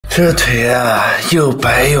这腿啊，又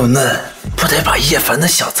白又嫩，不得把叶凡那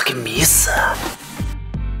小子给迷死啊！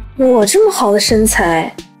我这么好的身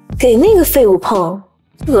材，给那个废物碰，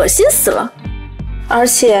恶心死了！而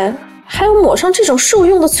且还要抹上这种受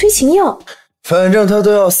用的催情药。反正他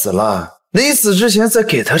都要死了，临死之前再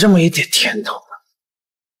给他这么一点甜头。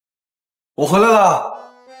我回来了。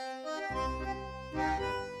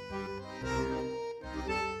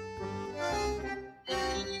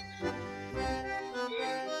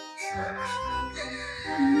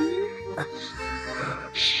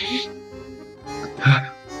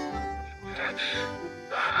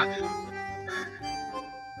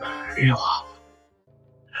没有啊，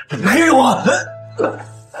没有啊！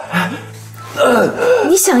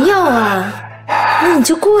你想要啊，那你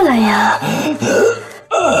就过来呀。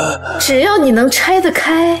只要你能拆得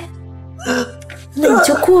开，那你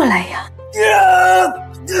就过来呀。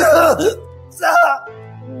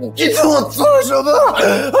你对我做了什么？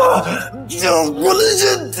我的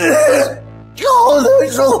身体好难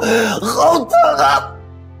受，好疼啊！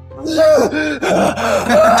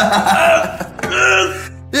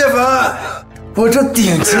叶凡，我这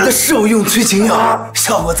顶级的受用催情药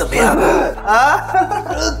效果怎么样啊？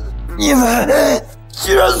你们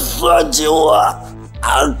居然算计我啊！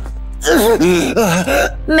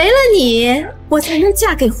没了你，我才能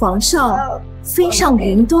嫁给皇上，飞上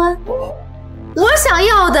云端。我想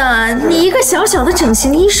要的，你一个小小的整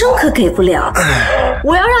形医生可给不了。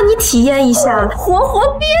我要让你体验一下活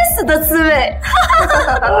活憋死的滋味。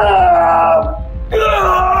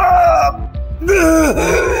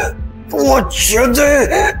我绝对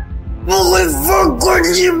不会放过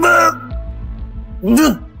你们！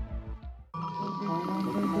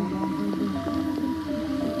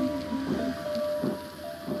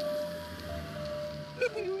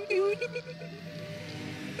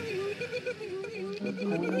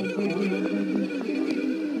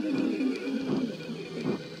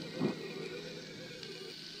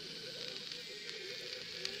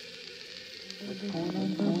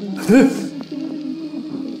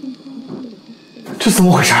这怎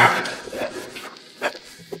么回事？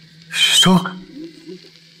生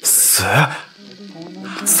死，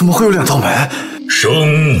怎么会有两道门？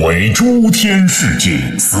生为诸天世界，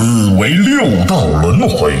死为六道轮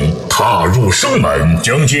回。踏入生门，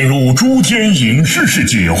将进入诸天影视世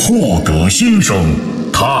界，获得新生；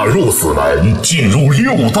踏入死门，进入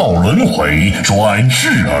六道轮回，转世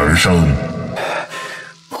而生。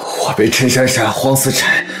我被陈珊珊、黄思辰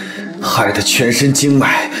害得全身经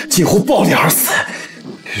脉近乎爆裂而死，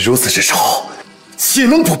如此之仇，岂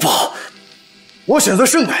能不报？我选择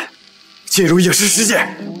生门，进入影视世界。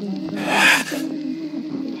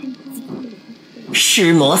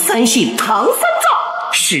尸魔三系唐三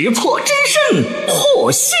藏，识破真身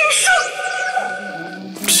获新生。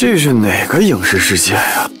这是哪个影视世界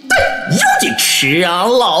呀？有劲吃啊，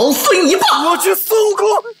老孙一棒！我去孙悟空！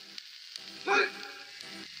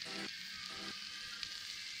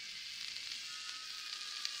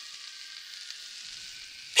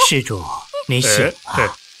施主，你醒了。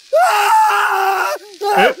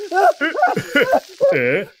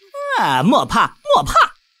莫怕莫怕，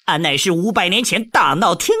俺乃是500年前大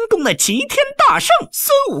闹天宫的齐天大圣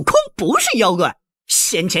孙悟空，不是妖怪。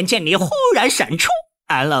先前见你忽然闪出，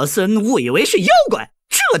俺老孙误以为是妖怪，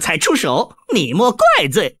这才出手，你莫怪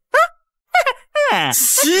罪。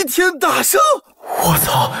齐天大圣！我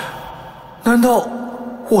操！难道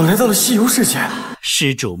我来到了西游世界？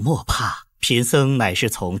施主莫怕。贫僧乃是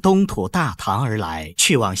从东土大唐而来，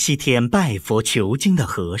去往西天拜佛求经的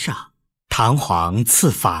和尚。唐皇赐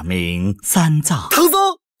法名三藏。唐僧，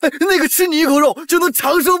那个吃你一口肉就能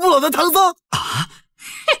长生不老的唐僧啊！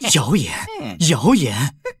谣言，谣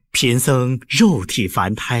言！贫僧肉体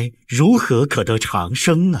凡胎，如何可得长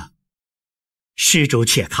生呢？施主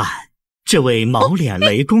且看，这位毛脸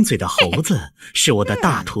雷公嘴的猴子是我的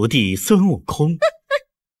大徒弟孙悟空。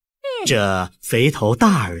这肥头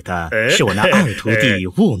大耳的是我那二徒弟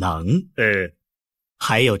悟能，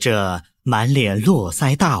还有这满脸络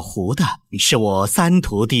腮大胡的是我三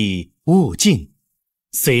徒弟悟净。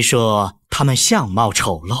虽说他们相貌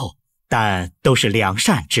丑陋，但都是良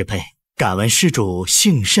善之辈。敢问施主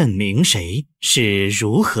姓甚名谁，是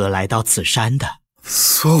如何来到此山的？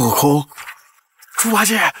孙悟空、猪八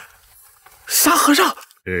戒、沙和尚，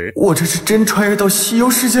我这是真穿越到西游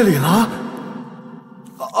世界里了。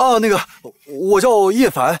那个，我叫叶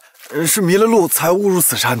凡，是迷了路才误入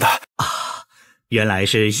此山的。啊，原来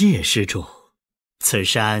是叶施主。此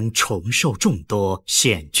山虫兽众多，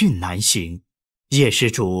险峻难行。叶施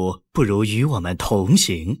主不如与我们同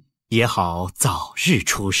行，也好早日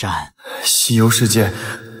出山。西游世界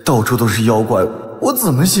到处都是妖怪，我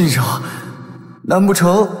怎么欣赏？难不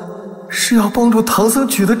成是要帮助唐僧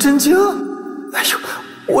取得真经？哎呦，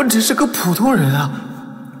我只是个普通人啊！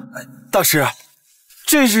大师，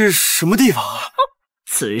这是什么地方啊？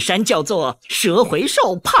此山叫做蛇回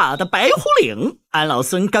兽怕的白虎岭。俺老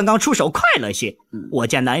孙刚刚出手快了些，我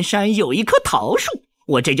家南山有一棵桃树，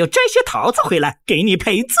我这就摘些桃子回来给你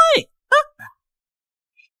赔罪。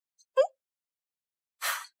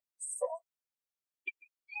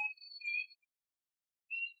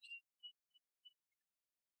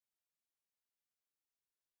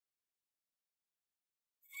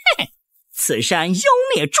此山妖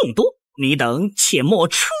孽众多，你等切莫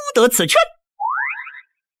出得此圈。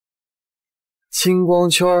金光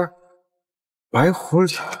圈，白虎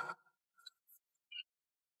岭，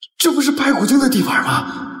这不是白骨精的地盘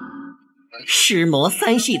吗？尸魔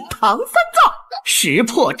三系唐三藏，识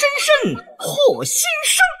破真身获新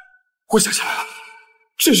生。我想起来了，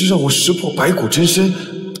这是让我识破白骨真身，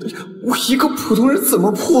我一个普通人怎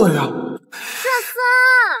么破呀？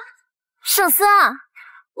圣僧，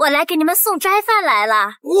我来给你们送斋饭来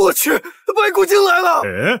了。我去，白骨精来了！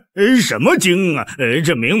什么精啊？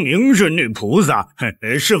这明明是女菩萨。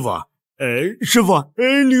师傅，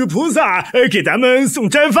女菩萨给咱们送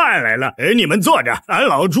斋饭来了。你们坐着，俺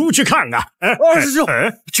老猪去看看。二师兄，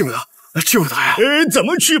去不得，去不得呀！怎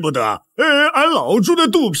么去不得？俺老猪的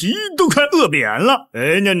肚皮都快饿扁了。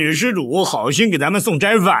那女施主好心给咱们送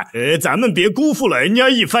斋饭，咱们别辜负了人家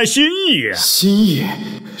一番心意。心意，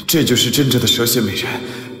这就是真正的蛇蝎美人，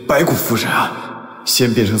白骨夫人啊！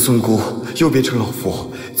先变成孙姑，又变成老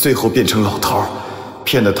夫，最后变成老头，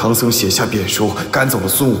骗得唐僧写下贬书，赶走了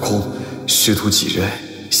孙悟空，师徒几人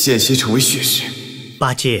险些成为血尸。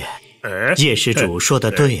八戒，叶施主说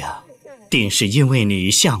的对啊，定是因为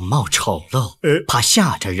你相貌丑陋，怕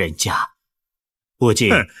吓着人家。悟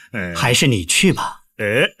净，还是你去吧。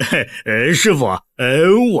师傅，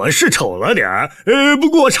我是丑了点儿，不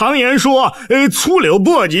过常言说，粗柳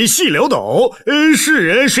簸箕细柳斗，世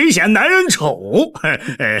人谁嫌男人丑？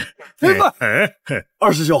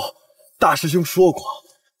二师兄，大师兄说过，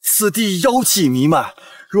此地妖气弥漫，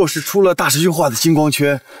若是出了大师兄画的金光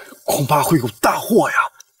圈，恐怕会有大祸呀。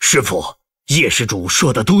师傅，叶施主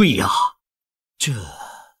说的对呀。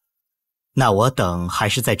那我等还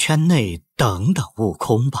是在圈内等等悟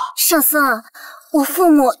空吧。圣僧，我父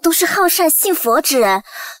母都是好善信佛之人，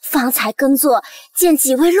方才耕作，见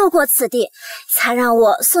几位路过此地，才让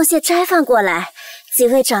我送些斋饭过来。几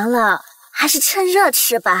位长老还是趁热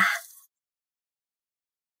吃吧。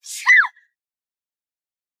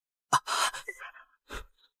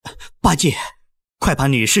八戒，快把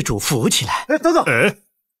女施主扶起来。等等，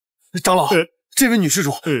长老，这位女施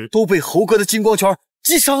主都被猴哥的金光圈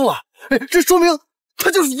击伤了，这说明她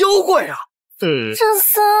就是妖怪呀。圣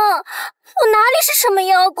僧，我哪里是什么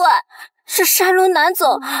妖怪？这山路难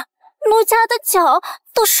走，奴家的脚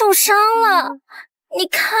都受伤了。你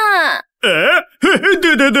看，对，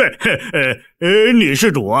女施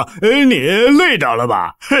主，你累着了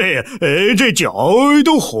吧？这脚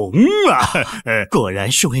都红了。果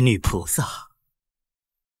然是位女菩萨，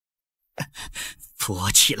扶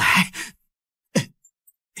我起来。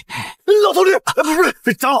老头驴，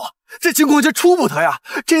不是长老，这金光圈出不得呀！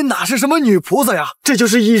这哪是什么女菩萨呀？这就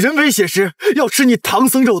是以人为血食，要吃你唐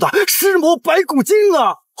僧肉的尸魔白骨精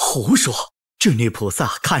啊！胡说！这女菩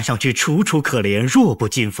萨看上去楚楚可怜，弱不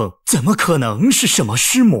禁风，怎么可能是什么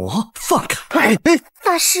尸魔？放开！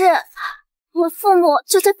大师，我父母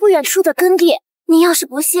就在不远处的耕地，您要是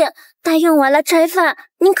不信，待用完了斋饭，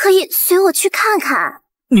您可以随我去看看。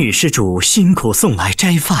女施主辛苦送来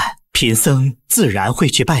斋饭，贫僧自然会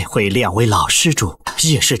去拜会两位老施主。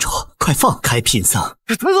叶施主，快放开贫僧！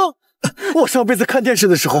唐僧，我上辈子看电视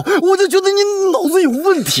的时候，我就觉得你脑子有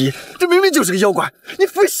问题，这明明就是个妖怪，你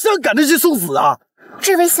非想赶着去送死啊！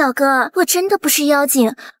这位小哥，我真的不是妖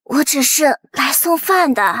精，我只是来送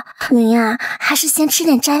饭的。您呀，还是先吃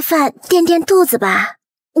点斋饭垫垫肚子吧。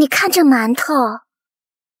你看这馒头，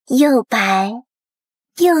又白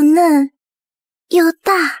又嫩又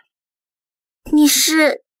大，你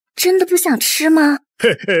是真的不想吃吗？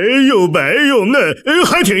又白又嫩，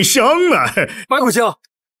还挺香呢。白骨精，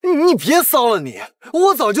你别骚了你！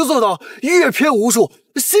我早就做到阅片无数，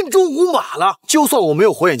心中无马了。就算我没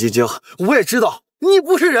有火眼金睛，我也知道你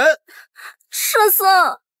不是人。圣僧，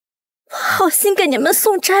我好心给你们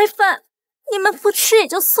送斋饭，你们不吃也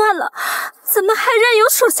就算了，怎么还任由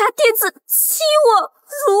手下弟子欺我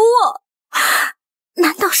辱我？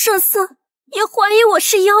难道圣僧也怀疑我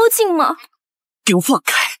是妖精吗？给我放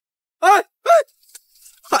开！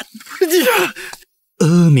你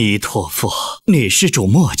阿弥陀佛，女施主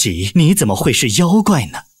莫急，你怎么会是妖怪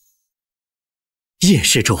呢？叶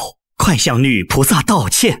施主，快向女菩萨道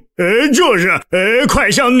歉。快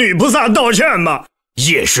向女菩萨道歉吧，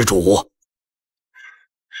叶施主。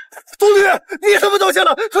宗女，你他妈道歉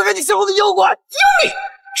了？看看你身后的妖怪！有理，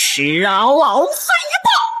吃啊，老孙一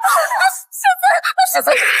小子，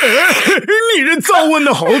你这造瘟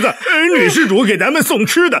的猴子！女施主给咱们送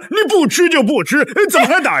吃的，你不吃就不吃，怎么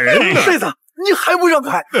还打人呢？妹子，你还不让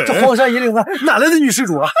开？这荒山野岭的哪来的女施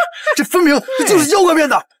主啊？这分明就是妖怪变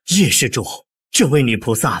的！叶施主，这位女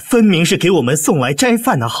菩萨分明是给我们送来斋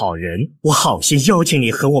饭的好人，我好心邀请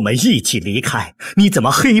你和我们一起离开，你怎么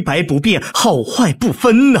黑白不辨，好坏不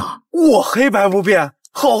分呢？我黑白不辨，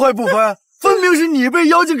好坏不分，分明是你被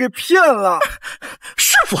妖精给骗了。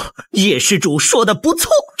师傅，叶施主说的不错，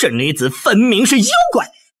这女子分明是妖怪，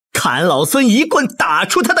看老孙一棍打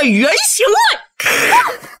出她的原形来！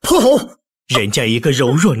泼猴，人家一个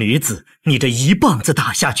柔弱女子，你这一棒子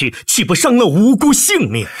打下去，岂不伤了无辜性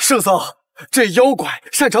命？圣僧，这妖怪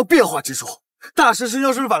擅长变化之术，大师兄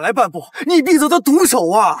要是晚来半步，你必走他毒手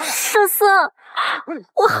啊！圣僧，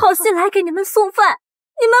我好心来给你们送饭，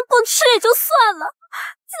你们不吃也就算了，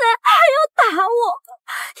竟然还要打我！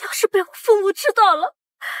要是被我父母知道了，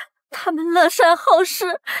他们乐善好施，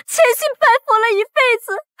虔信拜佛了一辈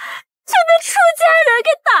子，却被出家人给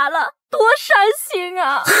打了，多伤心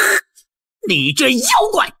啊！你这妖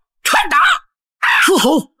怪，快打！泼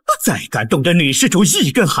猴，再敢动这女施主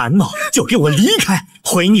一根汗毛，就给我离开，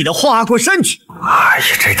回你的花果山去！哎呀，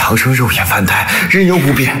这唐僧肉眼凡胎，人妖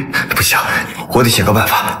不辨，不行，我得想个办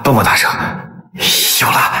法帮帮大圣。有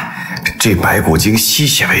了，这白骨精吸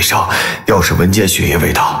血为生，要是闻见血液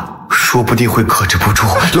味道，说不定会克制不住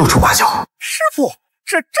露出马脚。师傅，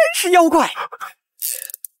这真是妖怪！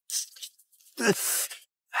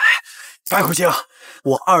白骨精，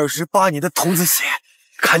我28年的童子血，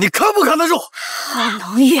看你扛不扛得住！好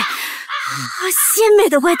浓郁，好鲜美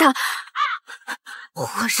的味道，我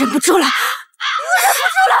忍不住了，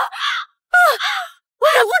我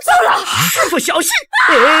忍不住了！师傅小心！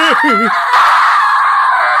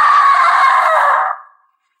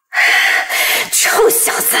臭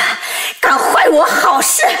小子，敢坏我好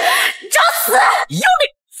事，找死！有理，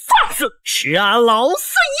放肆！吃啊，老孙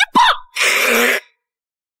一棒！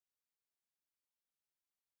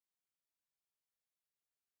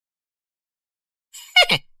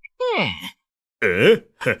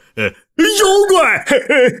妖怪！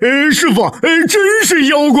师傅，真是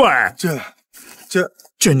妖怪！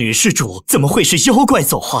这女施主怎么会是妖怪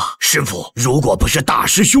走化？师傅，如果不是大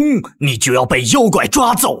师兄，你就要被妖怪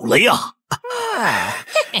抓走了呀！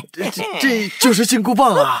这就是金箍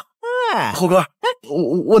棒啊！猴哥，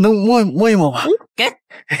我能摸一摸吗？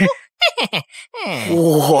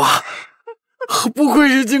哇，不愧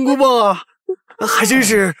是金箍棒啊，还真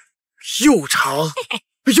是又长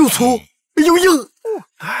又粗又硬。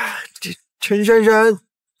这陈珊珊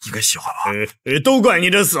应该喜欢吧？都怪你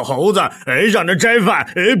这死猴子，让这斋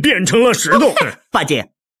饭变成了石头。八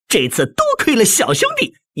戒，这次多亏了小兄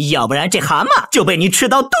弟，要不然这蛤蟆就被你吃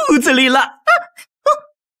到肚子里了。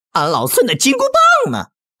俺老孙的金箍棒呢？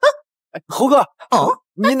猴哥，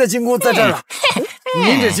您的金箍在这儿了。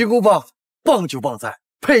您这金箍棒，棒就棒在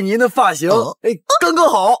配您的发型，刚刚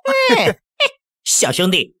好。小兄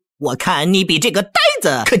弟，我看你比这个呆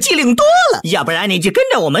子可机灵多了，要不然你就跟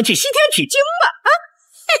着我们去西天取经吧。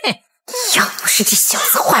要不是这小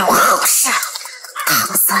子坏我好事，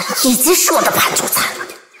唐僧已经是我的盘主菜了。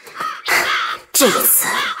这次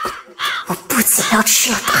我不仅要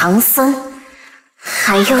吃了唐僧，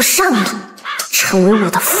还要让你成为我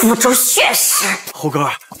的腹中血食。猴哥，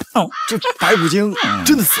这白骨精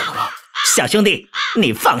真的死了吗？小兄弟，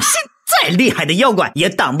你放心，再厉害的妖怪也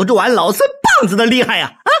挡不住俺老孙棒子的厉害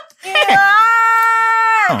呀！女儿，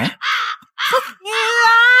女儿，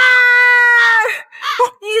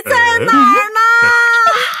你在哪儿呢？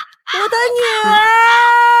我的女儿！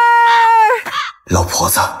老婆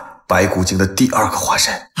子，白骨精的第2个化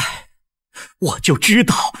身。我就知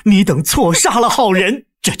道你等错杀了好人，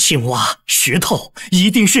这青蛙、石头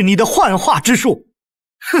一定是你的幻化之术。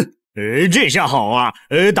哼，这下好啊，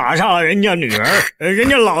打杀了人家女儿，人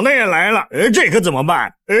家老大爷来了，这可怎么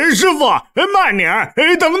办？师傅，慢点，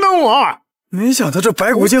等等我。没想到这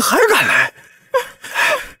白骨精还敢来。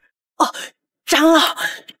长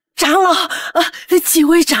老，几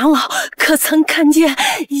位长老可曾看见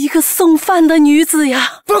一个送饭的女子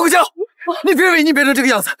呀？白骨精，你别以为你变成这个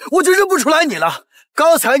样子，我就认不出来你了。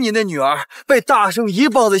刚才你那女儿被大圣一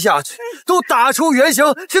棒子下去，都打出原形，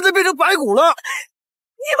现在变成白骨了。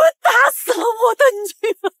你们打死了我的女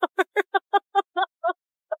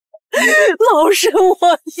儿！好生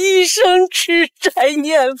我一生吃斋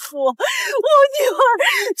念佛，我女儿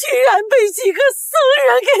居然被几个僧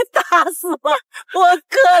人给打死了，我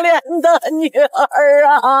可怜的女儿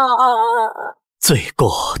啊！罪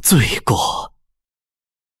过，罪过！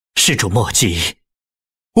施主莫急。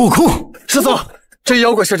悟空，师尊，这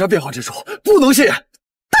妖怪擅长变化之术，不能信。对，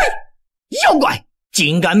妖怪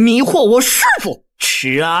竟敢迷惑我师父，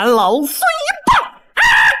吃俺老孙一棒！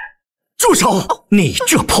住手！你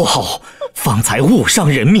这泼猴，方才误伤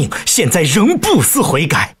人命，现在仍不思悔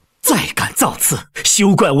改，再敢造次，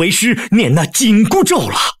休怪为师念那紧箍咒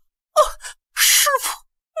了。师父，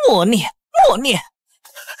默念，默念。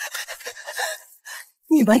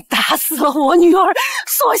你们打死了我女儿，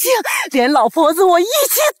索性连老婆子我一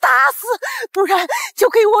起打死，不然就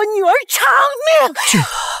给我女儿偿命。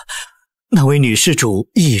那位女施主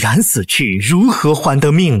已然死去，如何还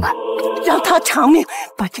得命呢？让她偿命，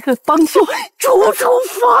把这个帮凶逐出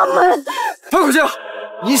佛门。白骨精，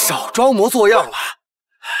你少装模作样了，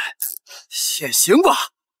现行吧。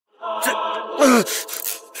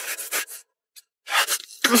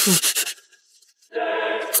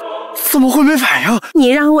怎么会没反应？你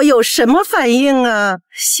让我有什么反应啊，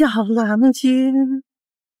小郎君？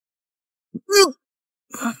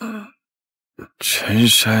陈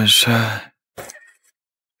珊珊，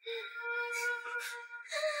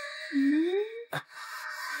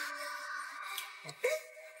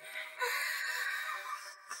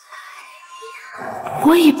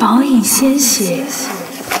我已饱饮鲜血，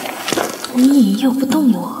你引诱不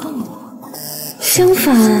动我。相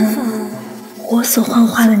反，我所幻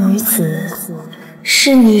化的女子，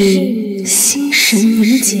是你心神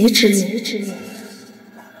凝结之女。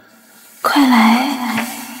快来，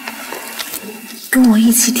跟我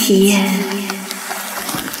一起体验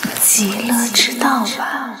极乐之道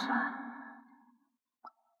吧！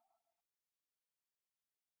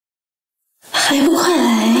还不快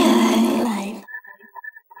来！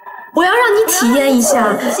我要让你体验一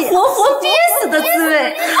下活活憋死的滋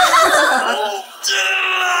味！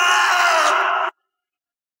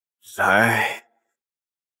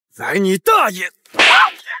来你大爷！你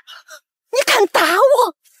敢打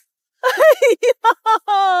我？哎呀，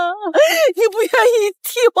你不愿意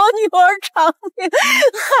替我女儿偿命，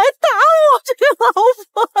还打我这个老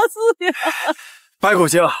婆子呀！白骨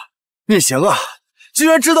精，你行啊，居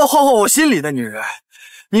然知道画画我心里的女人。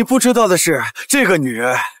你不知道的是，这个女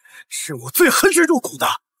人是我最恨之入骨的。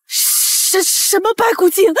什么白骨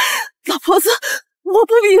精？老婆子，我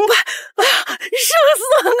不明白。哎呀，圣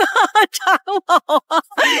僧啊，长老啊，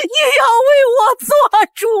你要为我做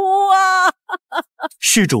主啊！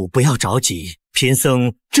施主不要着急，贫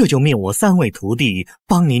僧这就命我3位徒弟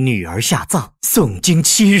帮你女儿下葬，诵经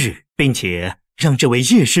7日，并且让这位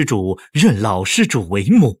叶施主认老施主为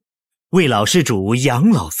母，为老施主养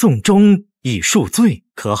老送终，以恕罪，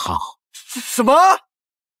可好？什么？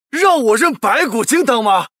让我认白骨精当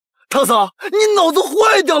妈？唐僧，你脑子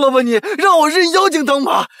坏掉了吧你？让我认妖精当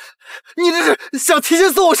妈？你这是想提前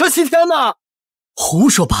送我上西天呢？胡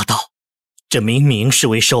说八道！这明明是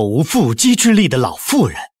位手无缚鸡之力的老妇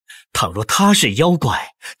人，倘若她是妖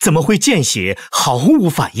怪，怎么会见血毫无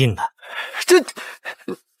反应呢？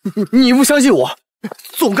你不相信我，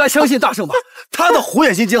总该相信大圣吧？他的虎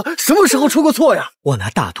眼心经什么时候出过错呀？我那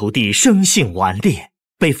大徒弟生性顽劣，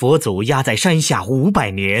被佛祖压在山下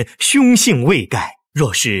500年，凶性未改。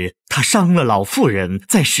若是他伤了老妇人，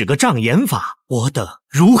再使个障眼法，我等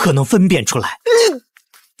如何能分辨出来？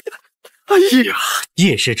哎呀，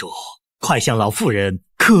叶施主，快向老妇人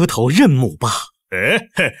磕头认母吧。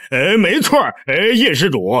没错，叶施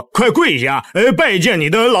主，快跪下，拜见你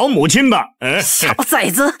的老母亲吧。小崽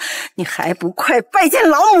子，你还不快拜见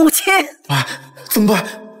老母亲？啊，怎么办？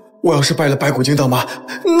我要是拜了白骨精当妈，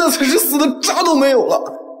那才是死的渣都没有了。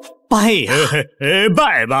拜呀，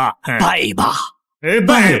拜吧，拜吧。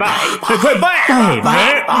拜吧，快拜！拜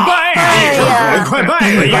吧，拜呀！快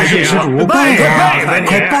拜呀！叶施主，拜呀！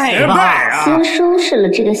快拜吧！先收拾了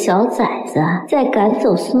这个小崽子，再赶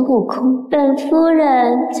走孙悟空，本夫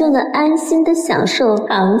人就能安心的享受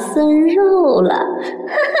唐僧肉了。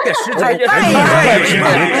拜呀！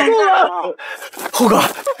猴哥，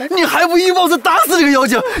你还不一棒子打死这个妖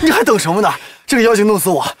精？你还等什么呢？这个妖精弄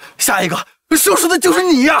死我，下一个收拾的就是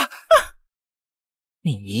你呀！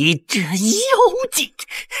你这妖精！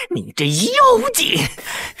你这妖精！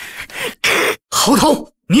猴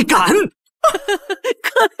头，你敢！可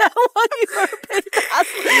怜我女儿被打死，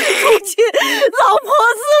父亲，老婆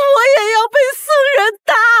子我也要被僧人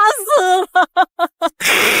打死了！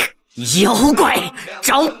妖怪，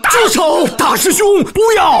找大住手！大师兄，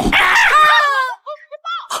不要！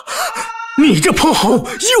你这泼猴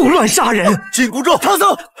又乱杀人！紧箍咒，唐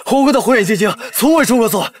僧，猴哥的火眼金睛从未出过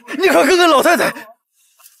错，你快看看老太太。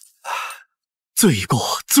罪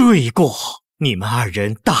过，罪过！你们二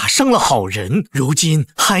人打伤了好人，如今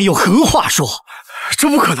还有何话说？这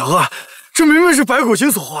不可能啊！这明明是白骨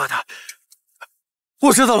精所化的。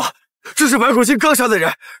我知道了，这是白骨精刚杀的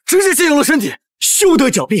人，直接借用了身体。休得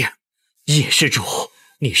狡辩！叶施主，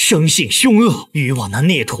你生性凶恶，与我那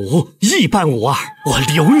孽徒一般无二，我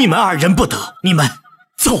留你们二人不得。你们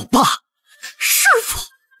走吧。师傅，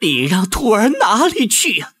你让徒儿哪里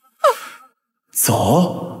去呀？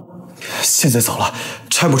走？现在走了，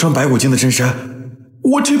拆不穿白骨精的真身，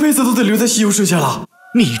我这辈子都得留在西游世界了。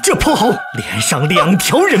你这泼猴，连上2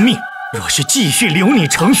条人命！若是继续留你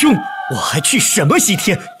成凶，我还去什么西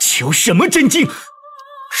天，求什么真经？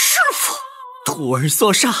师傅，徒儿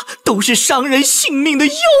所杀都是伤人性命的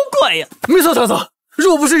妖怪呀！没错，唐僧，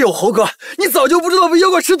若不是有猴哥，你早就不知道被妖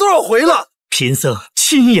怪吃多少回了。贫僧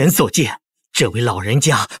亲眼所见，这位老人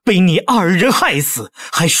家被你二人害死，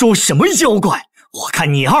还说什么妖怪？我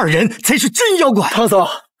看你二人才是真妖怪！唐僧，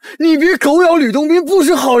你别狗咬吕洞宾，不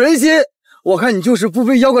识好人心。我看你就是不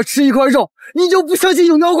被妖怪吃一块肉，你就不相信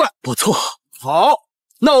有妖怪。不错，好，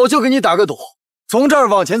那我就给你打个赌，从这儿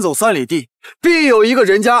往前走3里地，必有一个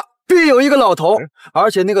人家，必有一个老头，而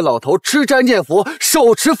且那个老头吃斋念佛，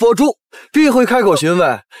手持佛珠，必会开口询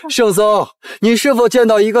问圣僧，你是否见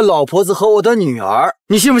到一个老婆子和我的女儿？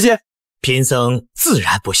你信不信？贫僧自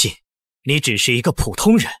然不信，你只是一个普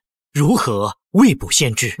通人，如何未卜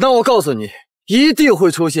先知？那我告诉你，一定会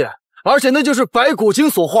出现，而且那就是白骨精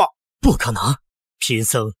所化。不可能，贫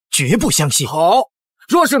僧绝不相信。好，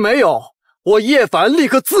若是没有，我叶凡立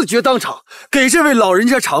刻自绝当场，给这位老人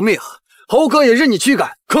家偿命。猴哥也任你驱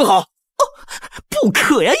赶，可好？不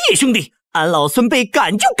可呀，叶兄弟，俺老孙被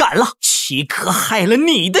赶就赶了，岂可害了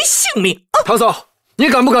你的性命？唐僧，你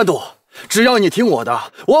敢不敢赌？只要你听我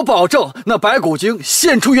的，我保证那白骨精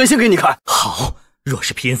现出原形给你看。好，若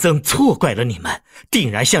是贫僧错怪了你们，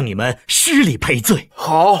定然向你们施礼赔罪。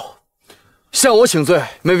好。向我请罪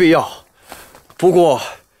没必要，不过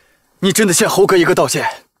你真的欠猴哥一个道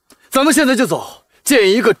歉。咱们现在就走，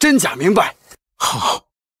见一个真假明白。好，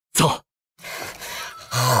走。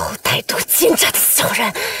歹毒奸诈的小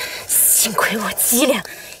人，幸亏我机灵，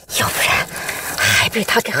要不然还被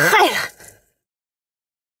他给害了。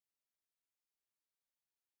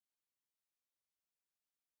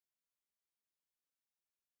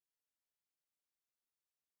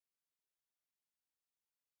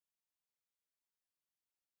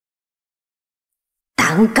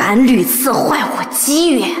胆敢屡次坏我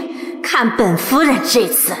机缘，看本夫人这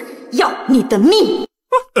次要你的命！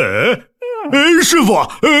师傅，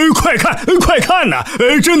快看呐！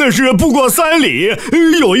真的是不过3里，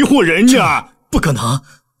有一户人家。不可能，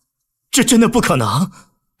这真的不可能。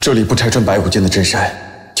这里不拆穿白骨精的真身，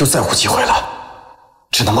就再无机会了，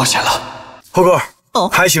只能冒险了。猴哥，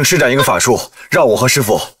还请施展一个法术，让我和师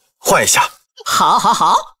傅换一下。好。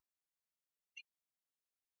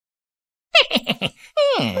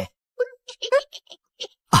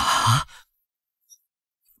啊！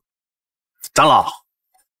长老，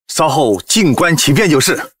稍后静观其变就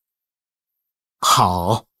是。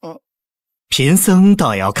好，贫僧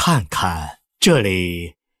倒要看看这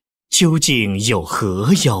里究竟有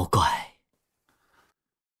何妖怪。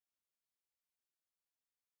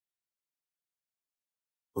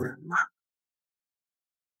有人吗？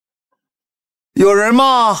有人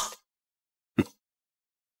吗？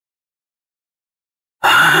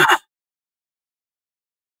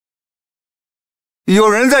有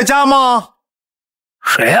人在家吗？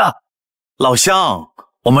谁呀？老乡，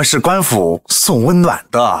我们是官府送温暖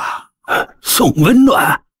的。送温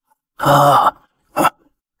暖？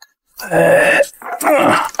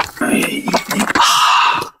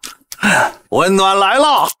温暖来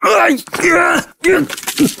了！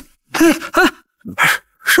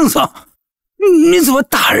圣僧，你怎么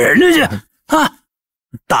打人呢？这啊！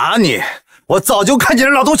打你！我早就看见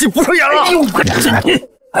这老东西不顺眼了。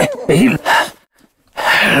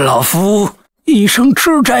老夫一生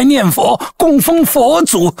吃斋念佛，供奉佛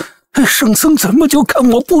祖，圣僧怎么就看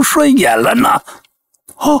我不顺眼了呢？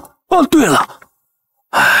对了，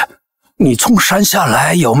你从山下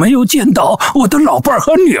来有没有见到我的老伴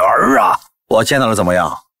和女儿啊？我见到了，怎么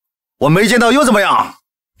样？我没见到又怎么样？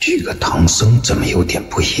这个唐僧怎么有点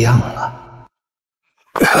不一样了？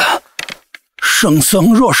圣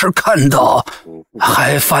僧若是看到，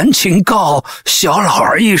还烦请告小老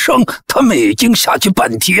儿一声，他们已经下去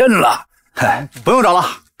半天了。不用找了，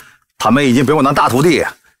他们已经被我当大徒弟，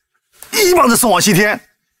一棒子送往西天，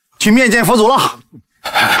去面见佛祖了。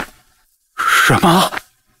什么？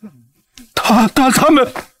他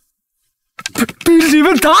们被你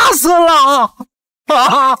们打死了！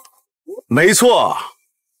啊！没错，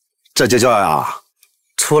这就叫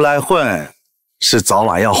出来混是早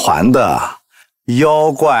晚要还的，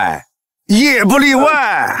妖怪也不例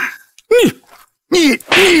外。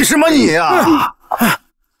你什么你啊？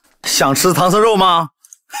想吃唐僧肉吗？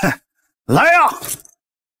来呀！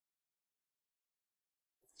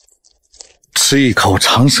吃一口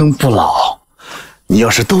长生不老。你要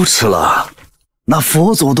是都吃了，那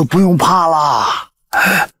佛祖都不用怕啦。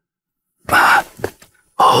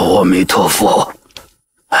阿弥陀佛，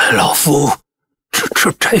老夫只吃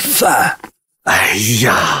斋饭。哎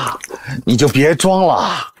呀，你就别装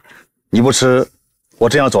了，你不吃，我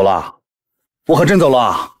真要走了，我可真走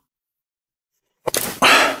了。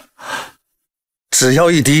只要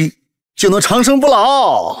一滴就能长生不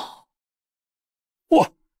老。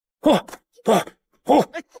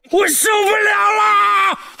我受不了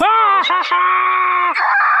了！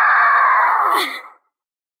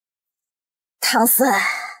唐僧，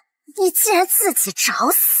你既然自己找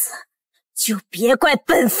死，就别怪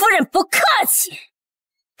本夫人不客气。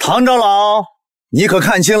唐长老，你可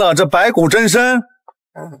看清了这白骨真身？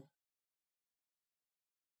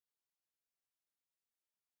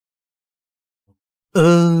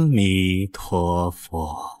阿弥陀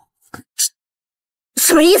佛。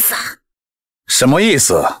什么意思啊？什么意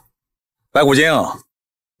思？白骨精，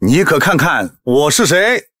你可看看我是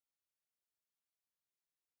谁？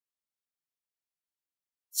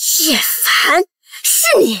叶凡，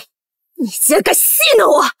是你！你竟然敢戏弄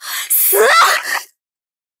我！死！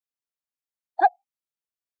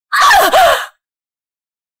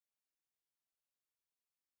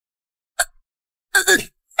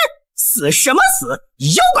死什么死？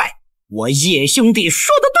妖怪！我叶兄弟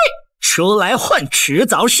说的对，出来混迟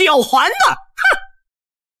早是要还的。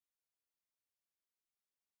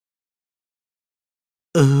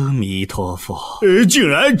阿弥陀佛。竟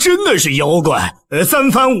然真的是妖怪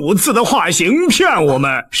，3番5次的化形骗我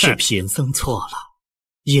们。是贫僧错了，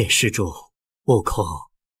叶施主，悟空，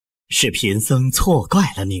是贫僧错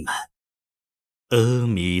怪了你们。阿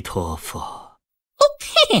弥陀佛。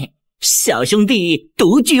嘿，小兄弟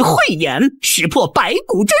独具慧眼，识破白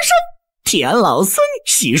骨真身，替俺老孙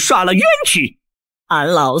洗刷了冤屈。俺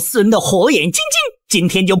老孙的火眼金睛，今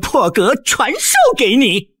天就破格传授给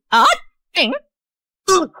你啊！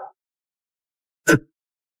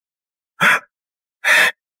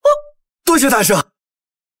多谢大圣。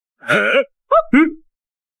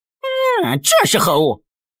这是何物？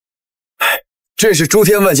这是诸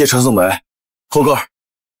天万界传送门。猴哥，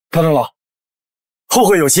唐长老，后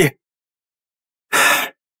会有期。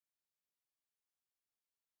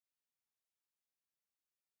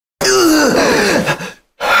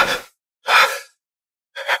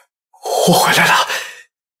我回来了，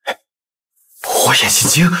火眼金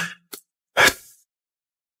睛。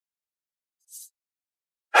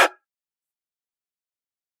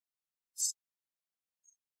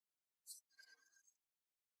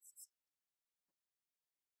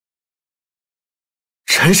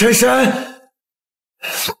陈珊珊，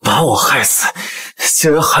把我害死，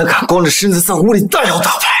竟然还敢光着身子在屋里大摇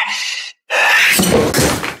大摆！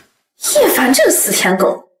叶凡这个死舔狗，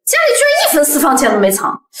家里居然1分私房钱都没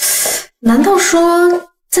藏，难道说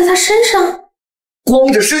在他身上？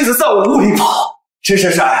光着身子在我屋里跑，陈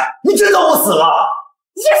珊珊，你真当我死了？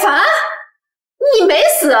叶凡，你没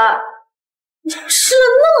死，吃了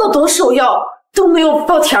那么多手药都没有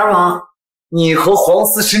爆田王。你和黄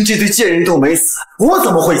思辰这对贱人都没死，我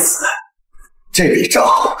怎么会死？这笔账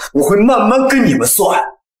我会慢慢跟你们算。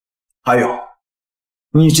还有，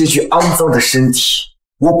你这具肮脏的身体，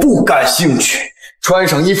我不感兴趣。穿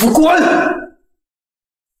上衣服滚！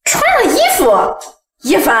穿上衣服？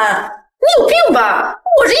叶凡，你有病吧？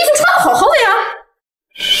我这衣服穿的好好的呀。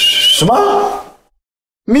什么？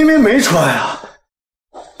明明没穿啊！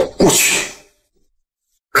我去，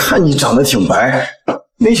看你长得挺白，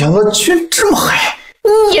没想到居然这么黑。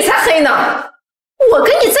你才黑呢！我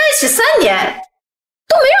跟你在一起3年，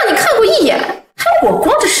都没让你看过一眼，还我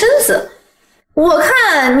光着身子。我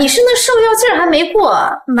看你是那受药劲儿还没过，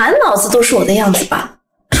满脑子都是我的样子吧？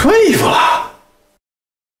穿衣服了？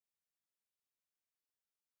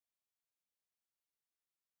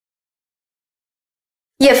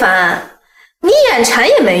叶凡，你眼馋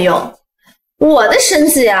也没用。我的身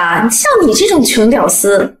子呀，像你这种穷屌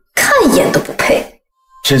丝，看一眼都不配。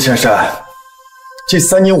陈珊珊，这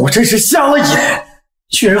3年我真是瞎了眼，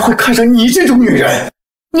居然会看上你这种女人。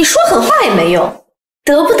你说狠话也没用，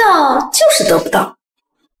得不到就是得不到。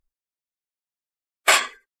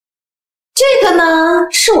这个呢，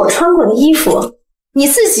是我穿过的衣服，你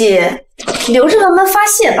自己留着慢慢发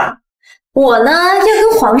泄吧。我呢要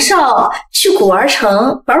跟黄少去古玩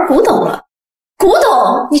城玩古董了。古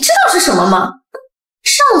董你知道是什么吗？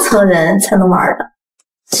上层人才能玩的。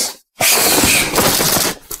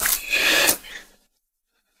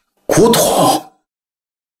古董，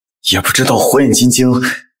也不知道火眼金睛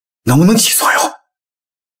能不能起作用，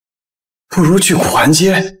不如去古玩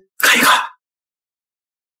街看一看。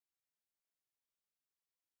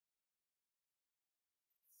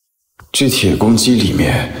这铁公鸡里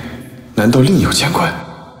面，难道另有乾坤？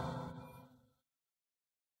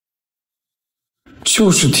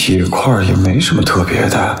就是铁块，也没什么特别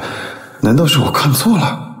的，难道是我看错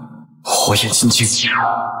了？火眼金睛，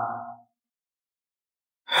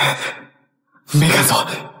没看错，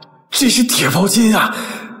这是铁包金啊！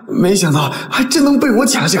没想到还真能被我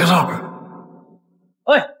捡了这个漏。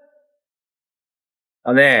喂，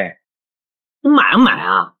老弟，你买不买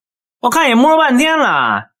啊？我看你摸半天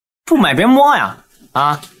了，不买别摸呀！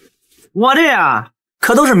啊，我这呀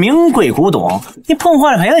可都是名贵古董，你碰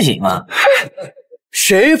坏了赔得起吗？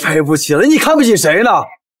谁赔不起了？你看不起谁呢？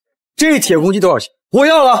这铁公鸡多少钱？我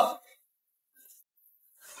要了！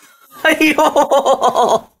哎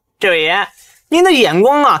呦，这位爷，您的眼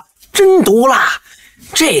光啊真毒辣！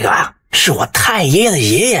这个啊是我太爷爷的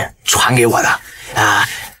爷爷传给我的啊，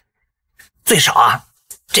最少啊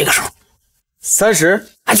这个数30。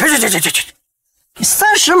哎，去，你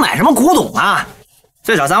30买什么古董啊？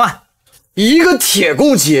最少3万。一个铁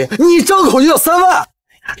公鸡，你张口就要3万？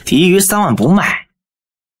低于3万不卖。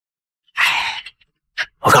哎，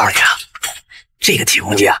我告诉你啊，这个铁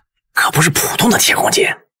公鸡啊，可不是普通的铁公鸡，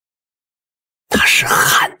它是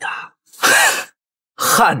焊的。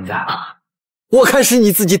焊的？我看是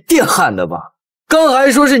你自己电焊的吧？刚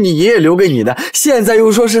还说是你爷爷留给你的，现在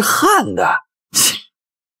又说是焊的。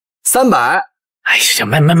300。哎呀，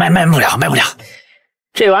卖不了，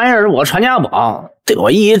这玩意儿我传家宝，对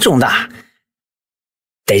我意义重大，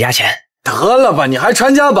得加钱。得了吧，你还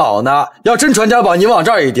传家宝呢？要真传家宝，你往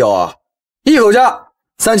这儿一丢啊，一口价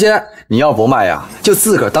3000。你要不卖呀，就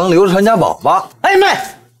自个儿当留着传家宝吧。哎，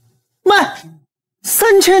卖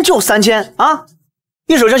，3000就3000啊！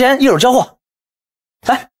一手交钱，一手交货。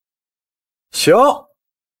来，行，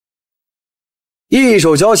一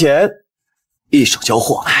手交钱，一手交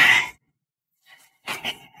货。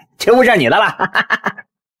这物件你的了。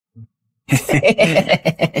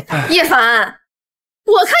叶凡，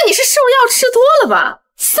我看你是兽药吃多了吧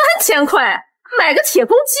？3000块买个铁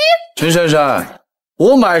公鸡？陈珊珊，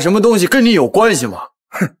我买什么东西跟你有关系吗？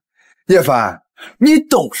哼，叶凡，你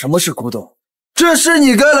懂什么是古董？这是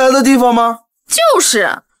你该来的地方吗？就是，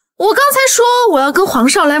我刚才说我要跟黄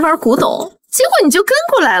少来玩古董，结果你就跟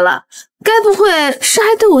过来了，该不会是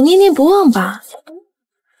还对我念念不忘吧？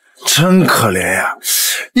真可怜呀，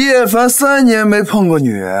叶凡3年没碰过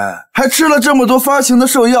女人，还吃了这么多发情的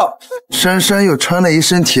兽药，珊珊又穿了一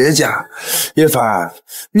身铁甲。叶凡，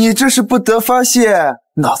你这是不得发泄，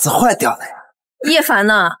脑子坏掉了呀？叶凡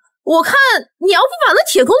呐，我看你要不把那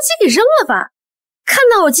铁公鸡给扔了吧？看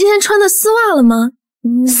到我今天穿的丝袜了吗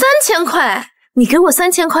？3000块，你给我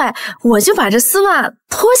3000块，我就把这丝袜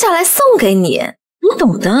脱下来送给你，你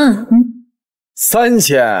懂的。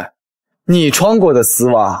3000，你穿过的丝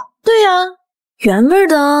袜？对呀，原味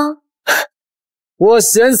的哦。我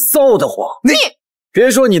嫌臊得慌。你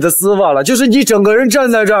别说你的丝袜了，就是你整个人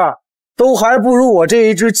站在这儿，都还不如我这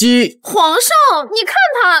一只鸡。皇上，你看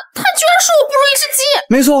他居然说我不如一只鸡。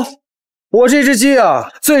没错，我这只鸡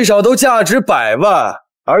啊，最少都价值100万，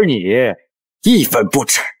而你1分不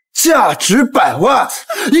值。价值100万？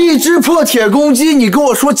一只破铁公鸡，你跟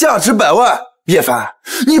我说价值100万？叶凡，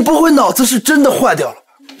你不会脑子是真的坏掉了吧？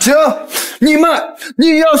行，你卖，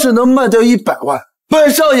你要是能卖掉100万，本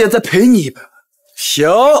少爷再赔你100万。行，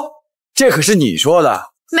这可是你说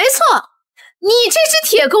的。没错，你这只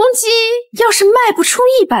铁公鸡要是卖不出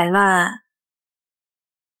100万，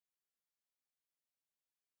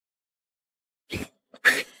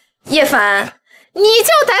叶凡，你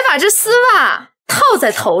就得把这丝袜套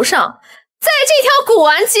在头上，在这条古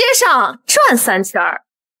玩街上转3圈，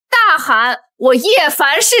大喊我叶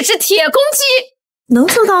凡是只铁公鸡，能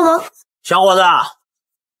做到吗？小伙子，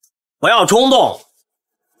不要冲动，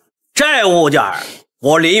这物件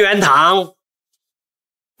我林元堂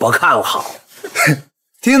不看好。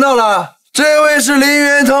听到了，这位是林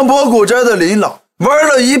元堂博古斋的林老，玩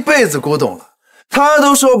了一辈子古董了，他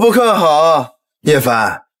都说不看好。叶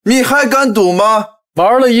凡，你还敢赌吗？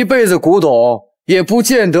玩了一辈子古董，也不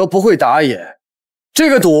见得不会打眼。这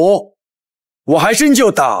个赌，我还真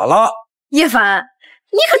就打了。叶凡，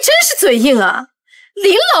你可真是嘴硬啊！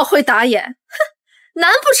林老会打眼，哼，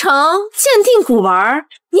难不成鉴定古玩，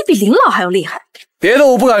你比林老还要厉害？别的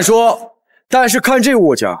我不敢说，但是看这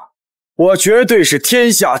物件，我绝对是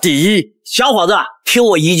天下第一。小伙子，听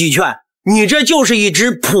我一句劝，你这就是一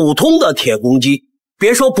只普通的铁公鸡，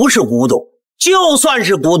别说不是古董，就算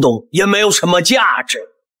是古董也没有什么价值。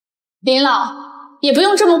林老，也不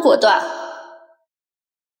用这么果断。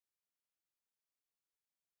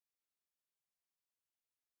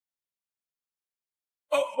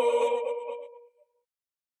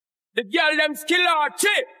The girl them skill or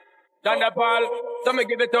chip. Thunderball, some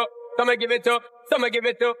give it to, some give it to, some give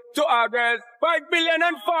it to our girls. 5 billion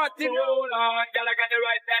and 40. Oh,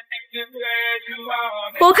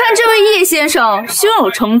 我看这位叶先生胸有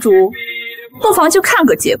成竹，不妨就看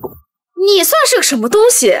个结果。你算是个什么东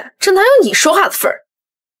西？这哪有你说话的份儿？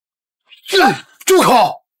住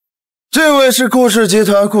口！这位是顾氏集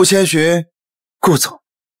团顾千寻，顾总。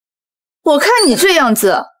我看你这样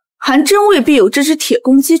子，还真未必有这只铁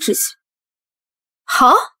公鸡之心。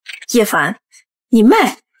好，叶凡，你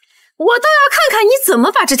卖，我倒要看看你怎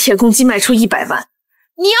么把这铁公鸡卖出100万。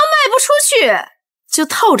你要卖不出去，就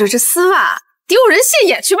套着这丝袜丢人现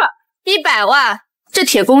眼去吧。100万，这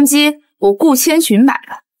铁公鸡我顾千寻买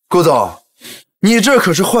了。顾总，你这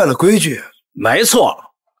可是坏了规矩。没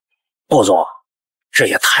错，顾总，这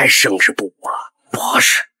也太生事不武了，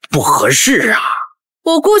不合适啊。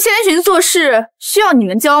我顾千寻做事需要你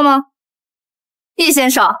们教吗？叶先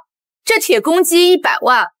生，这铁公鸡100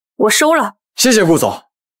万我收了。谢谢顾总，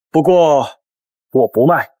不过我不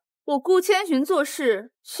卖。我顾千寻做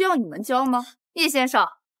事需要你们教吗？叶先生，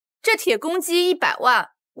这铁公鸡100万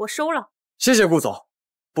我收了。谢谢顾总，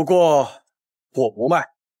不过我不卖。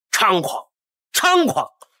猖狂！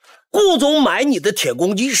顾总买你的铁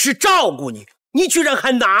公鸡是照顾你，你居然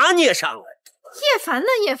还拿捏上了。叶凡呢？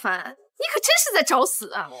叶凡，你可真是在找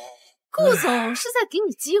死啊！顾总是在给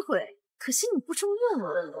你机会，可惜你不中用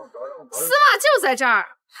啊。丝袜就在这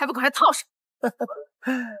儿，还不快套上？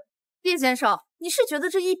叶先生，你是觉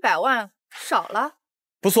得这100万少了？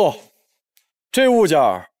不错，这物件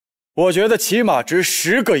我觉得起码值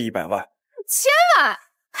10个100万。1000万？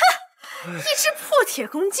哼，一只破铁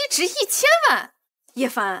公鸡值1000万？叶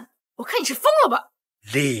凡，我看你是疯了吧？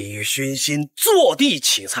利欲熏心，坐地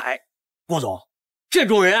起财。顾总，这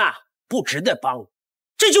种人啊，不值得帮。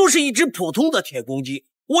这就是一只普通的铁公鸡，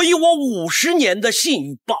我以我50年的信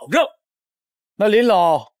誉保证。那林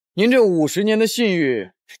老，您这50年的信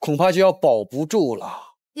誉恐怕就要保不住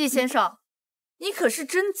了。叶先生，你可是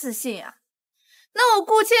真自信啊！那我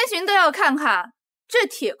顾千寻都要看看这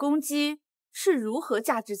铁公鸡是如何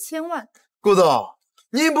价值1000万的。顾总，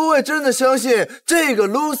您不会真的相信这个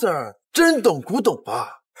loser 真懂古董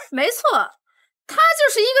吧？没错，他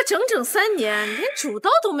就是一个整3年连主刀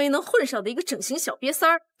都没能混上的一个整形小瘪三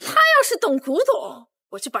儿。他要是懂古董，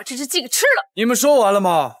我就把这只鸡给吃了。你们说完了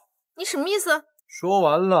吗？你什么意思？说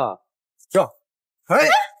完了，让。哎，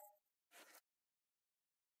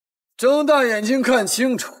睁大眼睛看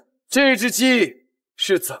清楚，这只鸡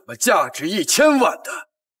是怎么价值1000万的？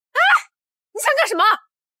哎，你想干什么？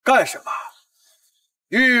干什么？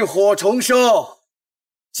浴火重生，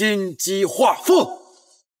金鸡化凤。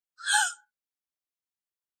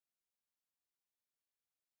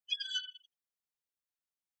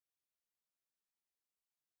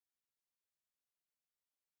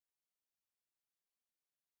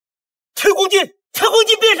铁公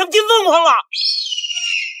鸡变成金凤凰了！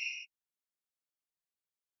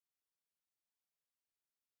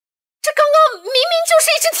这刚刚明明就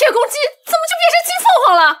是一只铁公鸡，怎么就变成金凤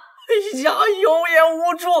凰了？哎呀，有眼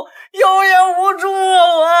无珠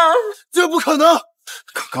啊！这不可能！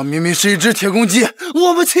刚刚明明是一只铁公鸡，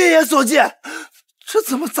我们亲眼所见，这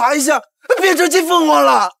怎么砸一下变成金凤凰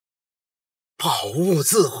了？宝物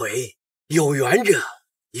自毁，有缘者、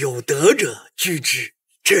有德者居之，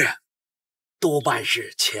这多半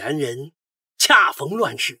是前人恰逢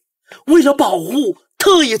乱世，为了保护，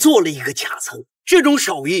特意做了一个夹层。这种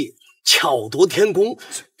手艺巧夺天工，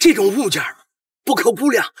这种物件不可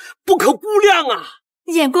估量啊！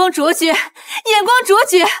眼光卓绝，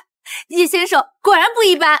叶先生果然不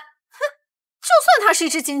一般。哼，就算它是一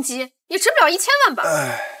只金鸡，也值不了1000万吧？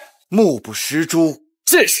目不识珠，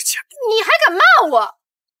真是贱！你还敢骂我？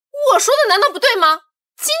我说的难道不对吗？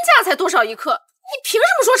金价才多少一克？你凭什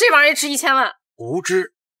么说这玩意儿值1000万？无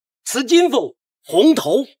知，此金凤红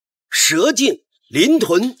头、蛇颈、鳞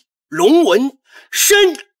臀、龙纹，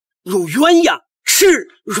身如鸳鸯，翅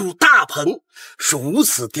如大鹏，如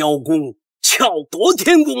此雕工，巧夺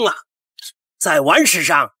天工啊！在玩世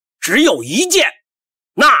上只有一件，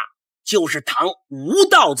那就是唐吴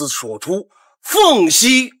道子所出凤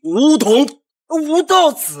栖梧桐。吴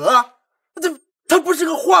道子，他不是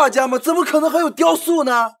个画家吗？怎么可能还有雕塑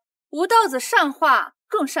呢？吴道子善画，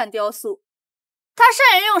更善雕塑。他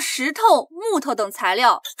善于用石头、木头等材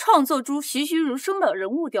料创作出栩栩如生的人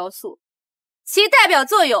物雕塑，其代表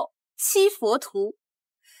作有《七佛图》，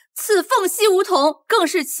此凤西梧桐更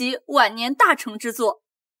是其晚年大成之作。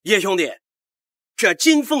叶兄弟，这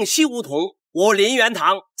金凤西梧桐，我林元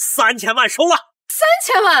堂3000万收了。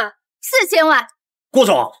3000万？4000万。顾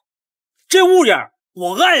总，这物件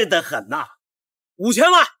我爱得很呐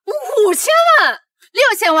，5000万。5000万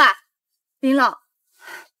？6000万。林老，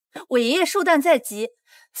我爷爷寿诞在即，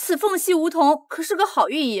此凤西梧桐可是个好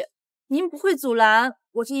寓意，您不会阻拦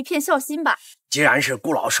我这一片孝心吧？既然是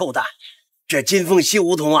顾老寿诞，这金凤西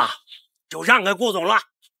梧桐啊，就让给顾总了。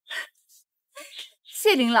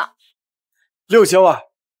谢林老。 6000万，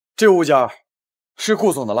这物件是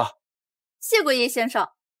顾总的了。谢过叶先生。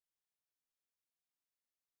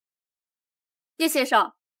叶先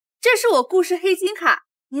生，这是我顾氏黑金卡，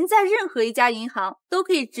您在任何一家银行都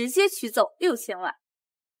可以直接取走6000万。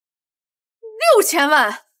6000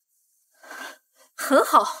万，很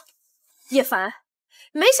好，叶凡，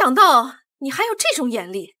没想到你还有这种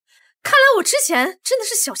眼力，看来我之前真的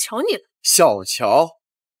是小瞧你了。小瞧，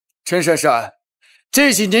陈珊珊，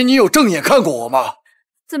这几年你有正眼看过我吗？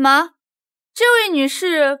怎么，这位女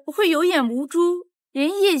士不会有眼无珠，连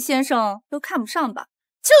叶先生都看不上吧？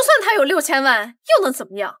就算他有6000万，又能怎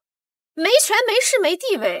么样？没权没势没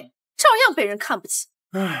地位，照样被人看不起。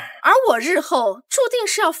而我日后注定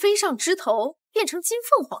是要飞上枝头，变成金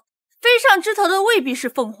凤凰。飞上枝头的未必是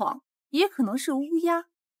凤凰，也可能是乌鸦。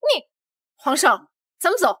皇上，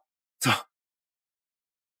咱们走。走。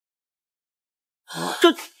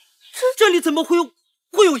这里怎么会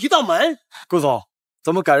有一道门？顾总，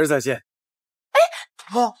咱们改日再见。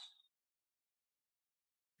好。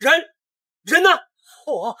人呢？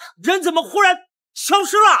人怎么忽然消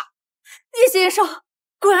失了？叶先生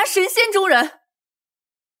果然神仙中人。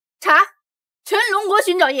查，全龙国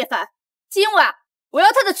寻找叶凡，今晚我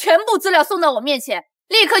要他的全部资料送到我面前，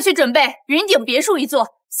立刻去准备云顶别墅一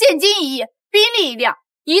座，现金1亿，宾利1辆。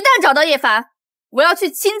一旦找到叶凡，我要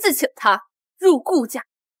去亲自请他入顾家。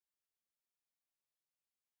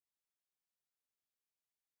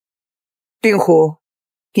令狐，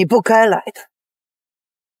你不该来的。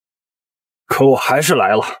可我还是来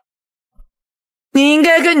了。你应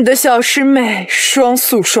该跟你的小师妹双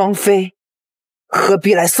宿双飞，何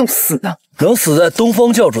必来送死呢？能死在东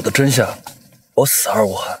方教主的针下，我死而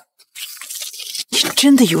无憾。你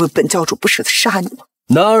真的以为本教主不舍得杀你吗？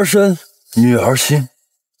男儿身，女儿心，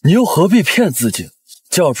你又何必骗自己？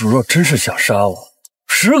教主若真是想杀我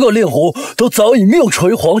，10个令狐都早已命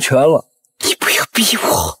垂黄泉了。你不要逼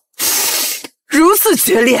我！如此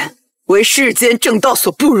决裂，为世间正道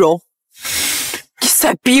所不容。你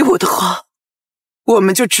再逼我的话，我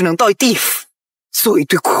们就只能到地府做一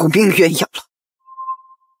对苦命鸳鸯了。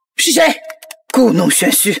是谁？故弄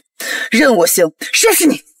玄虚，任我行，杀死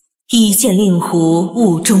你！一见令狐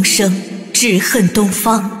误终生，只恨东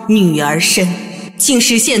方女儿身，请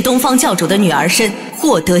实现东方教主的女儿身，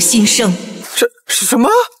获得新生。什么？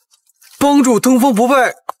帮助东方不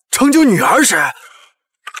败成就女儿身？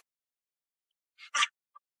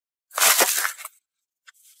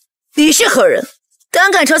你是何人？胆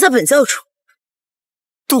敢嘲笑本教主？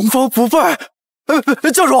东方不败，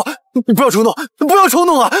教主，你不要冲动，不要冲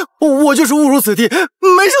动啊！我就是误入此地，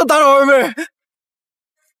没想打扰二位。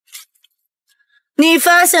你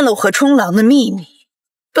发现了我和冲郎的秘密，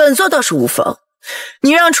本座倒是无妨。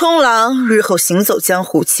你让冲郎日后行走江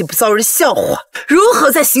湖，岂不遭人笑话？如何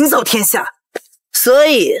再行走天下？所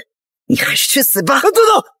以你还是去死吧！等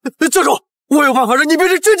等，教主，我有办法让你变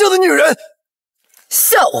成真正的女人。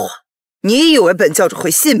笑话！你以为本教主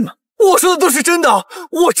会信吗？我说的都是真的，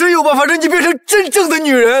我真有办法让你变成真正的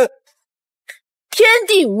女人。天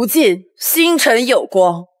地无尽，星辰有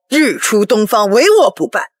光，日出东方唯我不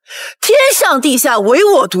败，天上地下唯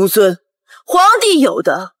我独尊。皇帝有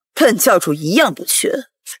的，本教主一样不缺。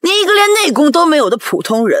你一个连内功都没有的普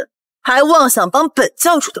通人，还妄想帮本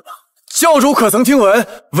教主的忙？教主可曾听闻，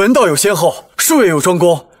文道有先后，术业有专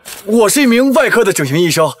攻。我是一名外科的整形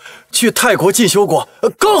医生，去泰国进修过，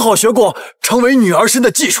刚好学过成为女儿身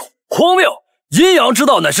的技术。荒谬！阴阳之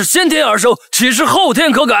道乃是先天而生，岂是后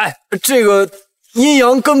天可改？这个阴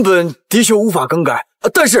阳根本的确无法更改，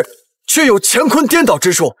但是却有乾坤颠倒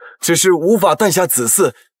之术，只是无法诞下子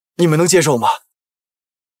嗣，你们能接受吗？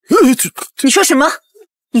你说什么？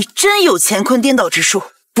你真有乾坤颠倒之术？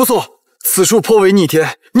不错，此术颇为逆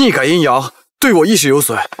天，逆改阴阳，对我意识有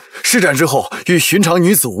损。施展之后，与寻常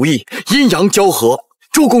女子无异，阴阳交合，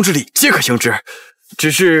周公之力皆可行之。只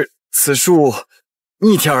是此术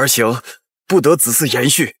逆天而行，不得子嗣延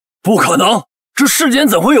续。不可能，这世间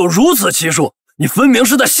怎会有如此奇术？你分明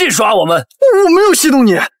是在戏耍我们！我没有戏弄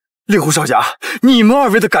你，令狐少侠，你们二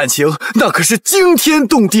位的感情那可是惊天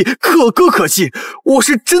动地，可歌可泣。我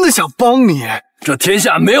是真的想帮你。这天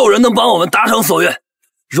下没有人能帮我们达成所愿。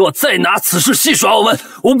若再拿此事戏耍我们，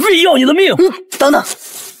我必要你的命！等等，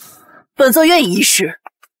本座愿意一试，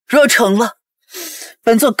若成了，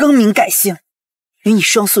本座更名改姓，与你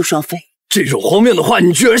双宿双飞。这种荒谬的话，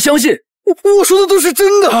你居然相信？我说的都是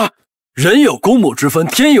真的。人有公母之分，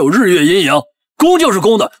天有日月阴阳，公就是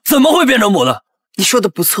公的，怎么会变成母的？你说的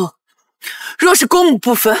不错，若是公母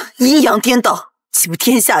不分，阴阳颠倒，岂不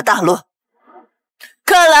天下大乱？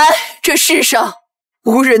看来这世上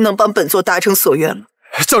无人能帮本座达成所愿了。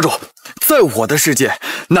教主，在我的世界，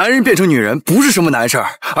男人变成女人不是什么难事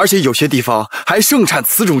儿，而且有些地方还盛产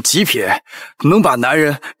此种极品，能把男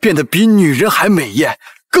人变得比女人还美艳，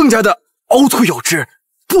更加的凹凸有致，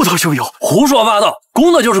不讨兄友。胡说八道，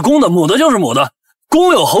公的就是公的，母的就是母的，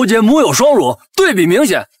公有喉结，母有双乳，对比明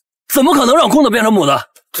显，怎么可能让公的变成母的？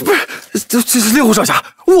不是，这令狐少侠，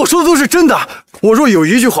我说的都是真的。我若有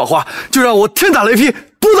一句谎话，就让我天打雷劈，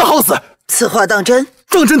不得好死。此话当真？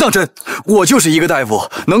当真当真，我就是一个大夫，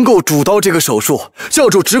能够主刀这个手术。教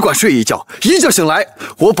主只管睡一觉，一觉醒来，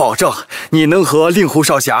我保证你能和令狐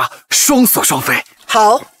少侠双宿双飞。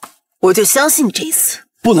好，我就相信你这一次。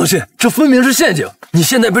不能信，这分明是陷阱！你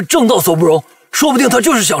现在被正道所不容，说不定他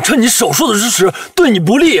就是想趁你手术的之时对你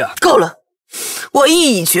不利啊！够了，我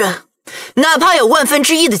意已决，哪怕有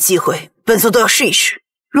1/1000的机会，本座都要试一试。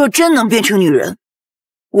若真能变成女人，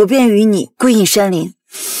我便与你归隐山林，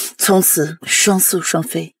从此双宿双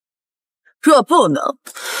飞。若不能，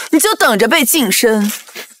你就等着被净身，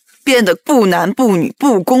变得不男不女，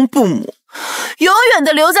不公不母，永远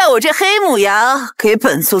的留在我这黑木崖，给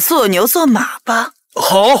本座做牛做马吧。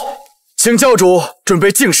好，请教主准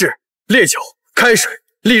备净室、烈酒、开水、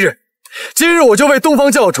利刃。今日我就为东方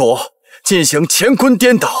教主进行乾坤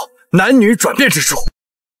颠倒、男女转变之术。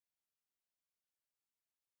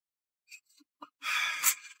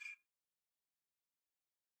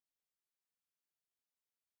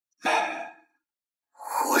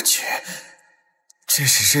我去，这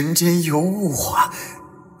是人间尤物啊！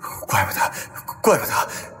怪不得，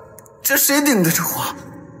这谁顶得住啊？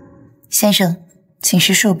先生，请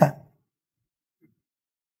施术吧。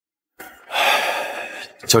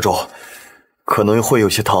教主，可能会有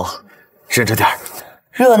些疼，忍着点儿。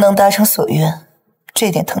若能达成所愿，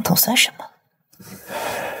这点疼痛算什么？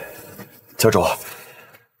教主，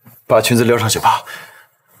把裙子撩上去吧，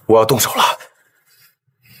我要动手了。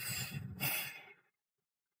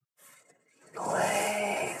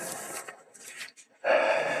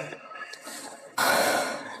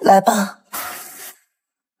来吧。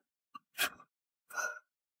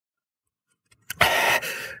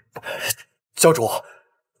教主，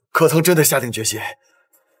可曾真的下定决心？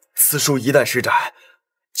此术一旦施展，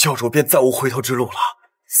教主便再无回头之路了。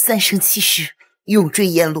3生7世，永坠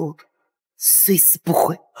阎罗，虽死不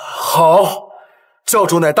悔。好，教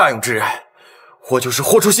主乃大勇之人，我就是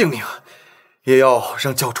豁出性命，也要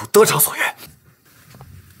让教主得偿所愿。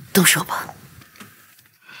动手吧。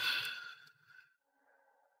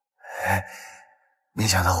没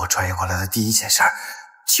想到我穿越过来的第一件事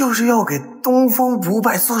就是要给东方不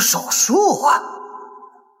败做手术啊！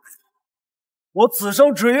我此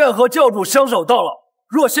生只愿和教主相守到老。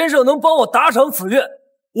若先生能帮我达成此愿，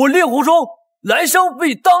我令狐冲来生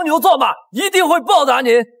必当牛做马，一定会报答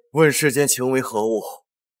您。问世间情为何物，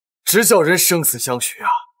直叫人生死相许啊！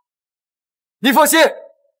你放心，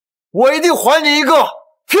我一定还你一个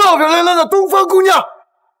漂漂亮亮的东方姑娘。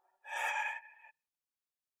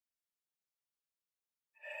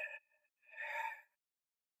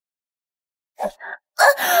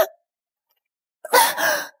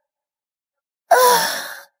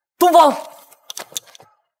东方，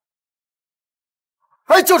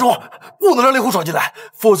哎，教主，不能让令狐闯进来，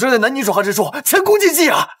否则在男女转换之处，前功尽弃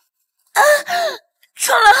啊！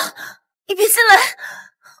闯了，你别进来，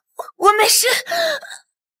我没事。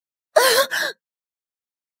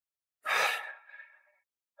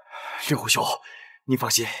令狐兄，你放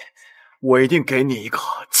心，我一定给你一个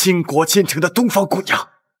倾国倾城的东方姑娘。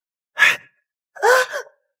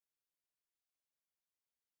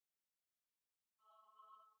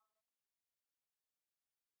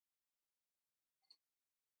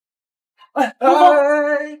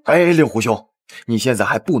令狐兄，你现在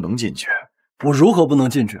还不能进去。我如何不能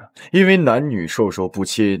进去？因为男女授受不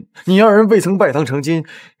亲，你二人未曾拜堂成亲，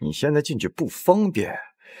你现在进去不方便。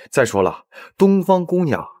再说了，东方姑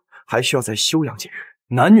娘还需要再休养几日。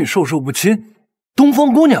男女授受不亲，东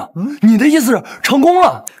方姑娘，你的意思是成功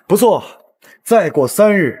了？不错，再过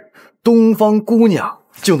3日，东方姑娘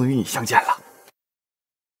就能与你相见了。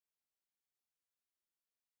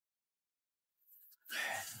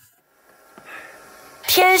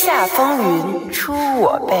天下风云出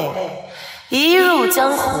我辈，一入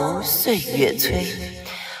江湖岁月催。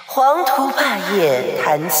黄图霸业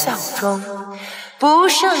谈笑中，不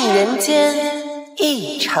胜人间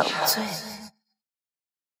一场醉。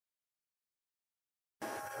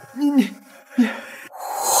你，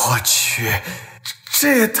我去，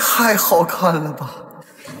这也太好看了吧！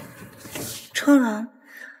春兰，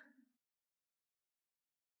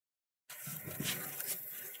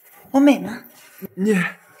我美吗？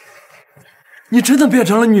你真的变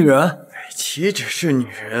成了女人？岂止是女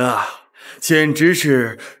人啊，简直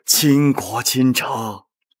是倾国倾城，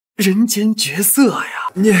人间绝色呀！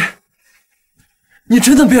你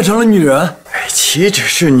真的变成了女人？岂止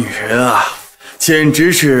是女人啊，简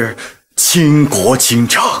直是倾国倾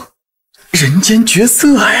城，人间绝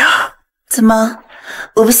色呀！怎么，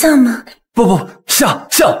我不像吗？不，像，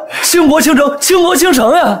倾国倾城，倾国倾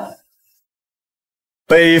城呀！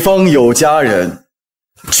北方有佳人，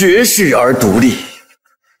绝世而独立，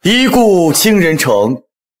一顾倾人城，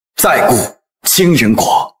再顾倾人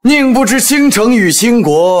国。宁不知倾城与倾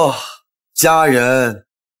国，佳人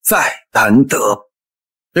再难得。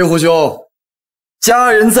令狐兄，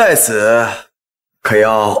佳人在此，可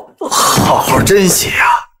要好好珍惜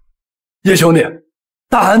啊！叶兄弟，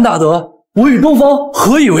大恩大德，我与东方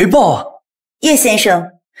何以为报啊？叶先生，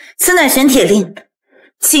此乃玄铁令，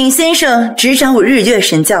请先生执掌我日月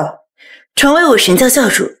神教，成为我神教教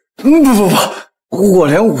主。不，我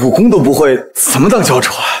连武功都不会，怎么当教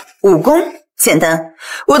主啊？武功简单，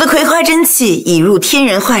我的葵花真气已入天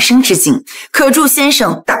人化生之境，可助先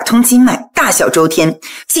生打通经脉，大小周天，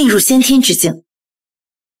进入先天之境。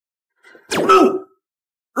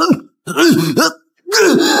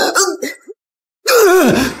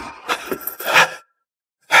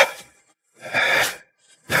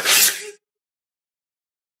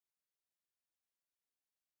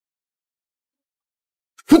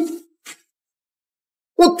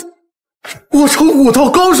我成武道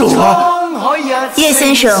高手了！叶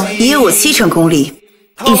先生已有我7成功力，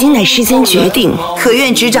已经乃时间决定，可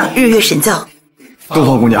愿执掌日月神教？东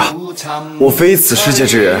方姑娘，我非此世界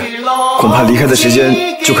之人，恐怕离开的时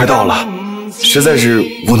间就快到了，实在是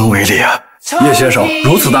无能为力啊！叶先生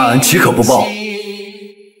如此大恩，岂可不报？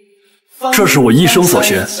这是我一生所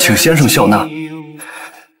学，请先生笑纳。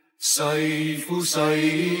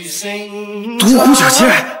独孤九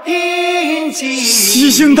剑，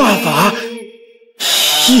吸星大法，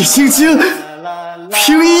易心经，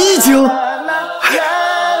平易经，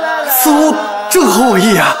似乎正合我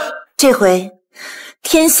意啊！这回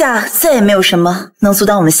天下再也没有什么能阻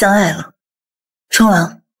挡我们相爱了。冲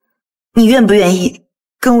郎，你愿不愿意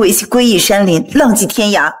跟我一起归隐山林，浪迹天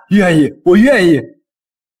涯？愿意，我愿意。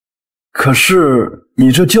可是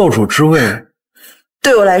你这教主之位，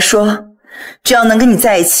对我来说，只要能跟你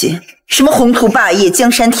在一起，什么宏图霸业、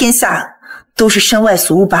江山天下，都是身外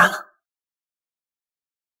俗物罢了。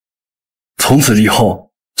从此以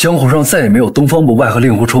后，江湖上再也没有东方不败和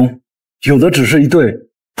令狐冲，有的只是一对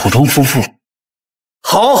普通夫妇。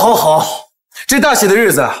好，这大喜的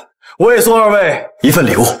日子，我也送二位一份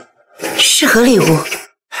礼物。是何礼物？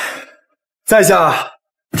在下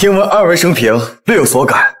听闻二位生平略有所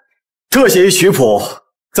感，特写一曲谱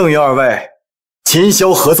赠与二位，琴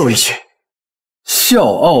箫合奏一曲。笑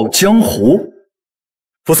傲江湖，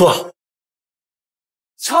不错。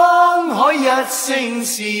沧海一聲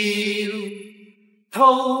笑，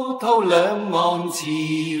滔滔兩岸潮，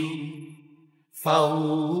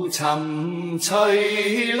浮沉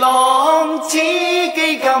隨浪，只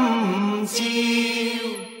記今朝。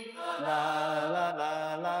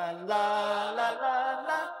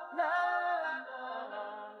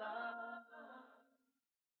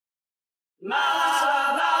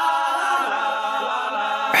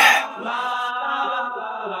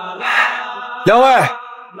两位，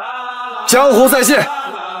江湖再现。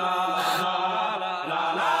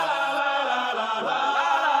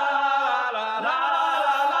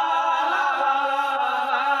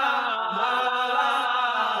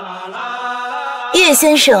叶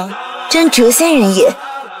先生真谪仙人也。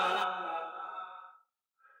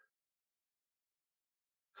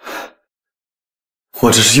我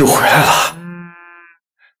这是又回来了。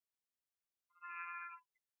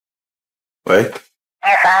喂，叶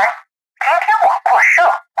凡，今天我过寿，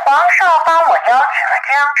皇上把我邀请了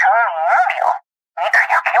江城名流，你可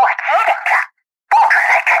要给我机灵着，不准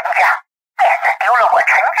来陈家，免得丢了我陈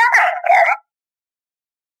家的脸。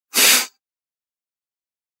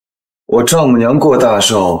我丈母娘过大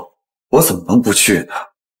寿，我怎么能不去呢？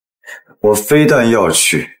我非但要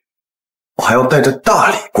去，我还要带着大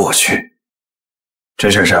礼过去。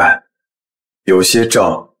陈珊珊，有些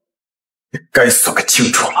账也该算个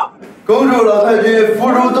清楚了。恭祝老太君福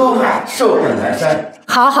如东海，寿比南山。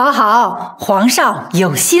好，好，好，皇上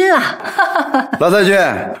有心了。老太君，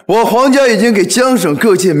我皇家已经给江省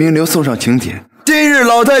各界名流送上请帖。今日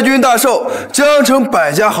老太君大寿，江城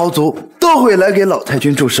百家豪族都会来给老太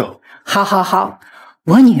君祝寿。好，好，好，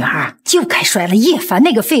我女儿就该甩了叶凡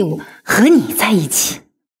那个废物，和你在一起。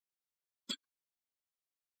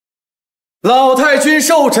老太君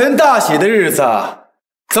寿辰大喜的日子，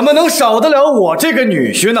怎么能少得了我这个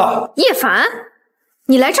女婿呢？叶凡，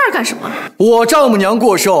你来这儿干什么？我丈母娘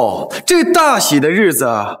过寿，这大喜的日子，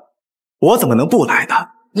我怎么能不来呢？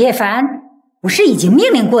叶凡，不是已经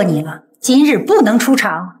命令过你了，今日不能出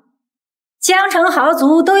场。江城豪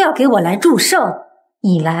族都要给我来祝寿，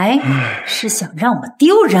你来是想让我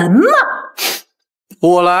丢人吗？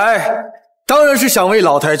我来当然是想为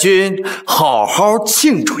老太君好好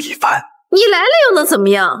庆祝一番。你来了又能怎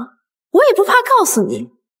么样？我也不怕告诉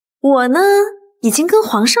你，我呢已经跟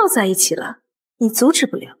皇少在一起了，你阻止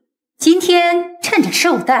不了。今天趁着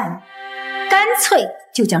寿诞，干脆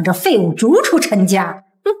就将这废物逐出陈家，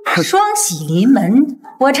双喜临门，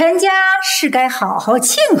我陈家是该好好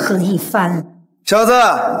庆贺一番了。小子，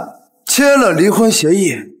签了离婚协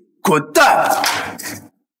议，滚蛋！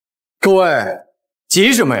各位，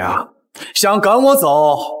急什么呀？想赶我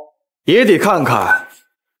走，也得看看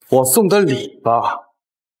我送的礼吧。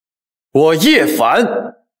我叶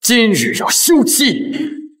凡今日要休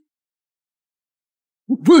妻。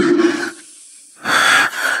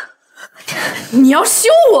你要休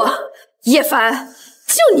我？叶凡，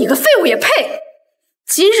就你个废物也配？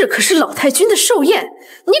今日可是老太君的寿宴，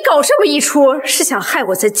你搞这么一出，是想害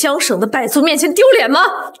我在江省的百族面前丢脸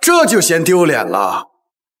吗？这就嫌丢脸了。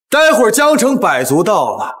待会儿江城百族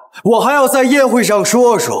到了，我还要在宴会上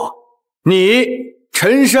说说你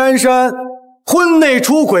陈珊珊婚内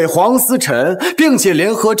出轨黄思辰，并且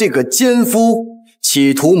联合这个奸夫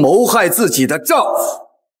企图谋害自己的丈夫，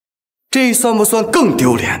这算不算更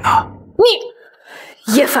丢脸呢？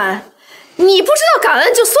你叶凡，你不知道感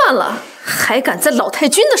恩就算了，还敢在老太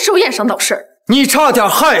君的寿宴上闹事儿！你差点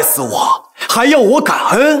害死我，还要我感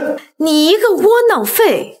恩？你一个窝囊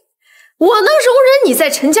废，我能容忍你在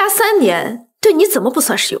陈家3年，对你怎么不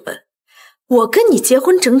算是有恩？我跟你结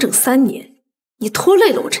婚整整3年，你拖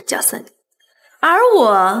累了我陈家3年，而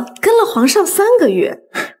我跟了皇上3个月，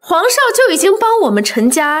皇少就已经帮我们陈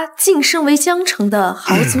家晋升为江城的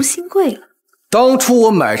豪族新贵了。当初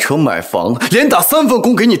我买车买房，连打3份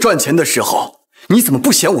工给你赚钱的时候，你怎么不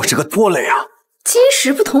嫌我是个拖累啊？今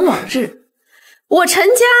时不同往日，我陈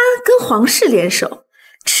家跟皇室联手，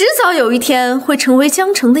迟早有一天会成为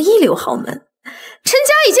江城的一流豪门。陈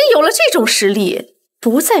家已经有了这种实力，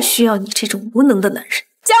不再需要你这种无能的男人。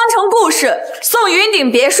江城故事送云顶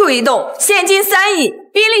别墅1栋，现金3亿，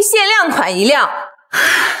宾利限量款1辆。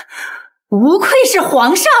不愧是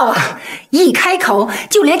皇少啊，一开口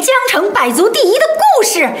就连江城百族第一的故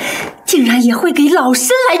事，竟然也会给老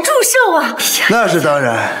身来祝寿啊！那是当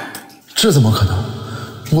然。这怎么可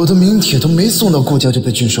能？我的名帖都没送到顾家就被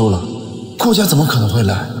拒收了，顾家怎么可能会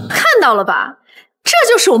来？看到了吧，这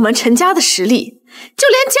就是我们陈家的实力，就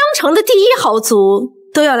连江城的第一豪族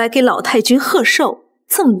都要来给老太君贺寿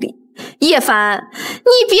赠礼。叶凡，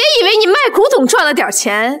你别以为你卖古董赚了点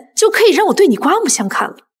钱就可以让我对你刮目相看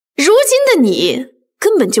了。如今的你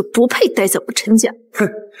根本就不配待在我陈家。哼，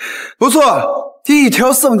不错，一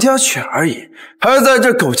条丧家犬而已，还在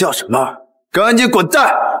这狗叫什么？赶紧滚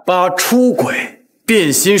蛋！把出轨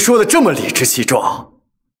变心说的这么理直气壮，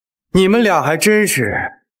你们俩还真是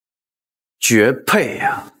绝配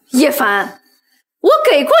呀！叶凡，我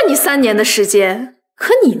给过你3年的时间，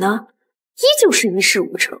可你呢，依旧是一事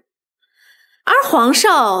无成。而皇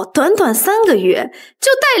少短短3个月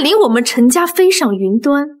就带领我们陈家飞上云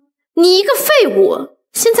端，你一个废物，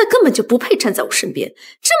现在根本就不配站在我身边。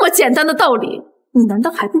这么简单的道理，你难道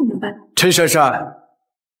还不明白？陈珊珊，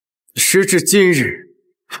时至今日，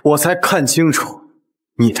我才看清楚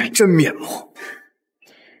你的真面目。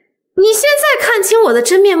你现在看清我的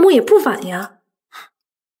真面目也不晚呀。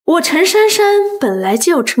我陈珊珊本来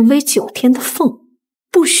就要成为9天的凤，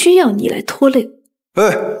不需要你来拖累我。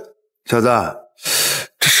哎，小子，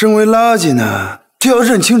这身为垃圾呢，就要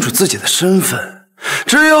认清楚自己的身份。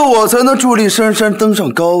只有我才能助力珊珊登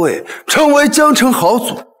上高位，成为江城豪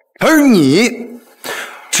族，而你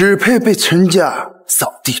只配被陈家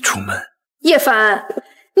扫地出门。叶凡，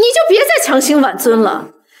你就别再强行挽尊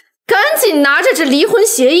了，赶紧拿着这离婚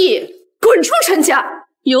协议滚出陈家！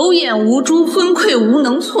有眼无珠，昏聩无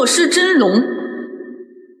能，错失真龙。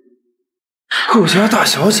顾家大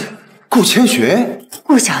小姐，顾千雪。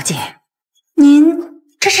顾小姐，您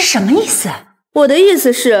这是什么意思？我的意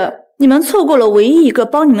思是，你们错过了唯一一个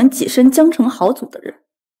帮你们跻身江城豪族的人。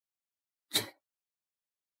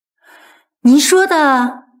你说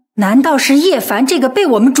的难道是叶凡这个被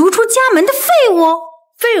我们逐出家门的废物？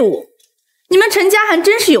废物？你们陈家还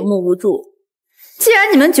真是有目无珠。既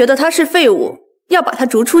然你们觉得他是废物，要把他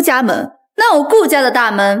逐出家门，那我顾家的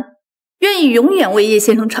大门愿意永远为叶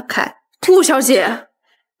先生敞开。顾小姐，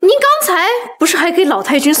您刚才不是还给老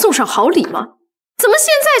太君送上好礼吗？怎么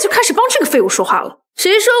现在就开始帮这个废物说话了？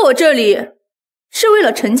谁说我这里是为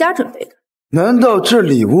了陈家准备的？难道这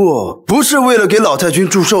礼物不是为了给老太君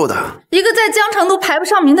祝寿的？一个在江城都排不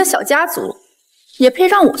上名的小家族，也配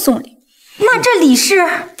让我送礼？那这礼是？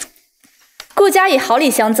顾家以好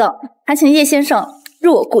礼相赠，还请叶先生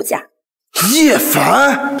入我顾家。叶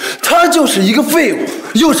凡，他就是一个废物，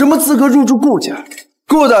有什么资格入住顾家？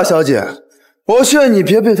顾大小姐，我劝你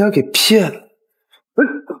别被他给骗了。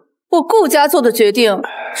我顾家做的决定，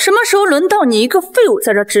什么时候轮到你一个废物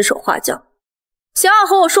在这指手画脚？想要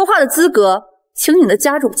和我说话的资格，请你的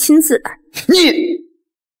家主亲自来。你，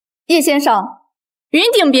叶先生，云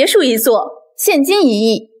顶别墅一座，现金1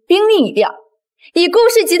亿，兵力1辆，以顾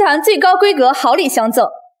氏集团最高规格好礼相赠，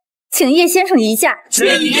请叶先生移驾。请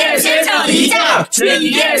叶先生移驾，请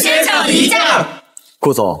叶先生移驾。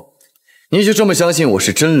顾总，你就这么相信我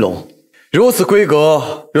是真龙？如此规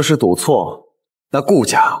格，若是赌错，那顾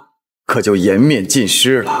家可就颜面尽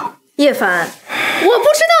失了。叶凡，我不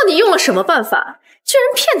知道你用了什么办法，居然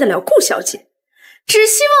骗得了顾小姐。只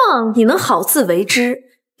希望你能好自为之，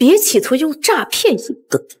别企图用诈骗引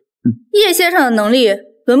得。叶先生的能力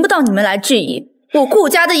轮不到你们来质疑，我顾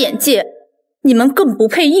家的眼界，你们更不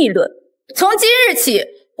配议论。从今日起，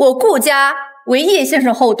我顾家为叶先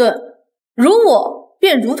生后盾，辱我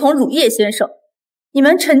便如同辱叶先生。你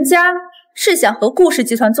们陈家是想和顾氏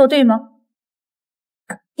集团作对吗？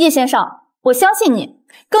叶先生，我相信你，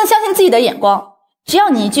更相信自己的眼光。只要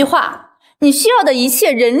你一句话，你需要的一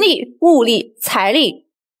切人力、物力、财力，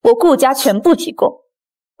我顾家全部提供。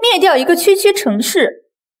灭掉一个区区城市，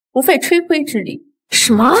不费吹灰之力。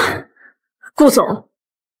什么？顾总，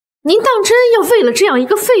您当真要为了这样一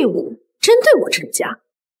个废物针对我陈家？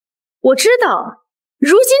我知道，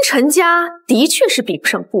如今陈家的确是比不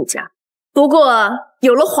上顾家，不过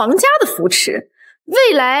有了皇家的扶持，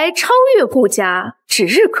未来超越顾家指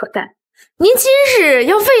日可待。您今日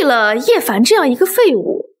要为了叶凡这样一个废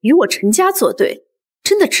物与我陈家作对，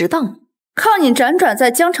真的值当吗？靠你辗转在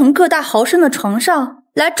江城各大豪绅的床上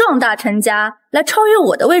来壮大陈家，来超越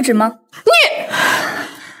我的位置吗？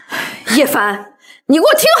叶凡，你给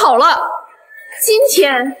我听好了，今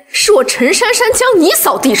天是我陈珊珊将你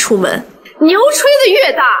扫地出门，牛吹的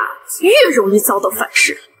越大，越容易遭到反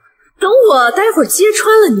噬。等我待会儿揭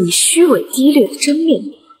穿了你虚伪低劣的真面目，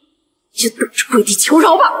你就等着跪地求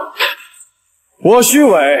饶吧。我虚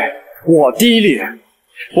伪，我低劣，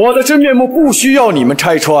我的真面目不需要你们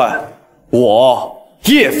拆穿，我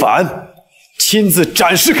叶凡亲自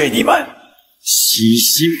展示给你们。吸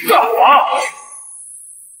星大法！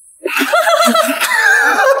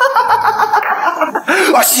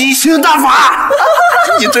吸星大法！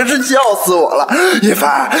你真是笑死我了，叶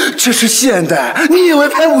凡，这是现代，你以为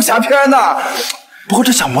拍武侠片呢？不过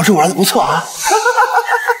这小魔术玩的不错啊。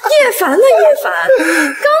叶凡呢？叶凡，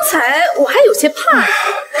刚才我还有些怕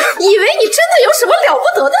你，以为你真的有什么了不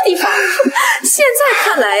得的地方。现在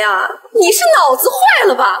看来呀，你是脑子坏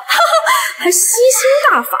了吧？还吸星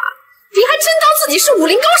大法，你还真当自己是武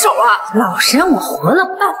林高手啊！老身我活了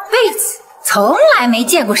半辈子，从来没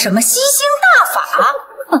见过什么吸星大法。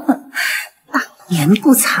大言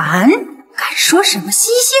不惭，敢说什么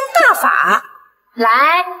吸星大法？来，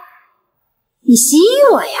你吸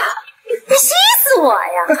我呀！你吸死我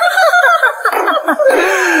呀！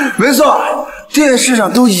没错，电视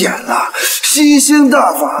上都演了，吸星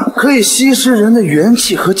大法可以吸食人的元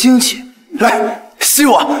气和精气。来，吸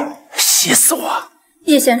我，吸死我！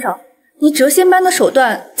叶先生，你谪仙般的手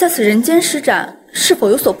段在此人间施展，是否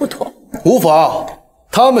有所不妥？无妨，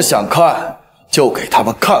他们想看，就给他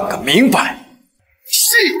们看个明白。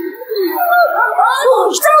吸！怎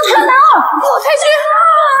么可能？老太君！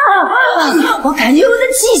我感觉我的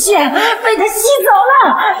气血被他吸走了，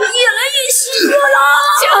越来越虚弱了。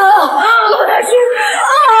假的，老太君！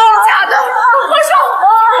假的！皇上，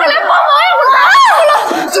快来帮忙呀！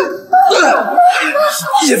我来了！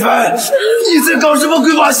叶凡，你在搞什么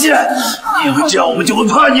鬼把戏？你以为这样我们就会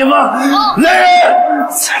怕你吗？来人，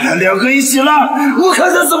再来2个一起拉，我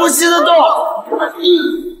看他怎么吸得动。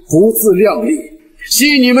不自量力，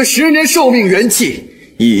吸你们10年寿命元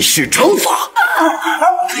气，以示惩罚。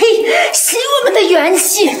呸！吸我们的元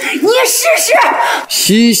气，你也试试。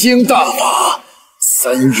吸星大法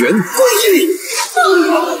，3元归力。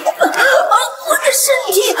我的身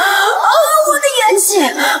体，我的元气，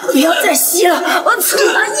不要再吸了，我错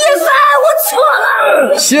了，叶凡，我错了。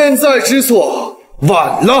现在知错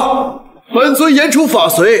晚了，本尊言出法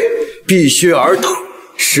随，必须尔等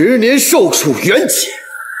10年受处原解。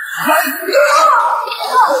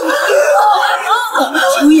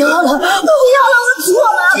不要了，不要了，我错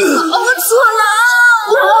了，我错了，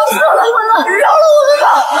我错了，饶了我吧！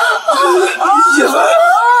叶凡，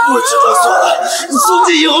我知道错了，从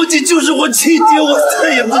今以后你就是我亲爹，我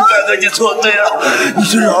再也不敢对你作对了。你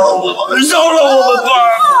就饶了我吧，饶了我们吧！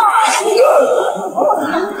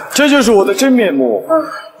这就是我的真面目，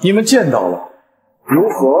你们见到了，如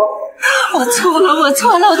何？我错了，我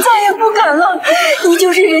错了，我再也不敢了。你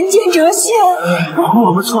就是人间谪仙。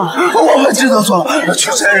我们错了，我们知道错了，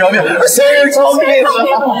求仙人饶命，仙人饶命！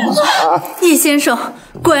叶先生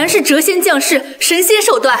果然是谪仙降世，神仙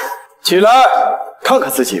手段。起来，看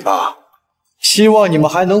看自己吧，希望你们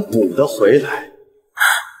还能补得回来。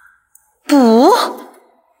补？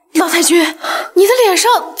老太君，你的脸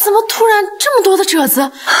上怎么突然这么多的褶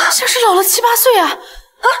子，像是老了7、8岁啊！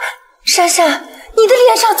啊，珊珊，你的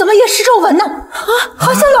脸上怎么也是皱纹呢？啊，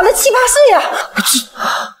好像老了7、8岁呀！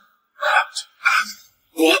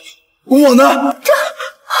我呢？这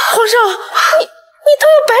皇上，你都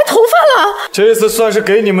有白头发了。这次算是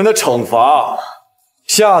给你们的惩罚，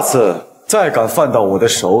下次再敢犯到我的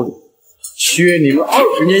手里，削你们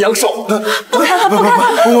20年阳寿！不敢了，不敢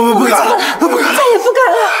了，我们不敢了，不敢了，再也不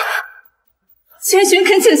敢了。千寻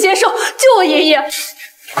恳请先生救我爷爷。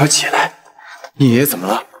快起来，你爷爷怎么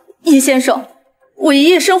了？叶先生，我爷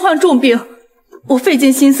爷身患重病，我费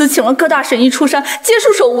尽心思请了各大神医出山，皆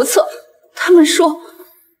束手无策。他们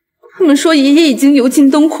说爷爷已经油尽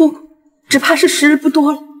灯枯，只怕是时日不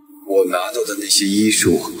多了。我拿到的那些医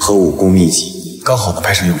术和武功秘籍，刚好能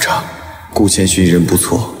派上用场。顾千寻人不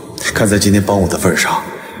错，看在今天帮我的份上，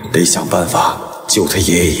得想办法救他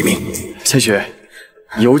爷爷一命。千寻，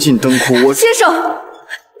油尽灯枯，先生，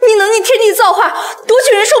你能逆天地造化，夺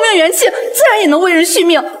取人寿命元气，自然也能为人续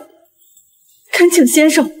命。恳请先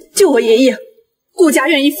生救我爷爷，顾家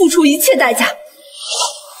愿意付出一切代价。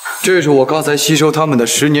这是我刚才吸收他们的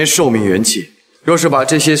10年寿命元气，若是把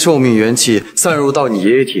这些寿命元气散入到你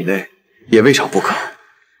爷爷体内，也未尝不可。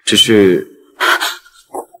只是，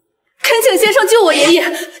恳请先生救我爷爷，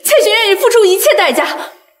千寻愿意付出一切代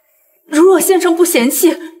价。如若先生不嫌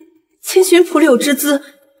弃，千寻普柳之姿，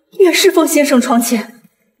愿侍奉先生床前。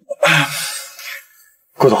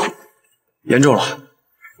顾总，严重了，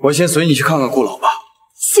我先随你去看看顾老吧。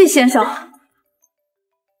谢先生。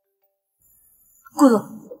顾总，顾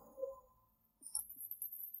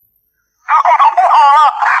总不好了，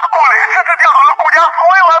顾磊擅自调动了顾家所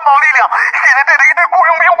有安保力量，现在带着一队雇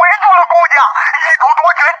佣兵围住了顾家，意图夺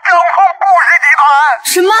权，整风顾氏集团。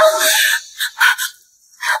什么？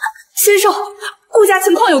先生，顾家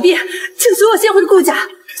情况有变，请随我先回顾家。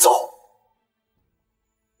走。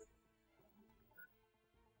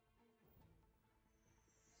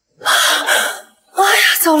哎呀，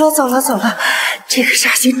走了，这个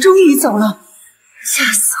煞星终于走了，吓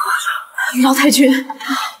死我了！老太君，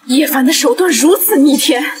叶凡的手段如此逆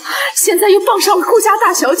天，现在又傍上了顾家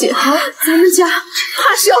大小姐，咱们家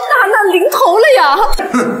怕是要大难临头了呀！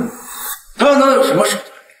哼，他能有什么手段？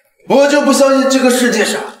我就不相信这个世界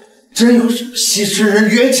上真有什么吸食人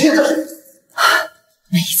元气的人。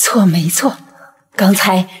没错，刚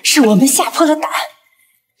才是我们吓破了胆。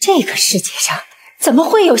这个世界上怎么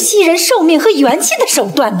会有吸人寿命和元气的手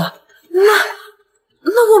段呢？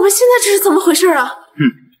那我们现在这是怎么回事啊？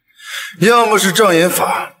要么是障眼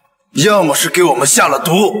法，要么是给我们下了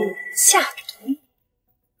毒。下毒？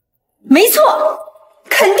没错，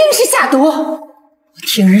肯定是下毒。我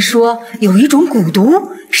听人说有一种蛊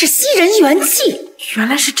毒是吸人元气。原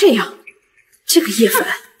来是这样。这个叶凡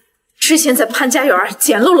之前在潘家园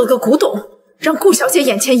捡漏了个古董，让顾小姐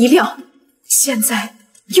眼前一亮，现在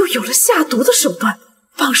又有了下毒的手段，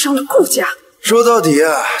傍上了顾家。说到底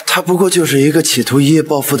啊，他不过就是一个企图一夜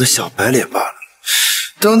暴富的小白脸罢了。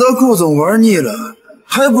等到顾总玩腻了，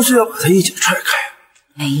还不是要把他一脚踹开？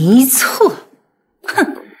没错，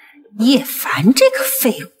哼，叶凡这个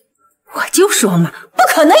废物，我就说嘛，不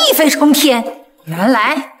可能一飞冲天，原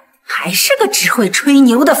来还是个只会吹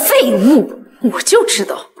牛的废物。我就知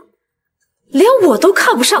道，连我都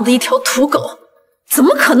看不上的一条土狗，怎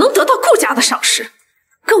么可能得到顾家的赏识？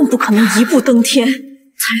更不可能一步登天，踩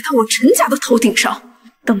到我陈家的头顶上。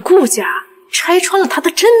等顾家拆穿了他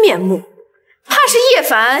的真面目，怕是叶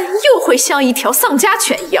凡又会像一条丧家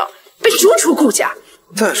犬一样被逐出顾家。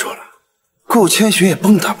再说了，顾千寻也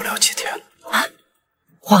蹦跶不了几天了。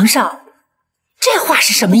皇上，这话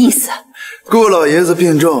是什么意思？顾老爷子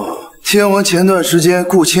病重，听闻前段时间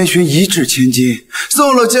顾千寻一掷千金，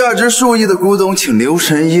送了价值数亿的古董，请刘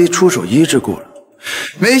神医出手医治顾了。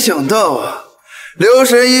没想到啊，刘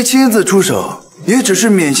神医亲自出手，也只是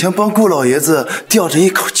勉强帮顾老爷子吊着一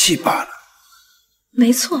口气罢了。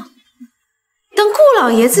没错，等顾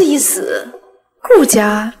老爷子一死，顾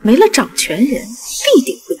家没了掌权人，必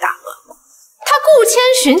定会大乱。他顾千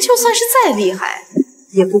寻就算是再厉害，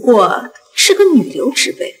也不过是个女流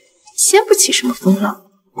之辈，掀不起什么风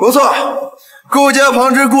浪。不错，顾家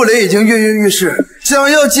旁支顾磊已经跃跃欲试，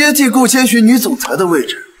想要接替顾千寻女总裁的位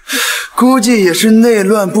置，估计也是内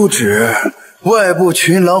乱不止，外部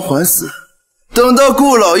群狼环伺。等到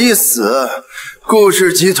顾老一死，顾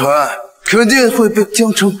氏集团肯定会被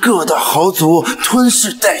江城各大豪族吞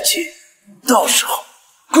噬殆尽，到时候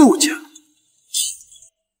顾家……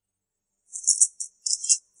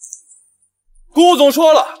顾总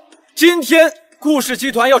说了，今天顾氏集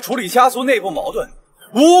团要处理家族内部矛盾，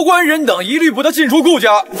无关人等一律不得进出顾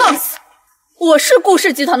家。放肆！我是顾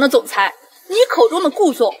氏集团的总裁，你口中的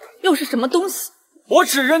顾总又是什么东西？我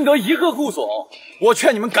只认得一个顾总，我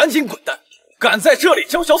劝你们赶紧滚蛋，敢在这里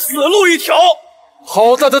叫嚣，死路一条！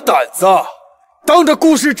好大的胆子，当着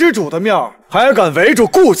顾氏之主的面还敢围住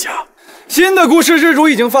顾家！新的顾氏之主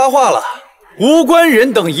已经发话了，无关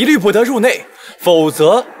人等一律不得入内，否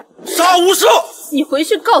则杀无赦！你回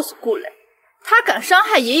去告诉顾磊，他敢伤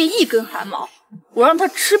害爷爷一根汗毛，我让他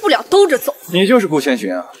吃不了兜着走。你就是顾千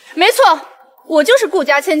寻啊？没错，我就是顾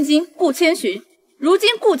家千金顾千寻，如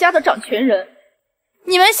今顾家的掌权人。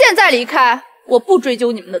你们现在离开，我不追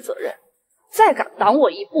究你们的责任。再敢挡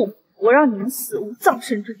我一步，我让你们死无葬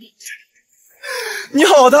身之地。你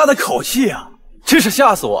好大的口气啊！真是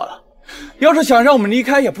吓死我了。要是想让我们离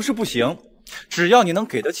开也不是不行，只要你能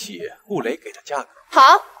给得起顾磊给的价格。好，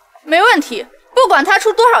没问题，不管他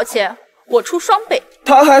出多少钱，我出双倍。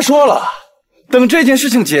他还说了，等这件事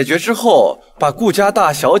情解决之后，把顾家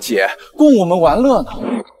大小姐供我们玩乐呢。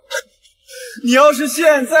你要是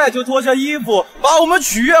现在就脱下衣服把我们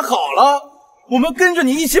取悦好了，我们跟着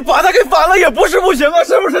你一起把他给反了也不是不行啊，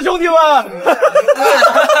是不是兄弟们？你们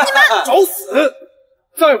找死！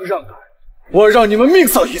再不让开，我让你们命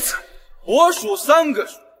丧一次。我数3个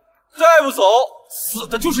数，再不走，死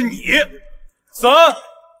的就是你。3、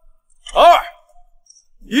2、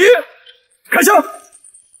1，开枪！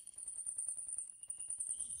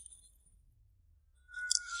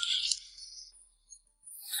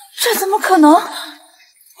这怎么可能？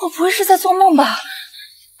我不会是在做梦吧？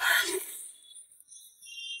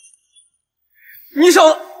你想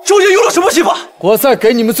究竟用了什么戏法？我再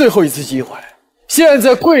给你们最后一次机会，现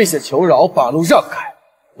在跪下求饶，把路让开，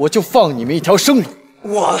我就放你们一条生路。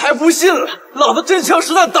我还不信了，老子真枪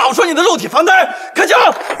实弹打不穿你的肉体凡胎！开枪！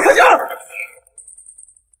开枪！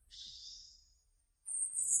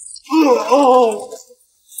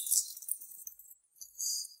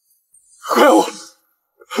快我！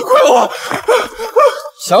快我！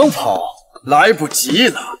想跑来不及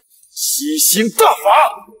了，吸星大法！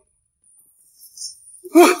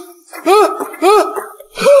不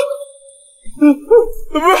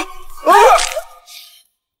是啊！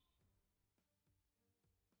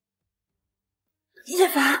叶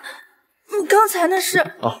凡，你刚才那是……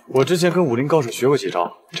啊，我之前跟武林高手学过几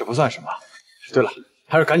招，这不算什么。对了，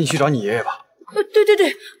还是赶紧去找你爷爷吧。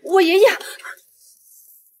对，我爷爷。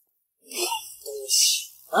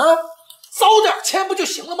啊，早点签不就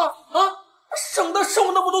行了吗？啊，省得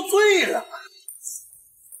受那么多罪了。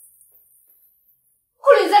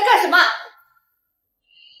顾里在干什么？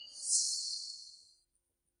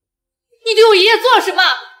你对我爷爷做了什么？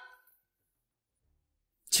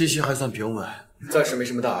气息还算平稳，暂时没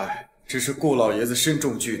什么大碍，只是顾老爷子身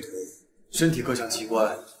中剧毒，身体各项器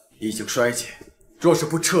官已经衰竭，若是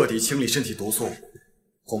不彻底清理身体毒素，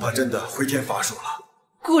恐怕真的回天乏术了。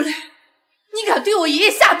顾磊，你敢对我爷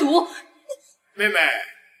爷下毒？妹妹，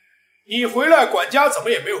你回来，管家怎么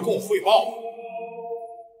也没有跟我汇报？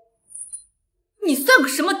你算个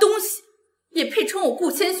什么东西？也配称我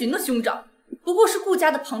顾千寻的兄长？不过是顾家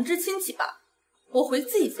的旁支亲戚吧。我回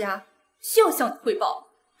自己家需要向你汇报。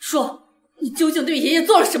说，你究竟对爷爷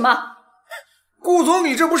做了什么？顾总，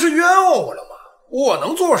你这不是冤枉我了吗？我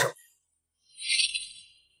能做什么？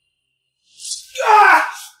啊！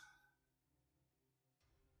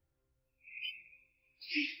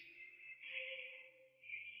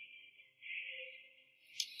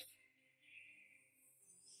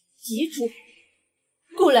遗嘱，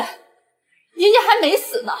顾磊，爷爷还没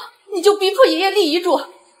死呢，你就逼迫爷爷立遗嘱，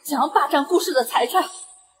想要霸占顾氏的财产，你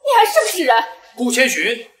还是不是人？顾千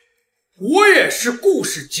寻，我也是顾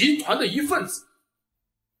氏集团的一份子。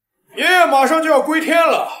爷爷马上就要归天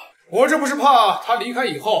了，我这不是怕他离开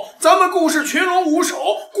以后，咱们顾氏群龙无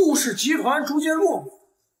首，顾氏集团逐渐落幕。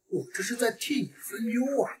我这是在替你分忧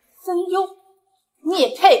啊！分忧？你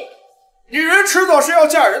也配？女人迟早是要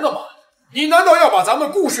嫁人的嘛，你难道要把咱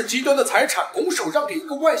们顾氏集团的财产拱手让给一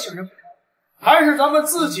个外星人？还是咱们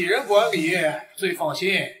自己人管理最放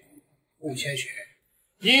心？顾千雪，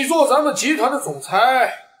你做咱们集团的总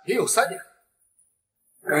裁也有3年了，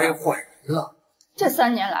该换人了。这3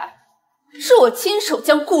年来，是我亲手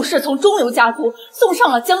将顾氏从中流家族送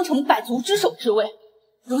上了江城百族之首之位。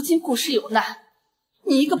如今顾氏有难，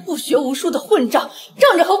你一个不学无术的混账，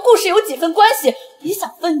仗着和顾氏有几分关系，也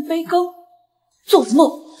想分一杯羹，做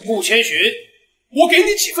梦！顾千寻，我给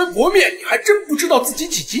你几分薄面，你还真不知道自己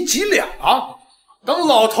几斤几两啊！等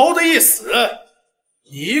老头子一死，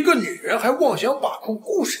你一个女人还妄想把控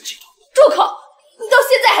顾氏集团？住口！你到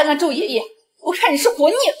现在还敢咒爷爷，我看你是活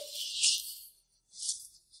腻了。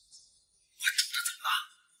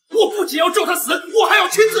我不仅要咒他死，我还要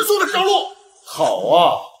亲自送他上路。好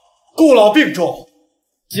啊，顾老病重，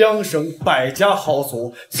江省百家豪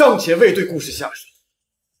族尚且未对顾氏下手，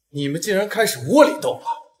你们竟然开始窝里斗了！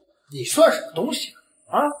你算什么东西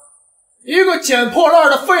啊？一个捡破烂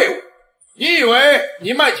的废物！你以为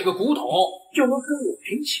你卖几个古董就能跟我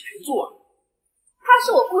平起平坐？他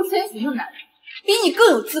是我顾千寻的男人，比你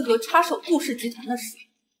更有资格插手顾氏集团的事。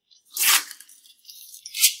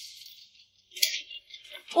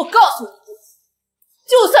我告诉你，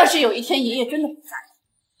就算是有一天爷爷真的不在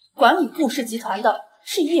了，管理顾氏集团的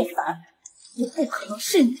是叶凡，也不可能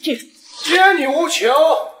是你这种。既然你无情，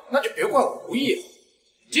那就别怪我无义了。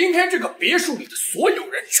今天这个别墅里的所有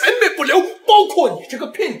人全被不留，包括你这个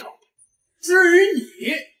姘头。至于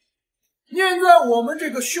你，念在我们这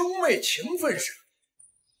个兄妹情分上，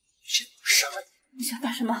先不杀你。你想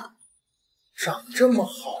干什么？长这么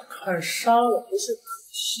好看，杀了不是可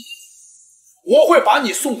惜。我会把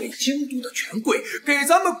你送给京都的权贵，给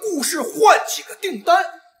咱们顾氏换几个订单，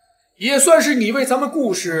也算是你为咱们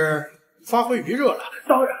顾氏发挥余热了。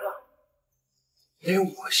当然了，得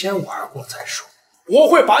我先玩过再说。我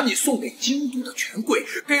会把你送给京都的权贵，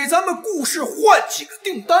给咱们顾氏换几个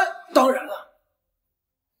订单。当然了，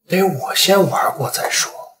得我先玩过再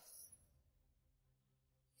说。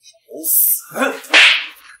找死！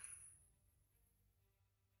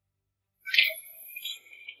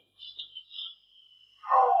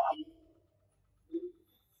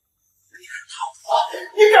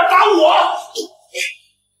你敢打我！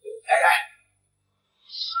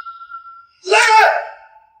来人！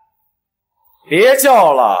别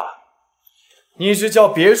叫了，你是叫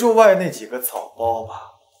别墅外那几个草包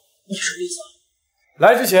吧？你什么意思？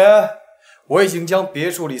来之前，我已经将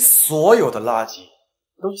别墅里所有的垃圾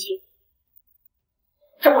都清。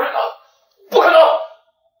这不可能！不可能！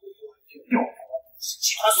有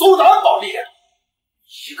集团所有的安保力量，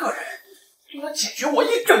一个人就能解决我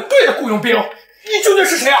一整队的雇佣兵。你究竟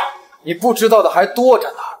是谁啊？你不知道的还多着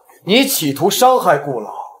呢。你企图伤害顾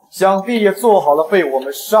老，想必也做好了被我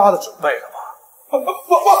们杀的准备了吧？不！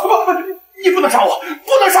你不能杀我！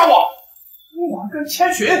不能杀我！我跟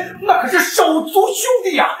千寻那可是手足兄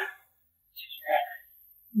弟呀！千寻，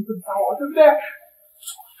你不能杀我，对不对？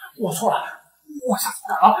我错了，我下次不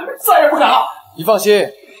敢了，再也不敢了。你放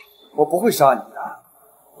心，我不会杀你的，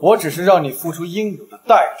我只是让你付出应有的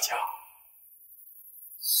代价。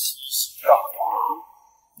让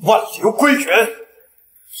我万流归元，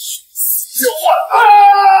就换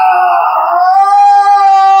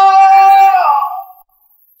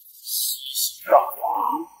让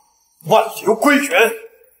我万流归元，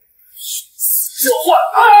就换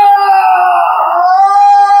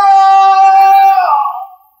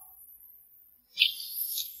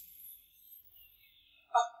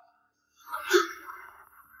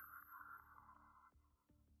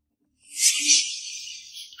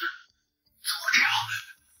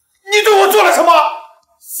你对我做了什么？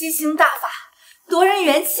吸星大法，夺人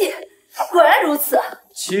元气，果然如此。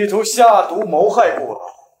企图下毒谋害顾老，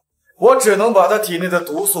我只能把他体内的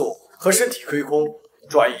毒素和身体亏空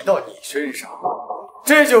转移到你身上，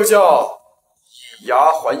这就叫以牙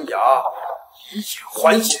还牙，以眼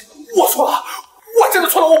还眼。我错了，我真的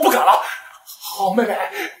错了，我不敢了。好，妹妹，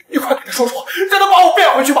你快给他说说，让他把我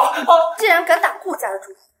变回去吧！啊！既然敢打顾家的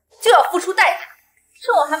主意，就要付出代价。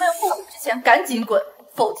趁我还没有后悔之前，赶紧滚，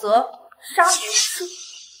否则杀无赦。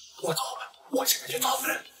我走，我现在就走。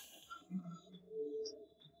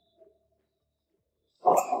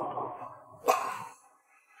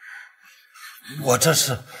我这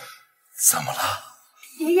是怎么了？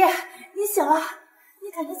爷爷，你醒了，你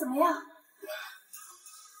感觉怎么样？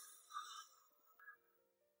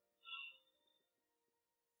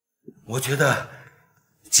我觉得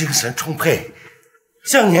精神充沛，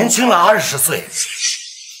像年轻了20岁。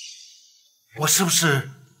我是不是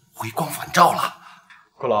回光返照了？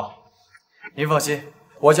顾老，您放心，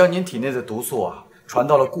我将您体内的毒素传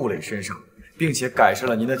到了顾磊身上，并且改善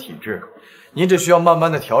了您的体质，您只需要慢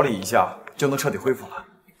慢的调理一下，就能彻底恢复了。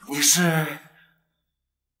你是？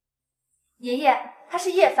爷爷，他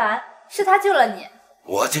是叶凡，是他救了你。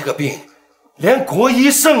我这个病，连国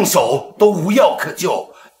医圣手都无药可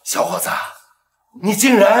救。小伙子，你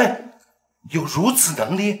竟然有如此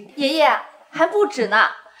能力？爷爷，还不止呢。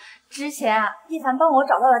之前啊，叶凡帮我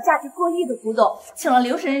找到了价值过亿的古董，请了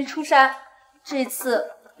刘神医出山，这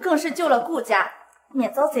次更是救了顾家，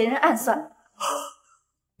免遭贼人暗算。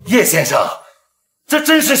叶先生，这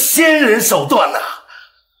真是仙人手段呐！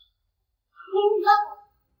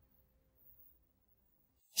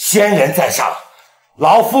仙人在上，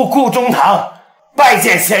老夫顾中堂拜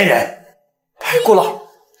见仙人。顾老，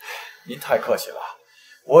您太客气了，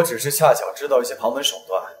我只是恰巧知道一些旁门手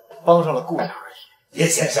段，帮上了顾家而已。叶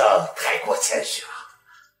先生太过谦虚了。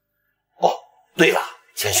哦，对了，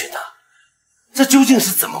谦逊的，这究竟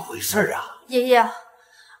是怎么回事啊？爷爷，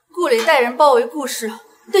顾磊带人包围顾氏，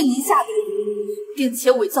对您下毒，并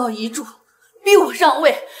且伪造遗嘱，逼我让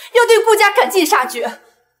位，要对顾家赶尽杀绝。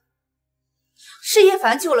是叶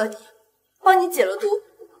凡救了你，帮你解了毒，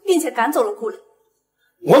并且赶走了顾磊。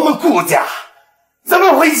我们顾家怎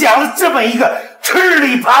么会养了这么一个吃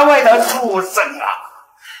里扒外的畜生啊！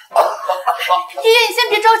爷爷，你先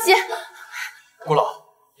别着急。顾老，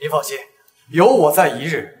您放心，有我在一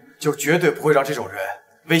日，就绝对不会让这种人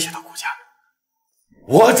威胁到顾家。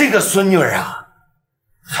我这个孙女儿啊，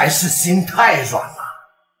还是心太软了，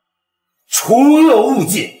除恶务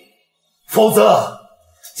尽，否则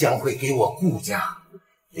将会给我顾家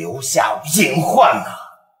留下隐患呐。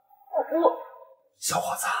小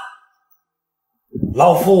伙子，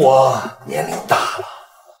老夫我年龄大了，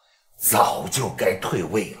早就该退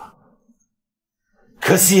位了。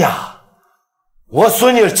可惜呀，我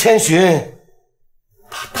孙女千寻，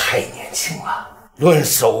她太年轻了，论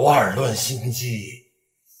手腕，论心机，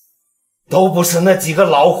都不是那几个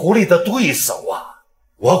老狐狸的对手啊！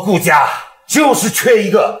我顾家就是缺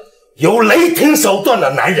一个有雷霆手段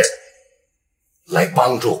的男人，来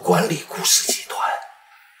帮助管理顾氏集团。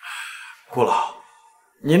顾老，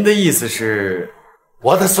您的意思是，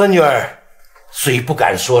我的孙女儿虽不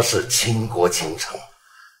敢说是倾国倾城，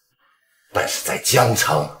但是在江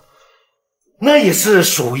城，那也是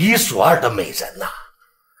数一数二的美人呐。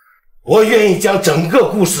我愿意将整个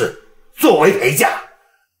故事作为陪嫁。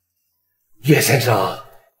岳先生，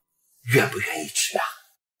愿不愿意吃啊？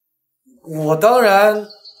我当然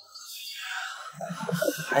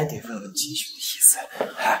还得问问金雪的意思。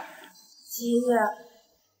爷爷，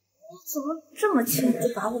怎么这么轻易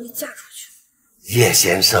就把我给嫁出去？叶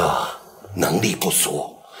先生能力不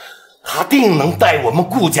俗，他定能带我们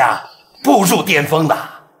顾家步入巅峰的。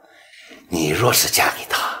你若是嫁给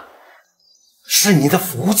他，是你的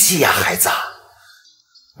福气呀，孩子。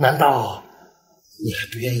难道你还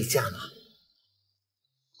不愿意嫁吗？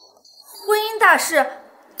婚姻大事，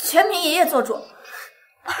全凭爷爷做主。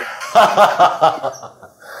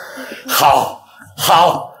好，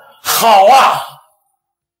好，好啊！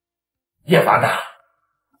叶凡呐，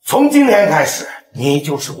从今天开始，你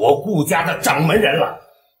就是我顾家的掌门人了。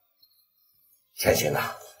千寻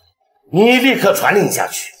呐，你立刻传令下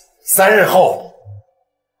去，3日后，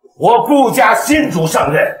我顾家新主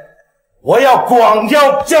上任，我要广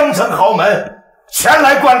邀江城豪门前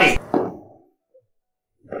来观礼。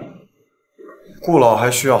顾老还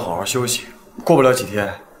需要好好休息，过不了几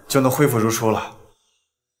天就能恢复如初了。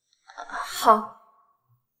好，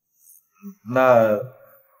那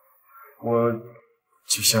我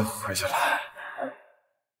就先回去了。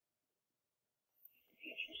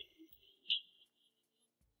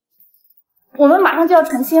我们马上就要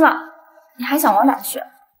成亲了，你还想往哪去？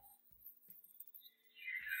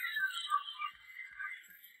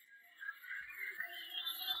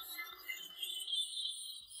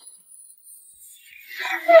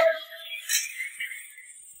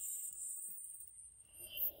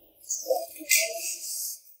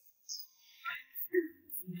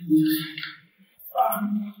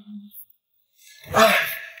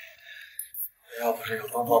要不是有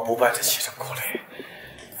邦邦不败的气场功力，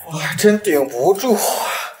我还真顶不住啊！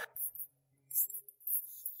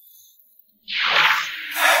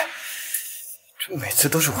这每次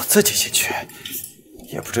都是我自己进去，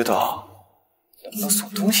也不知道能不能送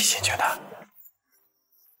东西进去呢。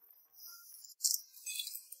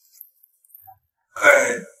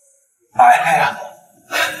哎呀！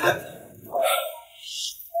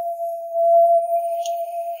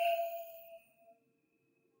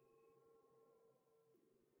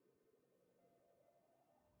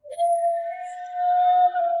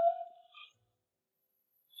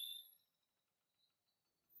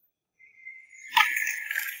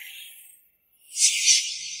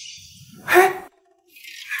哎，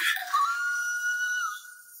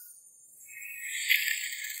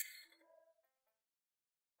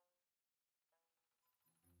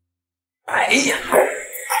哎呀！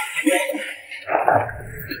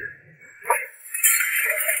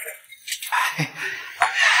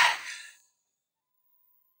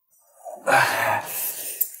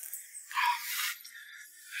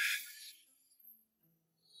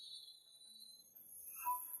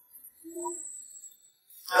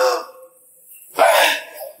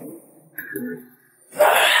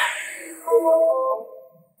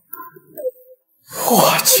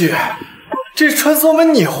我去，这穿梭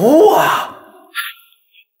门牛啊！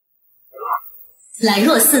兰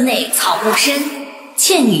若寺内草木深，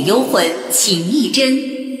倩女幽魂情意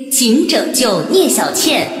真，请拯救聂小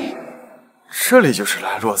倩。这里就是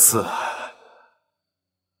兰若寺。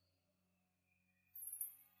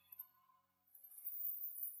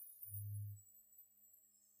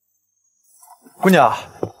姑娘，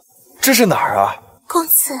这是哪儿啊？公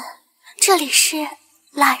子，这里是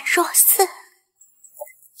兰若寺。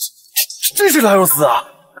这是兰若寺啊！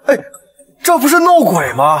哎，这不是闹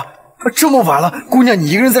鬼吗？这么晚了，姑娘你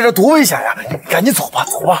一个人在这多危险呀！赶紧走吧，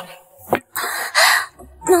走吧。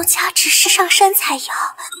奴家只是上山采药，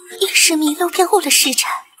一时迷路便误了时辰，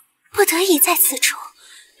不得已在此处。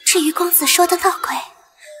至于公子说的闹鬼，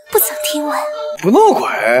不曾听闻。不闹鬼？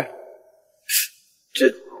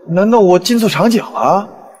这难道我进错场景了？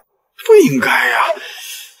不应该呀！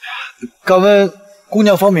敢问姑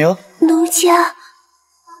娘芳名？奴家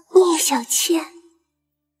聂小倩。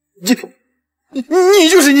你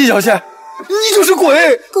就是聂小倩，你就是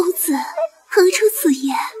鬼！公子何出此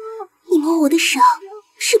言？你摸我的手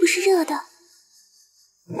是不是热的？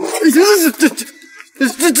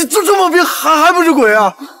这么冰还不是鬼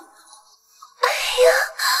啊？哎呀，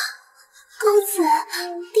公子，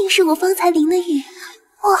定是我方才淋的雨，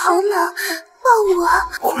我好冷，抱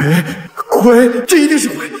我。鬼，这一定是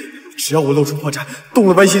鬼！只要我露出破绽，动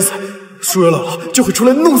了歪心思，舒月姥姥就会出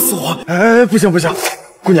来弄死我。哎，不行不行，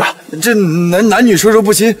姑娘，这男女授受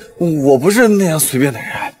不亲，我不是那样随便的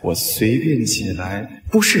人，我随便起来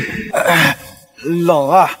不是人。哎，冷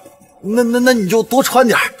啊，那你就多穿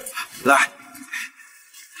点来。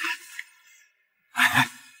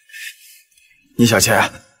倪小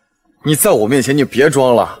倩，你在我面前你别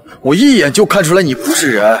装了，我一眼就看出来你不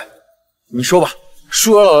是人。你说吧，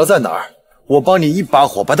舒儿姥姥在哪儿？我帮你一把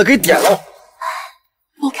火把她给点了。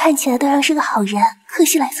你看起来倒像是个好人，可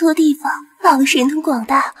惜来错地方。姥姥神通广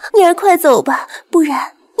大，你儿快走吧，不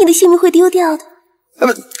然你的性命会丢掉的。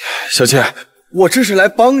小倩，我这是来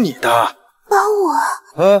帮你的。帮我？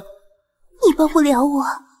啊？你帮不了我，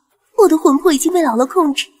我的魂魄已经被姥姥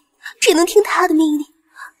控制，只能听她的命令，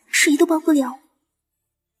谁都帮不了我。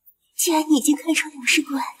既然你已经看出我是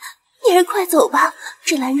鬼，你儿快走吧。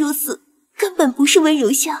这兰若寺根本不是温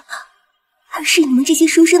柔乡，而是你们这些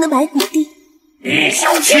书生的埋骨地。聂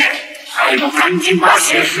小倩，还不赶紧把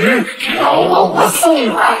血尸都往我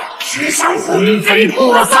送来，只想魂飞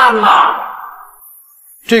魄散了。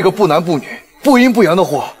这个不男不女、不阴不阳的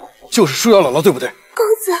货，就是舒瑶姥姥，对不对？公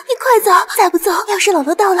子，你快走！再不走，要是姥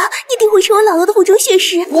姥到了，一定会成为姥姥的腹中血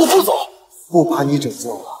尸。我不走，不把你拯救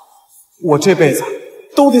了，我这辈子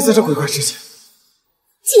都得在这鬼怪之前。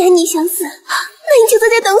既然你想死，那你就在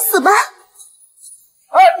这等死吧。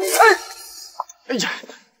哎呀，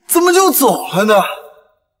怎么就走了呢？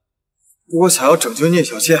我想要拯救聂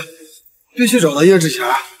小倩，必须找到燕赤霞，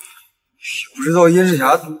也不知道燕赤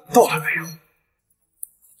霞到了没有。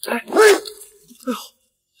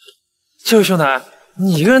这位兄台，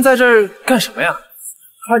你一个人在这儿干什么呀？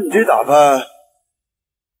看你这打扮，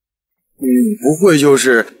你不会就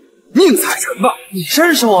是宁采臣吧？你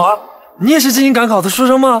认识我？你也是进京赶考的书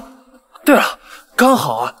生吗？对了，刚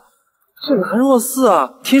好啊，这兰若寺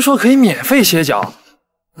啊，听说可以免费歇脚。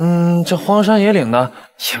这荒山野岭的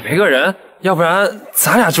也没个人，要不然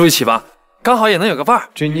咱俩住一起吧，刚好也能有个伴儿。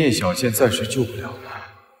这聂小倩暂时救不了了，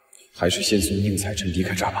还是先送宁采臣离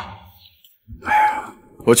开这儿吧。哎呀，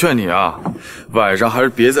我劝你啊，晚上还是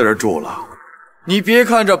别在这儿住了。你别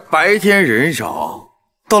看这白天人少，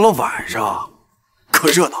到了晚上可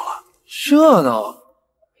热闹了。热闹？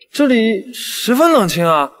这里十分冷清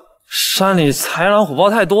啊，山里豺狼虎豹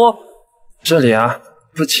太多。这里啊，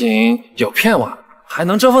不仅有片瓦，还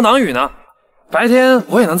能遮风挡雨呢。白天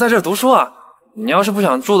我也能在这儿读书啊。你要是不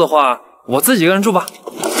想住的话，我自己一个人住吧。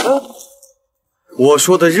我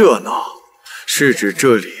说的热闹，是指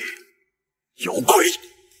这里有鬼。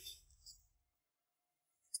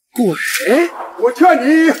鬼？我劝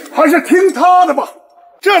你还是听他的吧，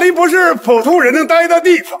这里不是普通人能待的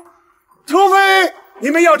地方，除非你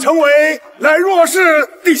们要成为兰若市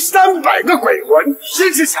第300个鬼魂。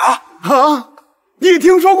燕赤霞啊，你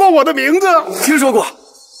听说过我的名字？听说过。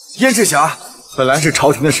燕赤霞本来是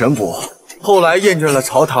朝廷的神捕，后来验证了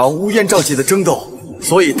朝堂乌烟瘴气的争斗，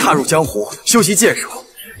所以踏入江湖，修习剑术，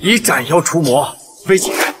以斩妖除魔为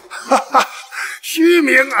己任。哈哈，虚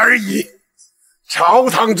名而已。朝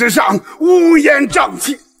堂之上乌烟瘴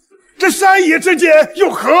气，这山野之间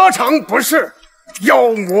又何尝不是妖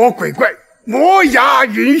魔鬼怪，磨牙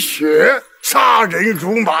饮血，杀人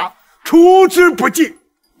如麻，除之不尽，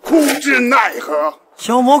哭之奈何？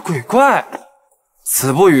妖魔鬼怪，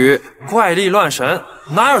子不语怪力乱神，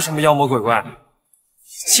哪有什么妖魔鬼怪？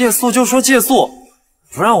借宿就说借宿，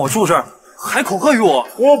不让我住这儿，还恐吓于我。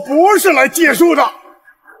我不是来借宿的，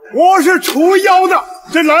我是除妖的。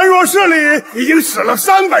这兰若市里已经死了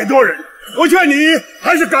300多人，我劝你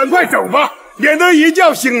还是赶快走吧，免得一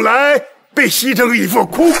觉醒来被吸成一副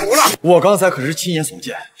枯骨了。我刚才可是亲眼所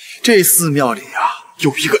见，这寺庙里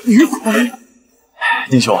有一个女鬼。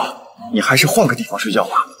宁兄，你还是换个地方睡觉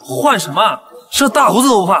吧。换什么？这大胡子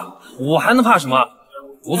都不怕，我还能怕什么？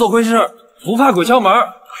不做亏事，不怕鬼敲门。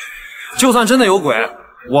就算真的有鬼，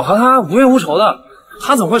我和他无冤无仇的，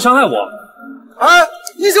他怎么会伤害我？哎，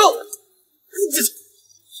宁兄，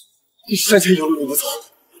你山前有路不走，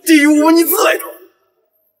地狱无门你自来走。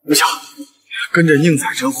不行，跟着宁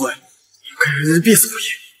采成混，必死无疑。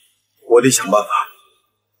我得想办法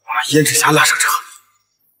把胭脂侠拉上车。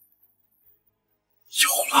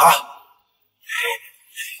有了，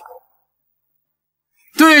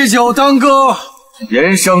对酒当歌，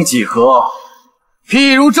人生几何？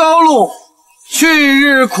譬如朝露，去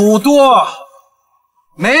日苦多。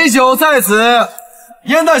美酒在此，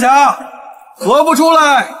燕大侠，何不出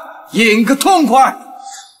来饮个痛快？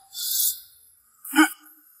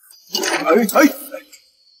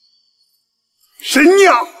神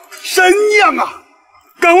娘啊！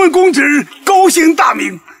敢问公子高姓大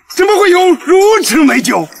名？怎么会有如此美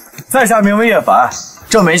酒？在下名为叶凡，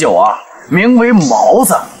这美酒名为毛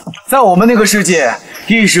子，在我们那个世界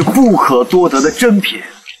亦是不可多得的珍品。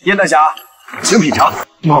燕大侠，请品尝。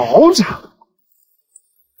毛子，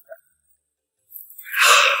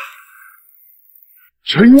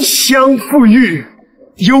醇香馥郁，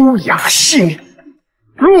优雅细腻，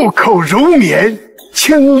入口柔绵，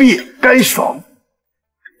清冽干爽，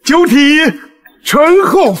酒体醇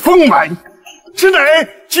厚丰满，此乃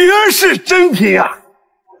绝世珍品啊！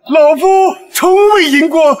老夫从未饮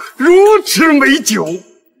过如此美酒，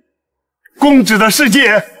公子的世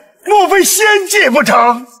界莫非仙界不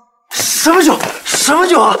成？什么酒？什么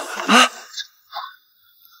酒啊？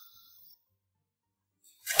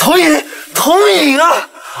同饮啊！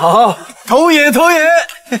好，同饮。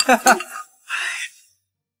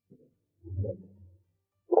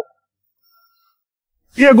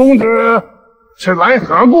叶公子是来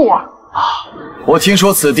何故啊？我听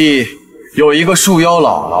说此地有一个树妖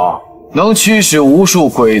姥姥，能驱使无数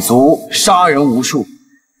鬼族，杀人无数，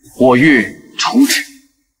我欲除之。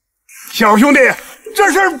小兄弟，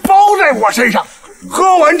这事儿包在我身上。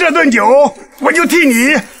喝完这顿酒，我就替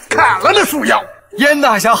你砍了这树妖。燕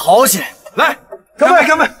大侠好险！来，干杯！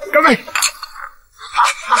干杯！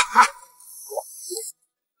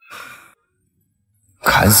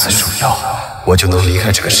砍死树妖，我就能离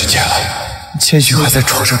开这个世界了。千寻还在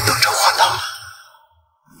床上等着我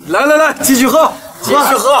来，呢。继续喝！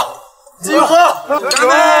干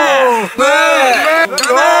杯！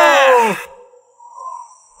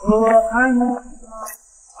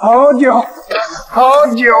好酒啊！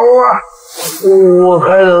我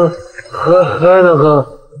还能喝。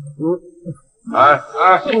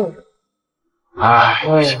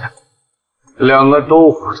两个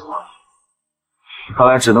都糊涂了，看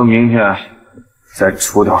来只能明天再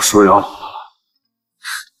除掉树妖姥姥了。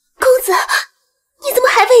公子，你怎么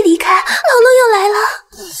还未离开？姥姥要来了！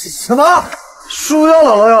什么？树妖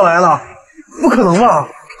姥姥要来了？不可能吧！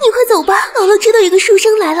你快走吧，姥姥知道有个书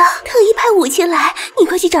生来了，特意派我前来。你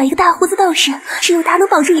快去找一个大胡子道士，只有他能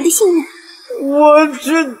保住你的性命。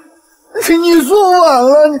你说晚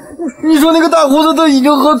了，你说那个大胡子都已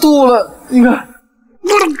经喝吐了，你看。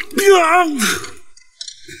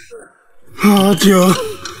酒。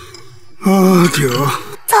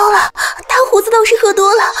糟了，大胡子道士喝多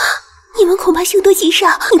了，你们恐怕凶多吉少。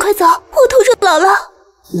你快走，我拖住姥姥。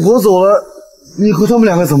我走了，你和他们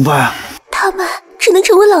两个怎么办啊？他们只能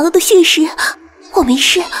成为姥姥的血食。我没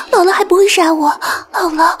事，姥姥还不会杀我。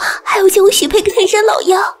姥姥还会将我许配给天山老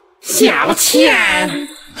妖。小倩，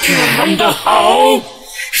这么的好，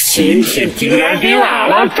今天竟然给姥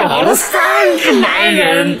姥找了3个男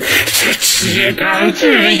人，这铁杆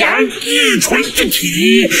至阳，一锤之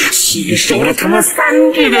体，吸收了他们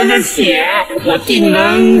3个人的血，我定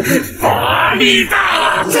能法力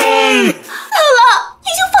大增。姥姥，你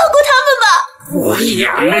就放过他们吧。我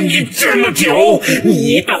养了你这么久，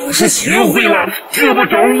你倒是学会了这么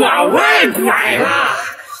种往外拐了。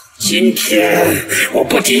今天我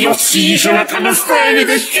不仅要牺牲了他们3人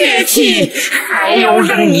的血气，还要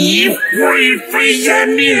让你灰飞烟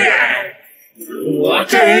灭。我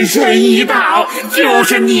真身一到，就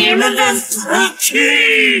是你们的死期。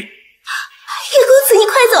月公子，你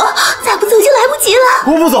快走，再不走就来不及了。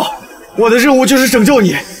我不走，我的任务就是拯救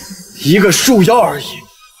你，一个树妖而已。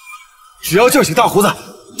只要叫醒大胡子，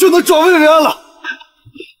就能转危为安了。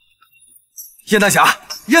燕大侠，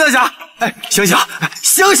燕大侠，哎，醒醒，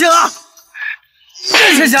醒醒啊！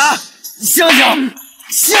燕大侠，醒醒，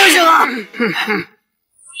醒醒啊！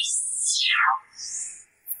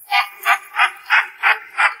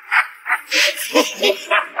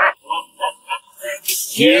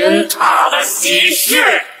天大的喜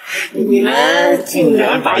事！你们竟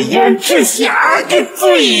然把燕赤霞给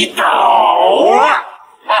醉倒了！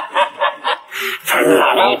等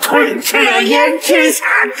老老吞吃了燕赤霞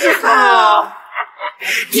之后，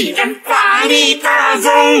竟然法力大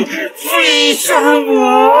增，飞升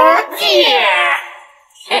魔界！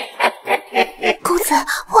公子，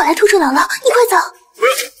我来拖住姥姥，你快走。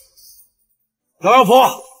老妖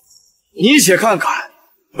婆，你且看看，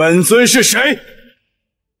本尊是谁？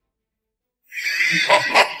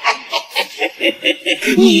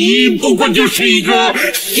你不过就是一个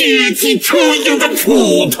血气充盈的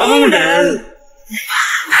普通人，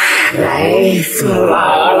来自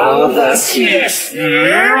姥姥的血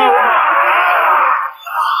石啊！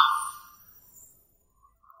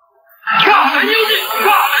大胆妖孽！大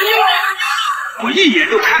胆妖孽！我一眼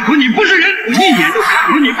就看出你不是人！我一眼就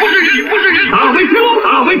看出你不是人！你不是人！大为天龙！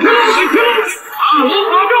大为天龙！大为天龙！大无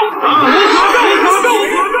法咒！大无法咒！法咒！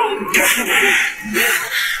法咒！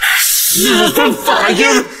师尊法音！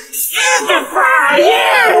师尊法音！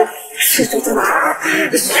师尊在哪？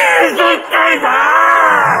师尊在哪？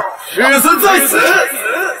师尊在此！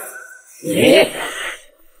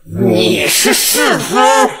你是师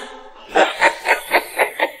尊？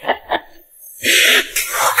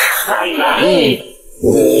看来你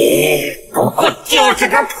不过就是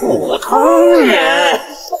个普通人，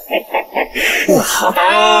老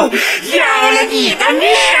道要了你的命！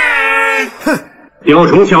哼！雕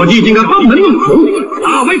虫小技竟敢班门弄斧！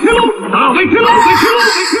大为天龙！大为天龙！大为天龙！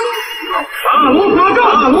大无法咒！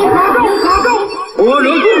大无法咒！法咒！我惹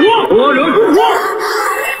诸火！我惹诸火！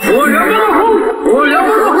我惹不动红！我惹不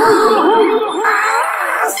动红！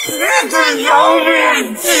师尊饶命！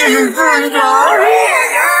师尊饶命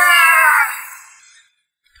啊！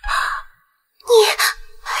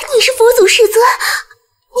你是佛祖世尊？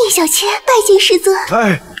聂小千拜见世尊。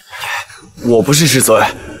哎，我不是师尊，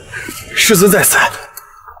师尊在此。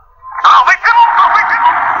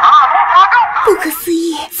不可思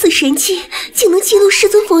议，此神器竟能记录师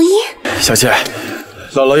尊佛音。小千，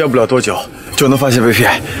姥姥要不了多久就能发现被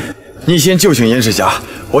骗，你先救醒燕赤霞，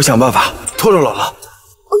我想办法拖住姥姥。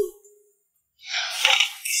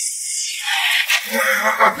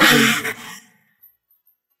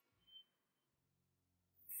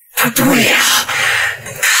不对呀，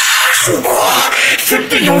如果真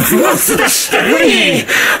的有如此的神力，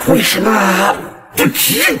为什么不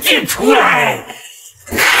直接出来？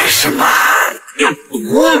干什么要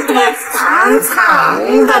躲躲藏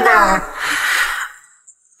藏的呢？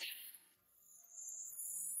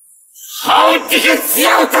好这个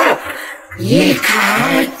小子，你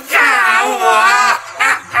敢炸我！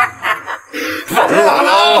本姥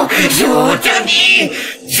姥有着你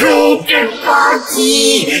周边暴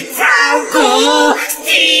击，残骨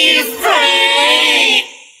击碎。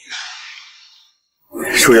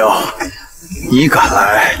树妖，你敢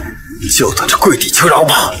来，就等着跪地求饶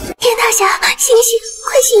吧！燕大侠，醒醒，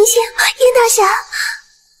快醒醒！燕大侠，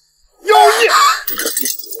妖孽，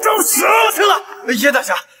找死了！燕大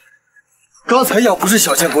侠，刚才要不是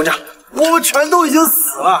小倩姑娘，我们全都已经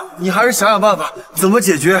死了。你还是想想办法，怎么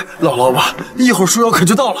解决姥姥吧。一会儿树妖可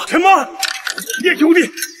就到了。什么？叶兄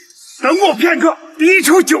弟，等我片刻，逼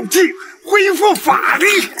出酒气，恢复法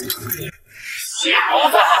力。小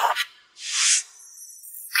子，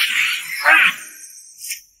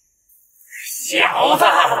小子，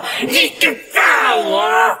你敢炸我！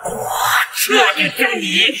我这就将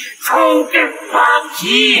你抽根放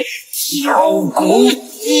皮，敲骨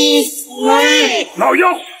击碎！老妖，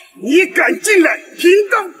你敢进来，贫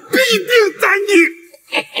道必定斩你！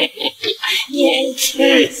燕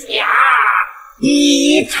赤霞，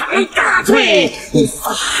一场大罪，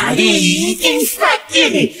法力已经散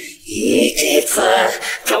尽，你这次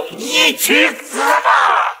就一起死吧！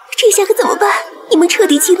这下可怎么办？你们彻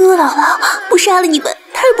底激怒了姥姥，不杀了你们，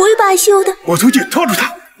她是不会罢休的。我出去拖住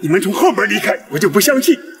他，你们从后门离开，我就不相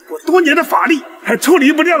信我多年的法力还处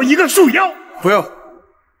理不了一个树妖。不用，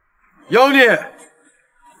妖孽，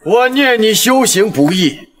我念你修行不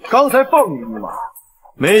易，刚才放你一马，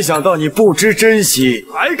没想到你不知珍惜，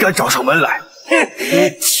还敢找上门来。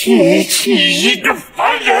区区一个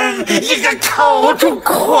凡人，一个口出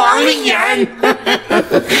狂言。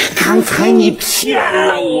刚才你骗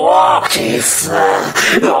了我，这次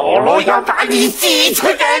老罗要把你记出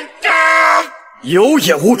人干。有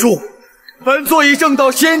眼无珠，本座已正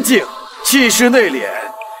道仙境，气势内敛，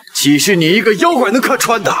岂是你一个妖怪能看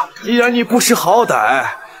穿的？既然你不识好歹，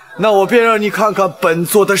那我便让你看看本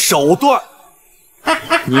座的手段。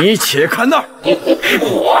你且看那儿，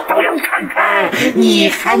我倒要看看你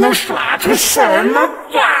还能耍出什么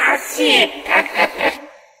把戏。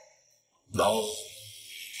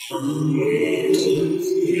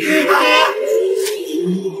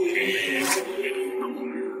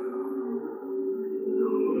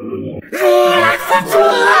佛祖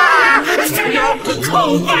啊，想要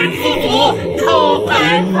叩拜佛祖，叩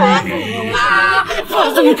拜佛祖啊！佛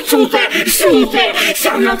祖恕罪恕罪，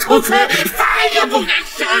想要抽罪，再也不敢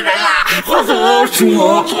杀人了。佛祖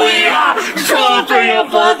恕罪啊，恕罪啊！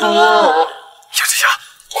佛祖。呀，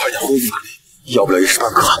快点恢复法力，要不了一时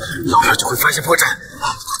半刻，老妖就会发现破绽。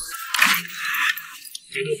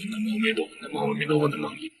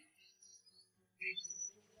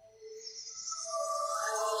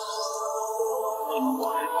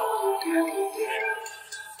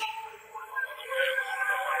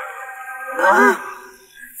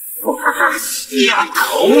下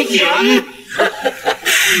口眼，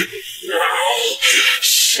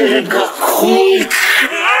是个空壳。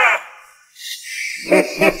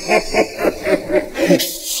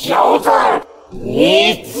小子，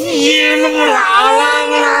你激怒老郎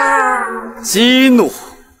了！激怒？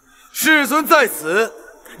世尊在此，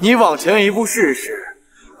你往前一步试试，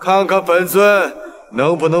看看本尊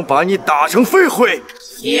能不能把你打成废灰。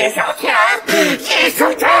叶小天，叶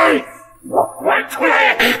小天，我滚出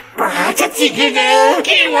来，把这几个人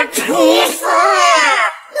给我处死！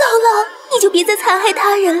姥姥，你就别再残害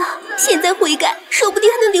他人了，现在悔改，说不定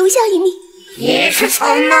还能留下一命。你是什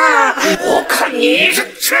么？我看你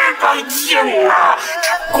是翅膀硬了，这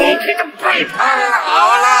公平的背叛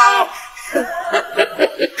姥姥！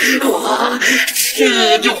我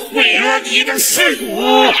这就毁了你的尸骨！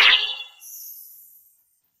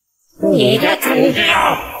你的主标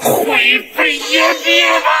灰飞烟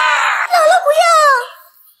灭吧！姥姥不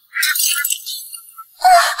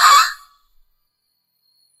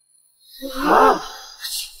要！啊！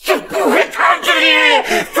这不会堂子里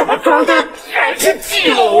怎么装的全是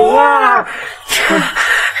酒啊？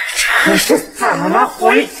这是怎么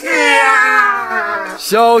回事啊？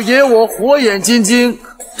小爷我火眼金睛，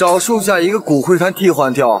找树下一个骨灰坛替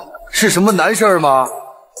换掉，是什么难事吗？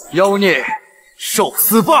妖孽，受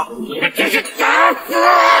死吧！你们真是找死！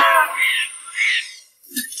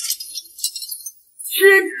天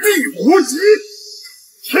地无极，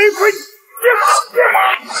天魁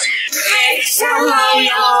黑山老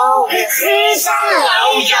妖，黑山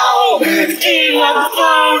老妖，给我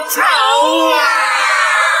报仇啊！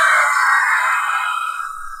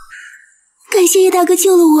感谢叶大哥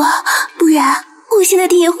救了我，不然我现在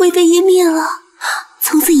定也灰飞烟灭了。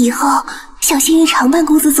从此以后，小仙人常伴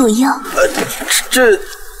公子左右。这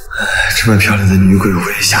么漂亮的女鬼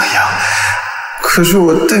我也想要，可是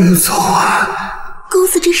我带不走啊。公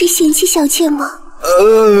子这是嫌弃小妾吗？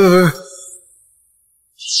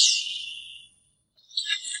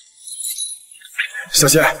小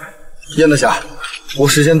仙，咽得下，我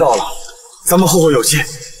时间到了，咱们后会有期。公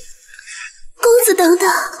子等等，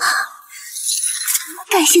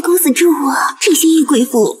感谢公子助我，这些玉鬼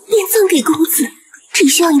符便赠给公子，只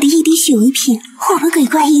需要你的一滴血为凭，我们鬼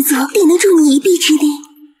怪一族定能助你一臂之力。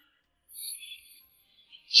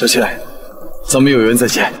小仙，咱们有缘再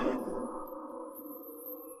见。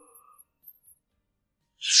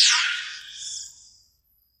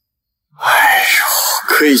哎呦，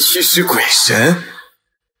可以驱使鬼神，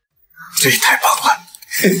这也太棒了！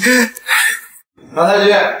唐太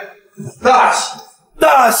君，大喜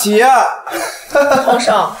大喜呀！皇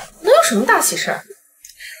上，能有什么大喜事儿？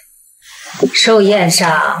寿宴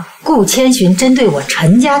上，顾千寻针对我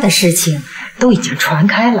陈家的事情都已经传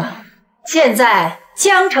开了，现在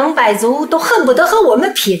江城百族都恨不得和我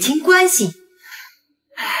们撇清关系。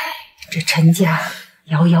唉，这陈家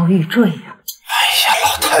摇摇欲坠呀！哎呀，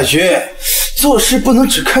老太君，做事不能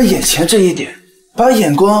只看眼前这一点，把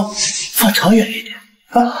眼光放长远一点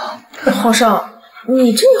啊！皇上，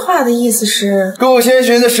你这话的意思是？顾千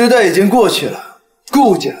寻的时代已经过去了，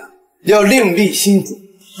顾家要另立新主。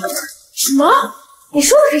什么？你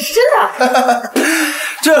说的可是真的？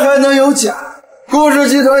这还能有假？顾氏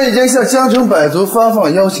集团已经向江城百族发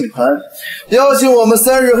放邀请函，邀请我们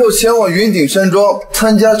3日后前往云顶山庄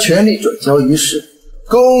参加权力转交仪式。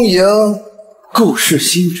恭迎顾氏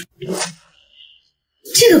新主。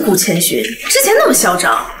这个顾千寻之前那么嚣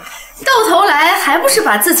张，到头来还不是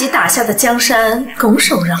把自己打下的江山拱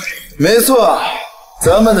手让人？没错，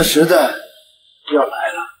咱们的时代要来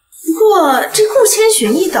了。不过这顾千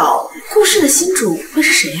寻一倒，顾氏的新主会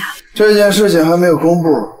是谁呀？这件事情还没有公布，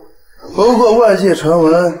不过外界传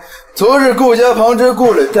闻，昨日顾家旁支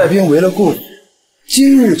顾磊带兵围了顾府，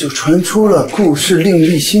今日就传出了顾氏另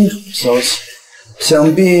立新主的消息，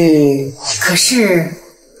想必……可是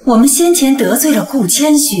我们先前得罪了顾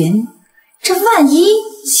千寻，这万一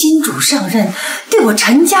新主上任，对我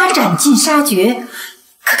陈家斩尽杀绝，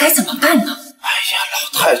可该怎么办呢？哎呀，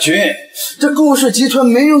老太君，这顾氏集团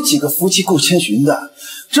没有几个服气顾千寻的，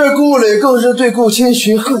这顾磊更是对顾千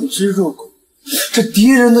寻恨之入骨。这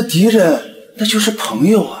敌人的敌人，那就是朋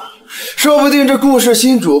友啊！说不定这顾氏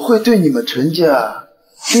新主会对你们陈家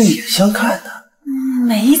另眼相看的。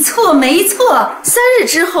没错没错，3日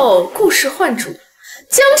之后顾氏换主，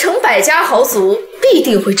江城百家豪族必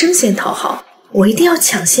定会争先讨好，我一定要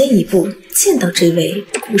抢先一步见到这位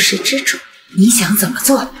顾氏之主。你想怎么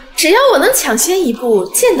做？只要我能抢先一步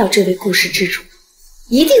见到这位顾氏之主，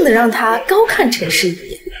一定能让他高看陈氏一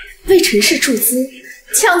眼，为陈氏注资，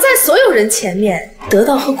抢在所有人前面得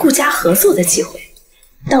到和顾家合作的机会。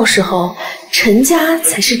到时候陈家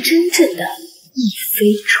才是真正的一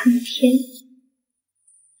飞冲天。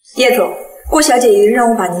叶总，顾小姐已经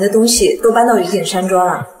让我把您的东西都搬到云顶山庄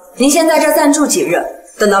了，您先在这暂住几日，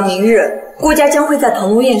等到明日，顾家将会在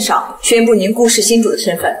腾龙宴上宣布您顾氏新主的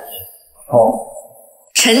身份。好。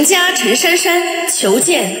陈家陈珊珊求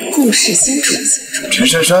见顾氏新主。陈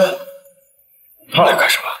珊珊，她来干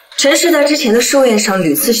什么？陈氏在之前的寿宴上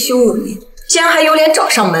屡次羞辱您，竟然还有脸找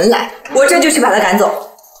上门来，我这就去把他赶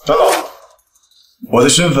走。长老，我的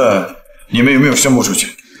身份你们有没有宣布出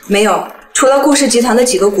去？没有，除了顾氏集团的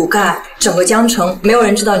几个骨干，整个江城没有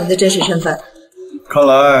人知道您的真实身份。看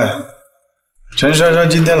来陈珊珊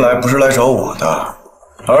今天来不是来找我的，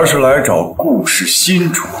而是来找顾氏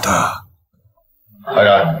新主的。安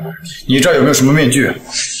然，你这儿有没有什么面具？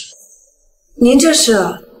您这是？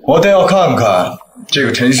我倒要看看这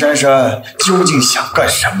个陈珊珊究竟想干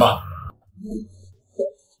什么。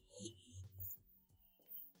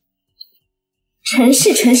陈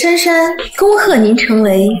氏陈珊珊，恭贺您成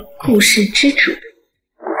为顾氏之主。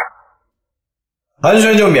寒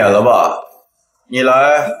暄就免了吧，你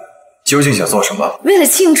来究竟想做什么？为了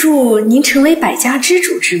庆祝您成为百家之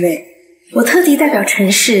主之位，我特地代表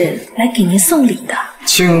陈氏来给您送礼的。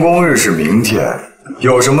庆功日是明天，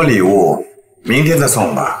有什么礼物明天再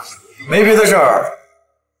送吧。没别的事儿，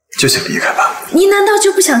就请离开吧。您难道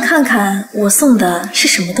就不想看看我送的是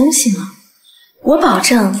什么东西吗？我保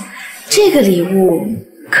证，这个礼物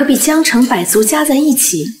可比江城百族加在一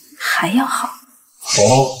起还要好。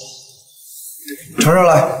哦，呈上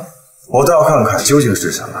来，我倒要看看究竟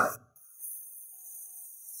是什么。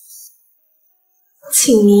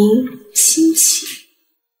请您欣起。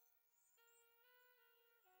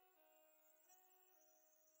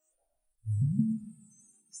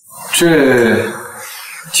这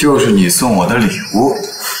就是你送我的礼物。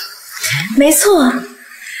没错，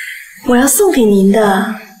我要送给您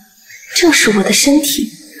的正是我的身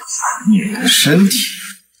体。你的身体？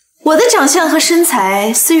我的长相和身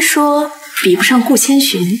材虽说比不上顾千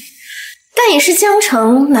寻，但也是江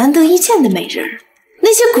城难得一见的美人。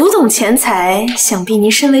那些古董钱财，想必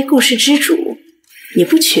您身为顾氏之主也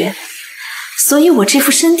不缺，所以我这副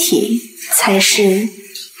身体才是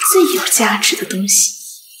最有价值的东西。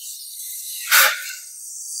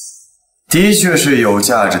的确是有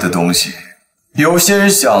价值的东西，有些人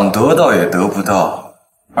想得到也得不到，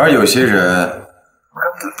而有些人根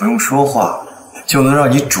本不用说话就能让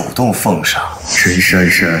你主动奉上。陈珊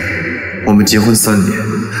珊，我们结婚3年，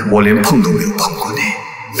我连碰都没有碰过你，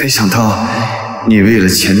没想到你为了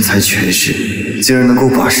钱财权势，竟然能够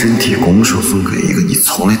把身体拱手送给一个你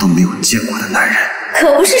从来都没有见过的男人。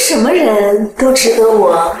可不是什么人都值得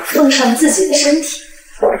我奉上自己的身体，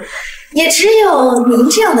也只有您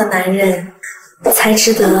这样的男人才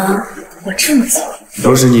值得我这么做。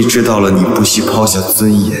要是你知道了你不惜抛下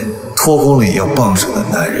尊严，脱光了也要傍上的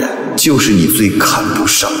男人就是你最看不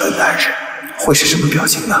上的男人，会是什么表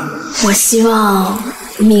情呢？我希望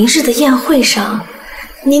明日的宴会上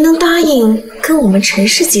您能答应跟我们陈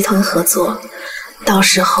氏集团合作，到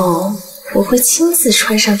时候我会亲自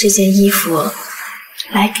穿上这件衣服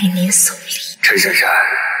来给您送礼。陈珊珊，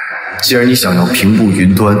既然你想要平步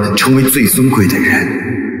云端，成为最尊贵的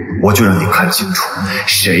人，我就让你看清楚，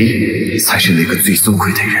谁才是那个最尊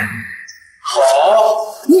贵的人。好，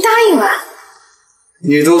您答应了。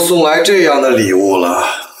你都送来这样的礼物了，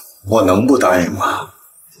我能不答应吗？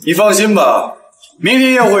你放心吧，明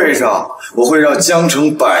天宴会上，我会让江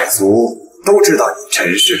城百族都知道你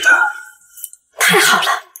陈氏的。太好了。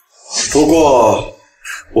不过，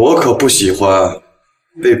我可不喜欢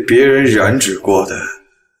被别人染指过的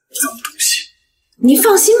脏东西。你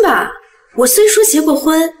放心吧，我虽说结过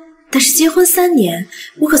婚，但是结婚3年，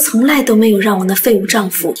我可从来都没有让我那废物丈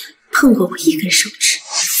夫碰过我一根手指。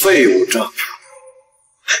废物丈夫。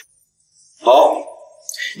好，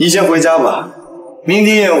你先回家吧。明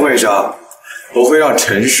天宴会上，我会让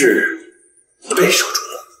陈氏备受瞩目。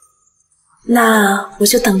那我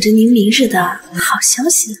就等着您明日的好消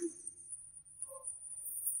息了。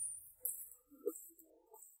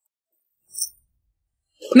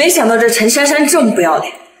没想到这陈珊珊这么不要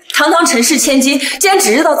脸，堂堂陈氏千金，竟然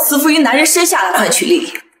只知道辞服于男人身下来换取利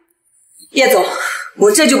益。叶总，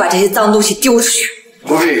我这就把这些脏东西丢出去。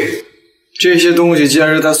不必，这些东西既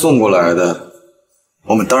然是他送过来的，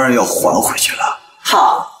我们当然要还回去了。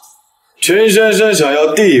好，陈珊珊想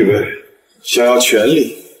要地位，想要权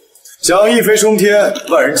力，想要一飞冲天，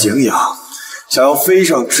万人敬仰，想要飞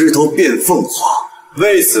上枝头变凤凰。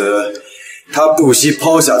为此，她不惜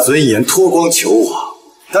抛下尊严，脱光求我。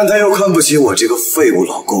但她又看不起我这个废物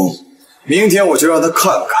老公。明天我就让她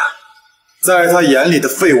看看，在她眼里的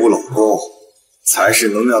废物老公，才是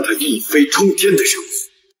能让她一飞冲天的人物。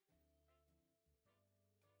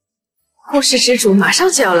故事之主马上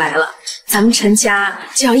就要来了，咱们陈家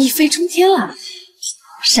就要一飞冲天了。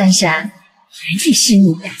珊珊，还得是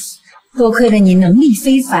你呀！多亏了你能力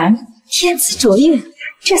非凡，天资卓越，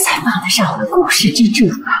这才帮得上了故事之主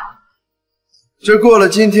啊！这过了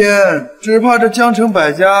今天，只怕这江城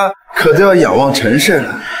百家可都要仰望陈氏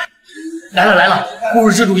了。来了来了，故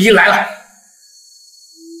事之主已经来了。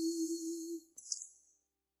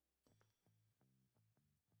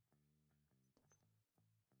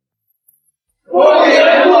欢迎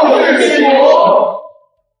来到故事之主。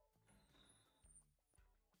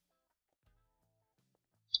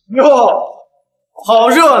哟，好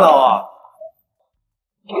热闹啊！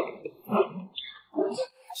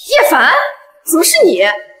叶凡，怎么是你？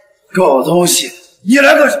狗东西，你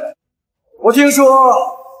来干什么？我听说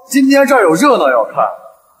今天这儿有热闹要看，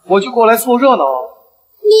我就过来凑热闹。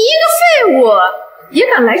你一个废物，也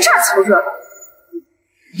敢来这儿凑热闹？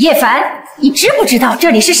叶凡，你知不知道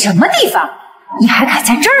这里是什么地方？你还敢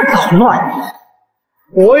在这儿捣乱？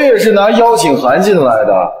我也是拿邀请函进来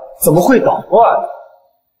的，怎么会捣乱？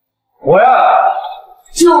我呀，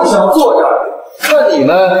就想坐这儿看你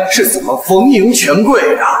们是怎么逢迎权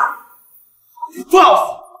贵的。放肆！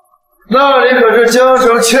那里可是江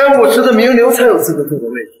城前50的名流才有资格坐的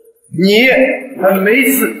位置，你还没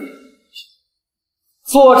资格。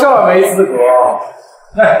坐这儿没资格，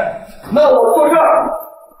哎，那我坐这儿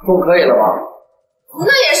总可以了吧？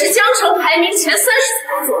那也是江城排名前30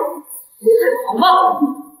才能坐，你还狂妄？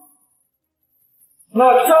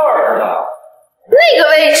那这儿呢？那个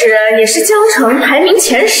位置也是江城排名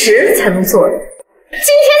前10才能坐的。今天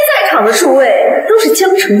在场的诸位都是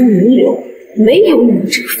江城的名流，没有你们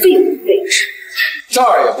这个废物的位置。这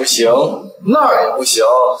儿也不行，那儿也不行，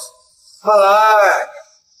看来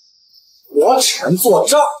我只能坐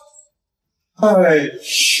这儿。哎，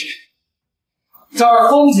这儿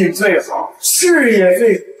风景最好，视野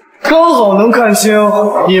最好，刚好能看清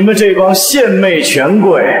你们这帮献媚权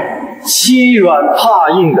贵欺软怕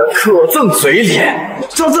硬的可憎嘴脸。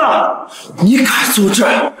小子，你敢坐这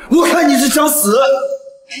儿，我看你是想死！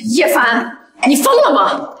叶凡，你疯了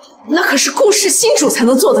吗？那可是顾氏新主才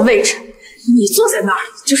能坐的位置，你坐在那儿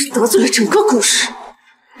就是得罪了整个顾氏。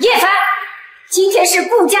叶凡，今天是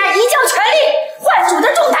顾家移交权力换主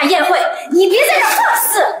的重大宴会，你别在这放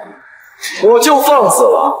肆！我就放肆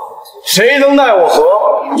了，谁能奈我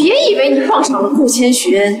何？别以为你傍上了顾千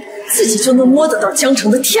寻，自己就能摸得到江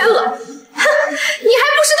城的天了。哼，你还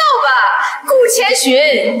不知道吧？顾千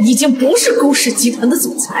寻已经不是顾氏集团的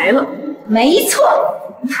总裁了。没错，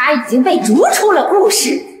他已经被逐出了顾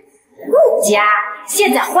氏。顾家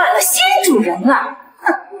现在换了新主人了。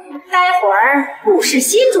哼，待会儿顾氏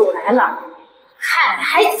新主来了，看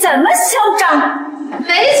还怎么嚣张！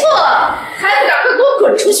没错，还不赶快给我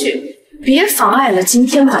滚出去！别妨碍了今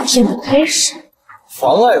天晚宴的开始。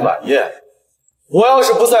妨碍晚宴？我要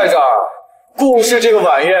是不在这儿，顾氏这个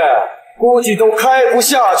晚宴估计都开不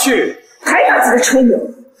下去。还打自己吹牛，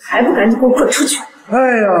还不赶紧给我滚出去！哎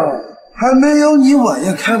呀，还没有你晚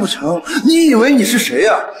宴开不成，你以为你是谁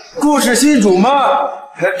呀？顾氏新主吗？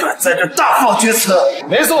还敢在这大放厥词？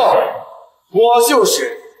没错，我就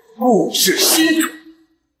是顾氏新主。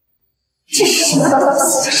这是什么东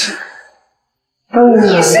西？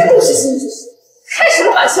你是顾氏新主？开什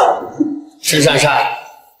么玩笑！陈珊珊，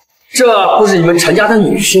这不是你们陈家的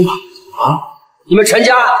女婿吗？啊，你们陈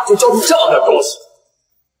家就交出这么点东西，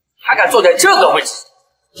还敢坐在这个位置，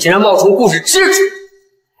竟然冒充故事支主，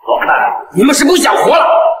我看你们是不想活了。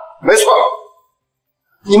没错，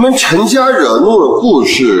你们陈家惹怒了顾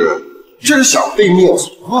氏，这是想被灭族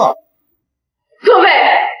啊！各位，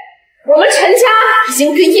我们陈家已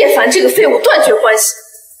经跟叶凡这个废物断绝关系，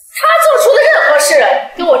他做出的任何事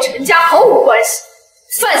跟我陈家毫无关系，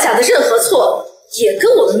犯下的任何错也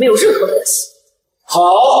跟我们没有任何关系。好，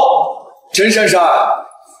陈珊珊，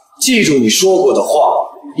记住你说过的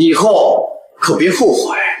话，以后可别后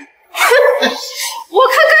悔。哼，我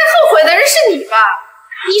看该后悔的人是你吧？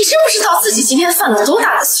你知不知道自己今天犯了多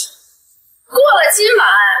大的错？过了今晚，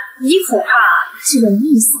你恐怕就要命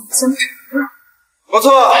丧江城了。不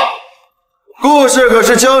错，顾氏可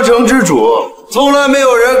是江城之主，从来没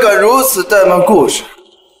有人敢如此怠慢顾氏。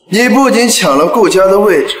你不仅抢了顾家的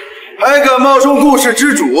位置，还敢冒充顾氏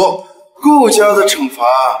之主，顾家的惩罚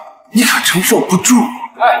你可承受不住。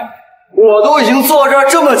哎，我都已经坐这儿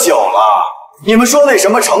这么久了，你们说那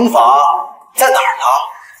什么惩罚在哪儿呢？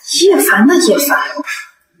叶凡呐，叶凡，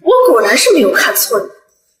我果然是没有看错你。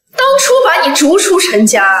当初把你逐出陈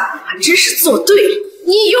家，还真是做对了。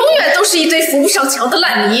你永远都是一堆扶不上墙的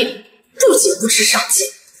烂泥，不仅不知上进，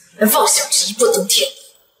还妄想着一步登天。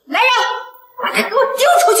来人，把他给我丢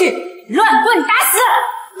出去，乱棍打死！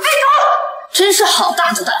快走！真是好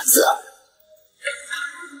大的胆子！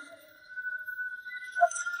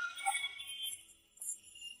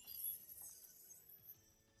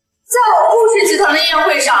在我顾氏集团的宴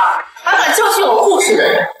会上，还敢教训我顾氏的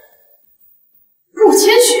人，顾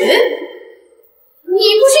千寻，你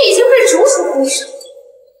不是已经被逐出顾氏，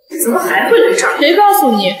怎么还会来这儿？谁告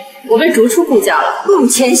诉你我被逐出顾家了？顾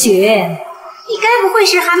千寻，你该不会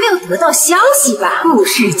是还没有得到消息吧？顾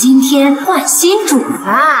氏今天换新主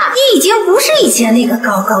了，你已经不是以前那个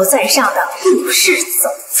高高在上的顾氏总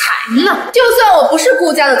裁了。就算我不是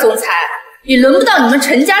顾家的总裁，也轮不到你们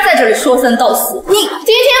陈家在这里说三道四。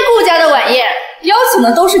今天顾家的晚宴邀请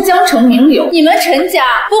的都是江城名流，你们陈家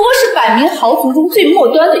不过是百名豪族中最末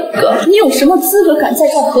端的一个，你有什么资格敢在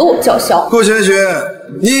这儿和我叫嚣？顾千寻，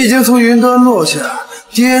你已经从云端落下，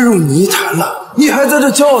跌入泥潭了，你还在这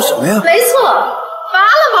骄傲什么呀？没错，拔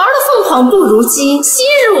了毛的凤凰不如鸡，昔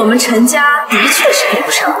日我们陈家的确是比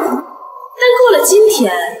不上你，但过了今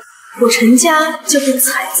天，我陈家就会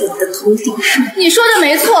踩在你的头顶上。你说的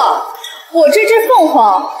没错，我这只凤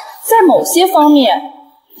凰在某些方面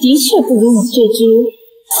的确不如你这只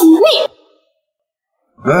鸡肋。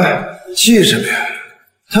来，记着别。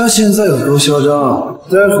他现在有多嚣张，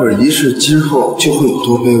待会儿仪式之后就会有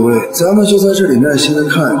多卑微。咱们就在这里耐心的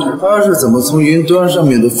看着他是怎么从云端上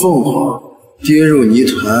面的凤凰跌入泥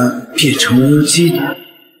潭，变成乌鸡的。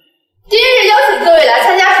今日邀请各位来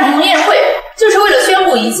参加重逢宴会，就是为了宣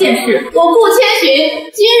布一件事：我顾千寻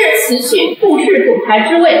今日辞去顾氏总裁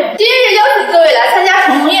之位。今日邀请各位来参加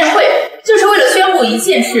重逢宴会，就是为了宣布一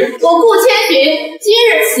件事：我顾千寻今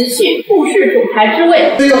日辞去顾氏总裁之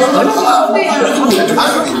位。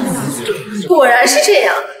果然是这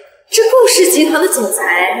样，这顾氏集团的总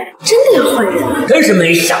裁真的要换人了。真是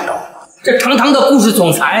没想到，这堂堂的顾氏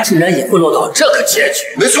总裁竟然也会落到这个结局。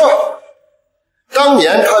没错，当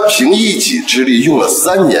年他凭一己之力用了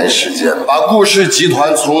3年时间，把顾氏集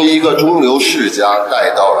团从一个中流世家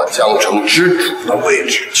带到了江城之主的位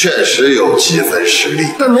置，确实有几分实力。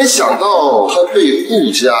但没想到他被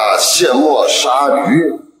顾家卸磨杀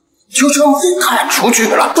驴，就这么被赶出去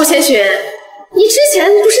了。顾千寻，你之前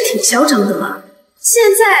不是挺嚣张的吗？现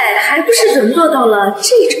在还不是沦落到了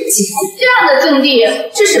这种境地？这样的境地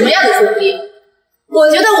是什么样的境地？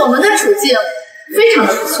我觉得我们的处境非常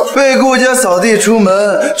的不错。被顾家扫地出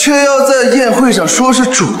门，却要在宴会上说是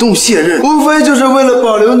主动卸任，无非就是为了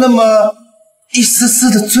保留那么一丝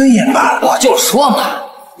丝的尊严罢了。我就说嘛，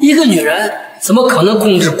一个女人怎么可能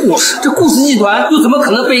控制顾氏？这顾氏集团又怎么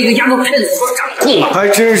可能被一个丫头片子所掌控呢？还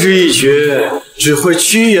真是一群只会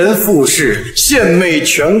趋炎附势、献媚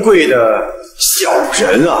权贵的小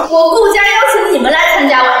人啊！我顾家邀请你们来参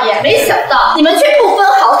加晚宴，没想到你们却不分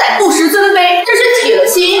好歹、不识尊卑，这是铁了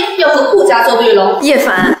心要和顾家作对喽。叶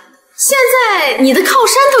凡，现在你的靠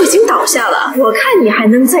山都已经倒下了，我看你还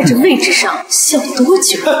能在这位置上笑多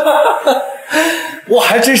久？我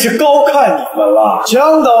还真是高看你们了，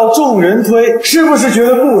墙倒众人推，是不是觉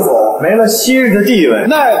得顾总没了昔日的地位，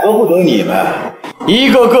奈何不得你们一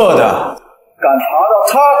个个的敢爬到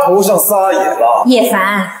他头上撒野了？叶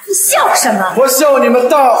凡，你笑什么？我笑你们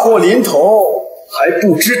大祸临头还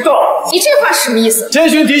不知道。你这话什么意思？千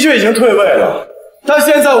寻的确已经退位了，但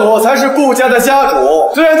现在我才是顾家的家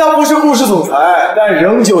主，虽然他不是顾氏总裁，但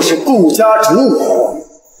仍旧是顾家主我，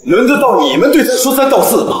轮得到你们对他说三道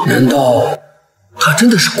四吗？难道他真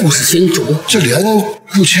的是故事先主，这连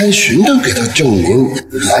顾千寻都给他证明，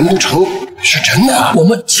难不成是真的？我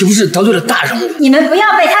们岂不是得罪了大人物？你们不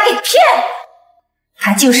要被他给骗了，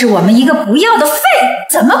他就是我们一个不要的废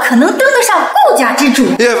物，怎么可能登得上顾家之主？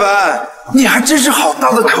叶凡，你还真是好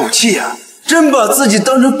大的口气呀、真把自己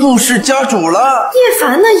当成顾氏家主了。叶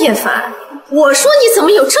凡呢？叶凡，我说你怎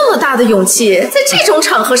么有这么大的勇气，在这种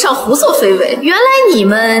场合上胡作非为？原来你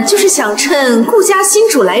们就是想趁顾家新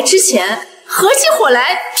主来之前，合起伙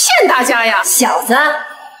来骗大家呀！小子，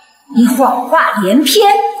你谎话连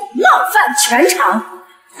篇，冒犯全场，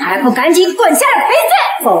还不赶紧滚下来赔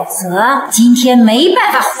罪，否则今天没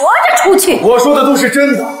办法活着出去。我说的都是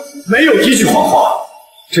真的，没有一句谎话。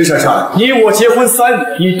陈珊珊，你我结婚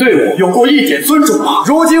3年，你对我有过一点尊重吗？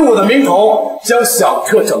如今我的名头将响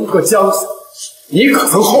彻整个江山，你可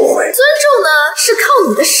曾后悔？尊重呢，是靠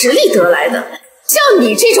你的实力得来的。像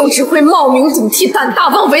你这种只会冒名顶替、胆大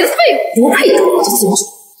妄为的废物，不配得我的尊重。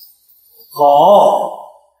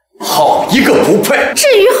好一个不配！至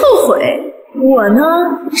于后悔，我呢，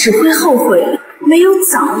只会后悔没有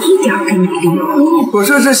早一点跟你离婚。我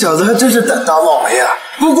说这小子还真是胆大妄为啊！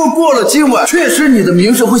不过过了今晚，确实你的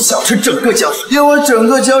名声会响彻整个江省，因为整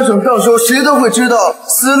个江省到时候谁都会知道，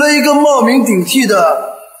死了一个冒名顶替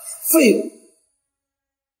的废物。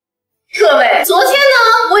各位，昨天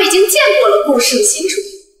呢，我已经见过了顾氏的新主，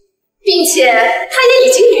并且他也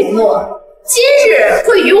已经允诺，今日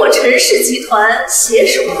会与我陈氏集团携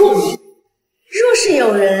手共赢。若是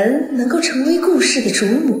有人能够成为顾氏的主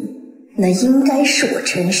母，那应该是我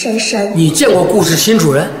陈珊珊。你见过顾氏新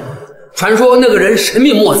主人？传说那个人神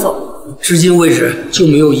秘莫测，至今为止就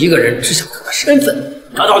没有一个人知晓他的身份。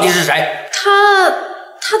他到底是谁？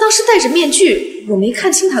他当时戴着面具，我没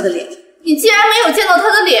看清他的脸。你既然没有见到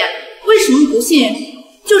他的脸，为什么不信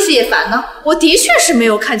就是叶凡呢？我的确是没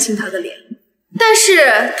有看清他的脸，但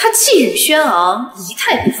是他气宇轩昂，仪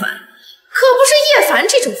态不凡，可不是叶凡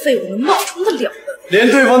这种废物能冒充得了的。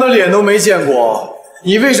连对方的脸都没见过，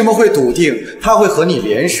你为什么会笃定他会和你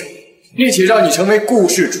联手，并且让你成为顾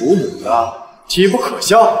氏主母呢？岂不可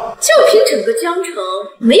笑？就凭整个江城，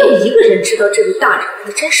没有一个人知道这位大人物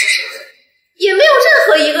的真实身份，也没有任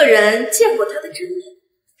何一个人见过他的真面，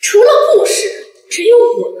除了顾氏，只有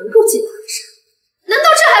我能够进他的山。难道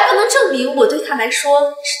这还不能证明我对他来说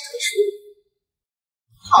是特殊的？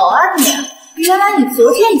好啊你，原来你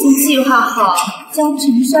昨天已经计划好将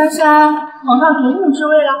陈珊珊捧上主母之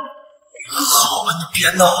位了。好了，你别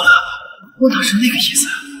闹了，我哪是那个意思。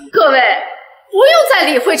各位，不用再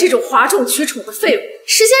理会这种哗众取宠的废物。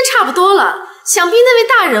时间差不多了，想必那位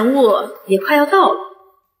大人物也快要到了。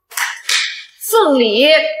奉礼。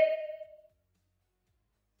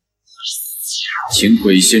请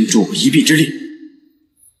鬼仙助我一臂之力。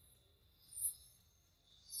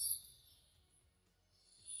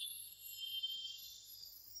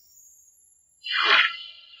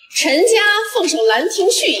陈家奉上兰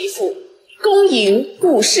亭序一副，恭迎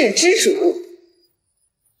顾氏之主。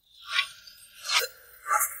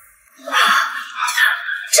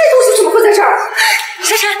这东西怎么会在这儿？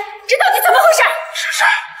珊珊，这到底怎么回事？珊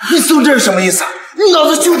珊，你送这是什么意思？你脑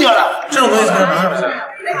子丢掉了？这种东西怎么拿上来？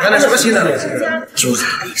原来什么新的东西？就是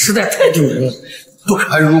实在太丢人了，不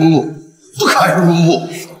堪入目，不堪入目。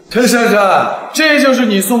陈珊珊，这就是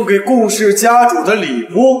你送给顾氏家主的礼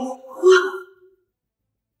物。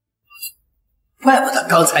怪不得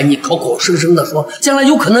刚才你口口声声的说将来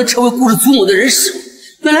有可能成为顾氏祖母的人是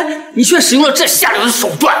我，原来你却使用了这下流的手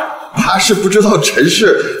段。他是不知道陈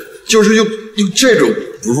氏就是用这种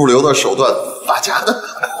不入流的手段发家的。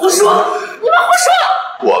胡说！你们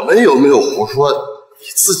胡说！我们有没有胡说，你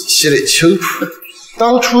自己心里清楚。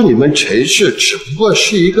当初你们陈氏只不过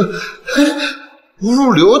是一个不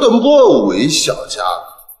入流的末尾小家，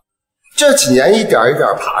这几年一点一点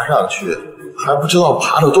爬上去，还不知道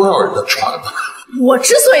爬了多少人的船呢。我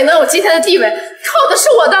之所以能有今天的地位，靠的是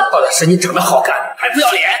我的，靠的是你长得好看，还不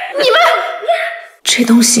要脸！你们，这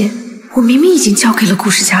东西我明明已经交给了顾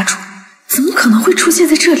氏家主，怎么可能会出现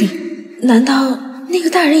在这里？难道那个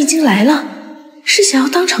大人已经来了，是想要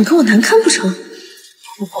当场跟我难堪不成？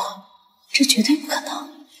不，这绝对不可能。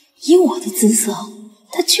以我的姿色，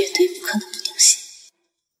他绝对不可能不动心。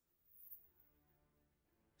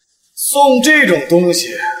送这种东西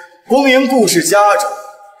恭迎顾氏家主，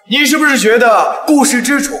你是不是觉得顾氏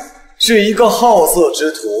之主是一个好色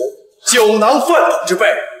之徒、酒囊饭桶之辈？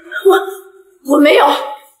我没有，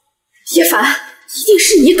叶凡，一定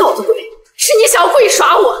是你搞的鬼，是你想要故意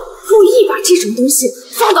耍我，故意把这种东西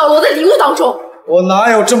放到了我的礼物当中。我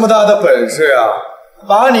哪有这么大的本事啊？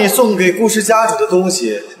把你送给顾氏家主的东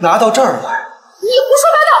西拿到这儿来。你胡说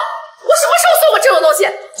八道！我什么时候送过这种东西？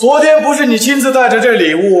昨天不是你亲自带着这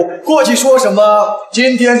礼物过去说什么？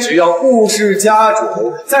今天只要顾氏家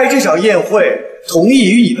主在这场宴会同意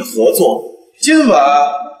与你的合作，今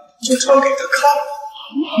晚就唱给他看。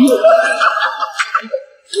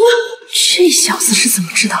这小子是怎么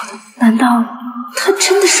知道的？难道他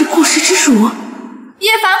真的是顾氏之主？叶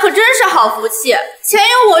凡可真是好福气，前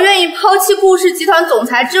有我愿意抛弃顾氏集团总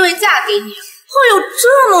裁之位嫁给你，后有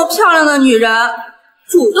这么漂亮的女人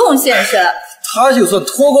主动现身。他就算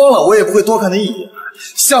脱光了，我也不会多看他一眼。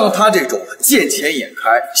像他这种见钱眼开、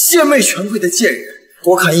献媚权贵的贱人，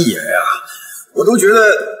多看一眼呀，我都觉得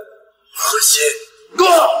恶心。哥，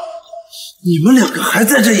你们两个还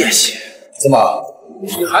在这演戏？怎么，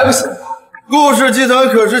你还不行吗？顾氏集团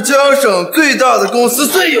可是江省最大的公司，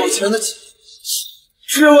最有钱的企业。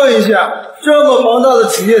试问一下，这么庞大的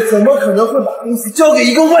企业，怎么可能会把公司交给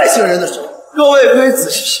一个外星人的手？各位可以仔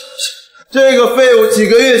细想想，这个废物几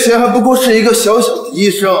个月前还不过是一个小小的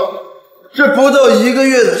医生，这不到1个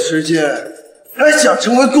月的时间，还想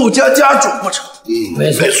成为顾家家主不成？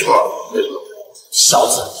没错。小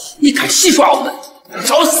子，你敢戏耍我们，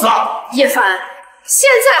找死啊！叶凡，现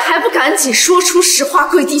在还不赶紧说出实话，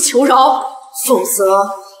跪地求饶，否则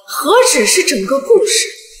何止是整个顾氏，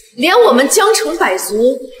连我们江城百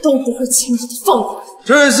族都不会轻易的放过你。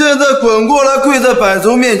趁现在滚过来，跪在百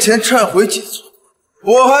族面前忏悔解错，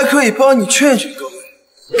我还可以帮你劝劝各位，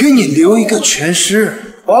给你留一个全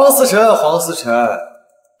尸。黄思辰，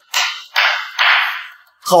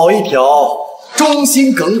好一条忠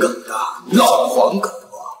心耿耿的老黄狗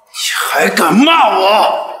啊！你还敢骂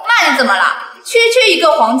我？骂你怎么了？区一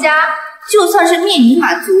个皇家，就算是灭你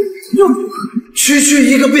马族又如何？区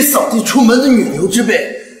一个被扫地出门的女流之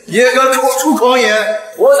辈，也敢口出狂言！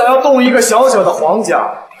我想要动一个小小的皇家，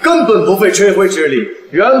根本不费吹灰之力。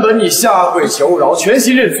原本你下跪求饶，全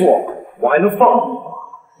心认错，我还能放你吗？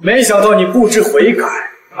没想到你不知悔改，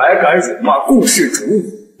还敢辱骂顾氏主母，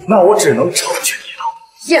那我只能成全你了。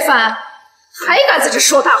叶凡，还敢在这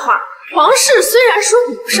说大话？皇室虽然说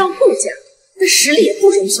比不上顾家，但实力也不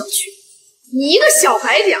容小觑。你一个小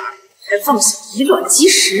白点儿，还妄想以卵击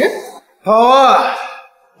石？好啊，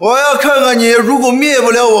我要看看你如果灭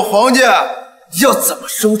不了我皇家，要怎么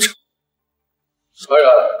收场。传人，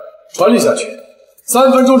传令下去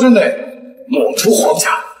，3分钟之内抹除皇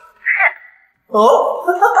家。哦，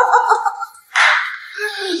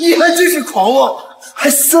你还真是狂妄，还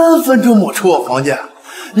3分钟抹除我皇家，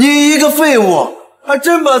你一个废物，还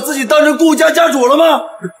真把自己当成顾家家主了吗？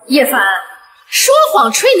叶凡，说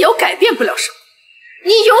谎吹牛改变不了什么，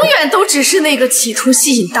你永远都只是那个企图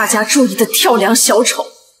吸引大家注意的跳梁小丑，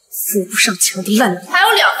扶不上墙的烂泥。还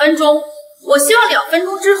有2分钟，我希望2分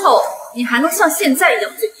钟之后你还能像现在一样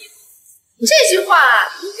嘴硬。这句话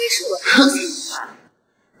应该是我的意吧。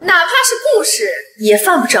哪怕是顾氏也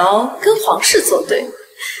犯不着跟皇室作对，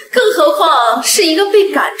更何况是一个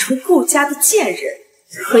被赶出顾家的贱人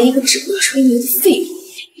和一个只会吹牛的废物。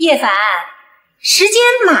叶凡，时间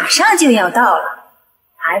马上就要到了，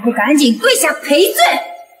还不赶紧跪下赔罪！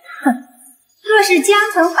哼，若是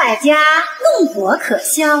江城百家怒火可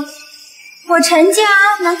消，我陈家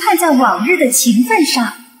能看在往日的情分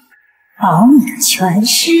上，保你的全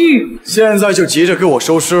尸。现在就急着给我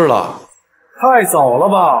收尸了，太早了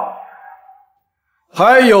吧？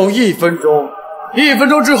还有1分钟，1分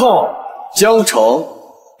钟之后，江城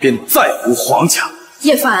便再无皇家。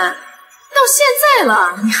叶凡，到现在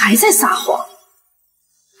了，你还在撒谎，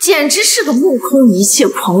简直是个目空一切、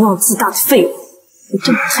狂妄自大的废物！我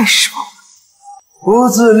真的太失望了。不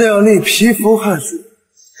自量力，蚍蜉撼水。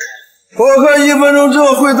我看1分钟之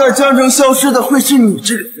后会在江城消失的会是你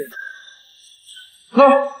这个废物。那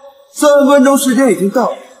3分钟时间已经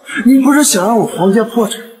到了，你不是想让我皇家破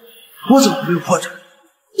产？我怎么没有破产？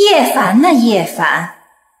叶凡呐，叶凡，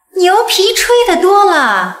牛皮吹得多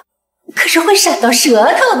了，可是会闪到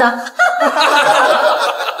舌头的。皇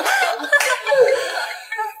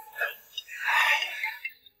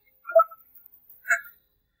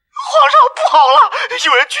上，不好了！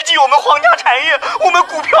有人狙击我们皇家产业，我们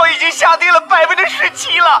股票已经下跌了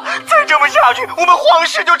17%了。再这么下去，我们皇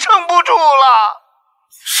室就撑不住了。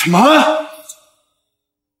什么？皇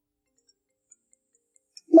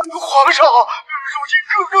上，如今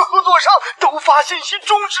各个合作商都发信息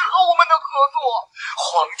终止和我们的合作，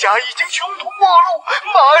皇家已经穷途末路，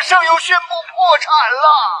马上要宣布破产了。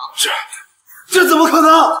这怎么可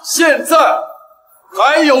能？现在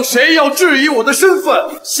还有谁要质疑我的身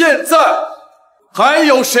份？现在还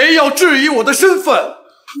有谁要质疑我的身份？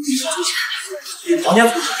皇家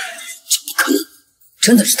怎么可能？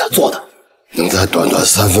真的是他做的。能在短短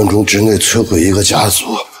3分钟之内摧毁一个家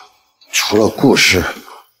族，除了顾氏，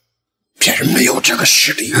别人没有这个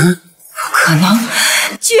实力。不可能，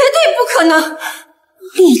绝对不可能！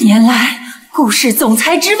历年来，顾氏总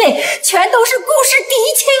裁之位全都是顾氏嫡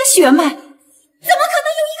亲血脉，怎么可能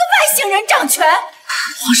有一个外星人掌权？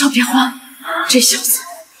皇上别慌，这小子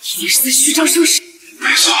一定是在虚张声势。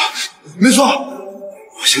没错，没错，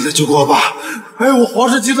我现在就给我爸，还有我皇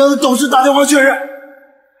氏集团的董事打电话确认。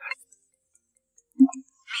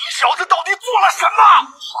小子到底做了什么？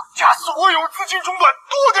皇家所有资金中断，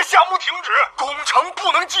多个项目停止，工程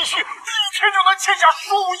不能继续，一天就能欠下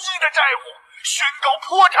数亿的债务，宣告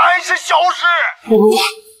破产还是小事。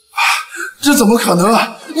这怎么可能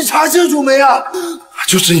啊？你查清楚没啊？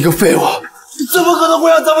就是一个废物，怎么可能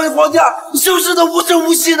会让咱们皇家消失的无声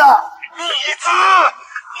无息呢？逆子，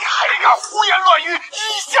你还敢胡言乱语，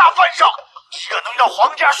以下犯上！一个能让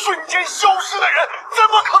皇家瞬间消失的人，怎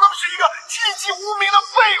么可能是一个籍籍无名的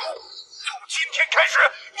废物？从今天开始，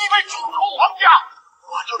你被逐出皇家，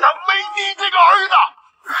我就当没你这个儿子。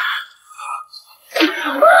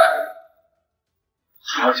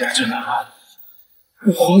皇家真的吗？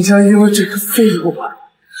我皇家因为这个废物吗？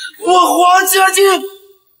我皇家竟……来人，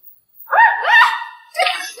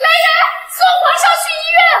送皇上去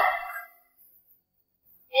医院！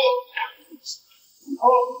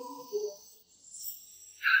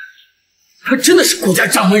他真的是顾家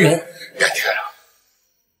掌门人，变天了，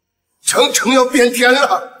程程要变天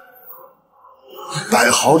了！百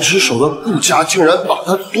豪之首的顾家竟然把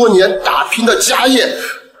他多年打拼的家业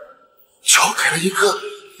交给了一个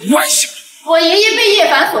外星人。我爷爷被叶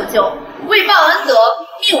凡所救，为报恩德，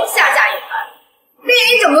命我下嫁叶凡，并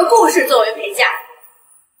以整个顾氏作为陪嫁。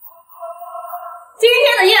今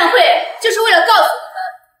天的宴会就是为了告诉你们，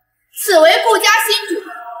此为顾家新主。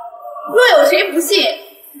若有谁不信，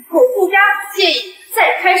我顾家不介意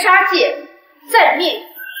再开杀戒，再灭。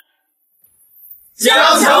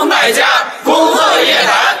江城百家，恭贺叶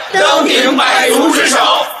檀登顶百足之首。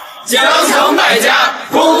江城百家，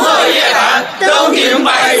恭贺叶檀登顶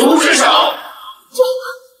百足之首。这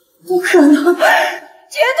不可能，绝对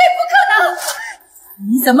不可能！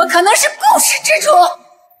你怎么可能是顾氏之主？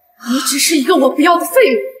你只是一个我不要的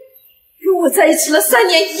废物，跟我在一起了3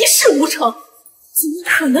年，一事无成，怎么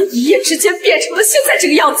可能一夜之间变成了现在这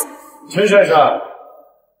个样子？陈珊珊，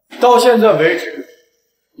到现在为止，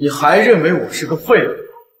你还认为我是个废物？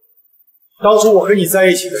当初我和你在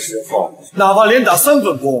一起的时候，哪怕连打3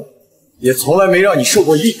份工，也从来没让你受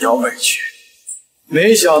过一点委屈。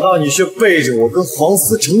没想到你却背着我跟黄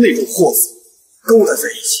思成那种货色勾搭在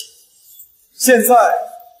一起，现在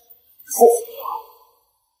后悔了。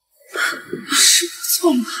是我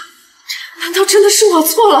错了吗？难道真的是我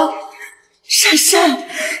错了？珊珊，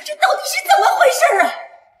这到底是怎么回事啊？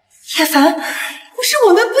叶凡不是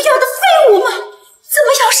我们不要的废物吗？怎么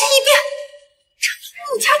摇身一变成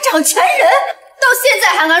顾家掌权人？到现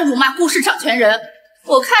在还敢辱骂顾氏掌权人，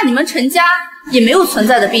我看你们陈家也没有存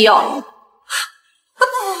在的必要了。不，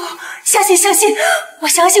相信，我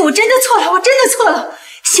相信我真的错了，我真的错了。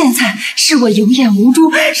现在是我有眼无珠，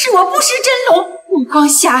是我不识真龙，目光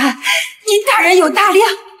狭隘。您大人有大量，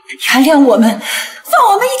原谅我们，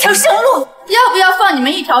放我们一条生路。要不要放你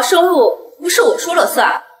们一条生路，不是我说了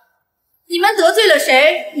算。你们得罪了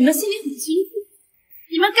谁，你们心里很清楚。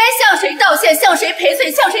你们该向谁道歉，向谁赔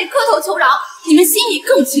罪，向谁磕头求饶，你们心里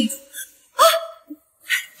更清楚。啊，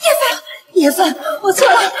叶凡，我错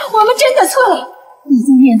了，我们真的错了。已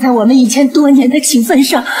经念在我们以前多年的情分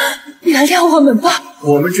上，原谅我们吧。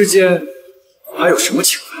我们之间还有什么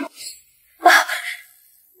情分？啊，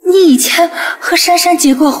你以前和珊珊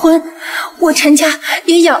结过婚，我陈家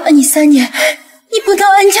也养了你3年，你不能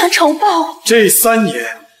恩将仇报。这3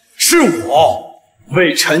年是我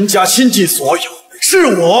为陈家倾尽所有，是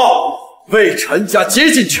我为陈家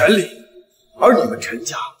竭尽全力，而你们陈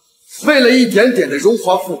家为了一点点的荣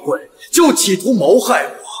华富贵，就企图谋害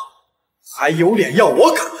我，还有脸要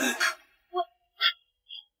我感恩？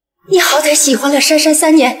你好歹喜欢了珊珊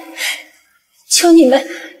3年，求你们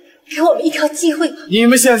给我们一条机会吧。你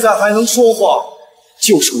们现在还能说话，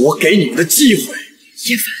就是我给你们的机会。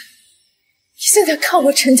叶凡，你现在看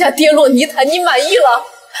我陈家跌落泥潭，你满意了？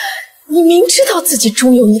你明知道自己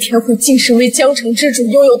终有一天会晋升为江城之主，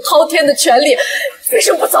拥有滔天的权力，为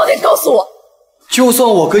什么不早点告诉我？就算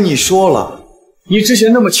我跟你说了，你之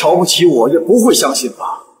前那么瞧不起我，也不会相信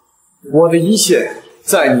吧？我的一切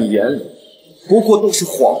在你眼里不过都是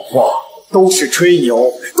谎话，都是吹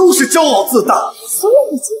牛，都是骄傲自大。所以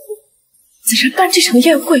你今天自然办这场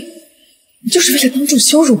宴会，你就是为了当众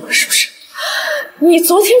羞辱我，是不是？你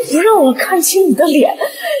昨天不让我看清你的脸，你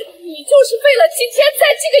就是为了今天在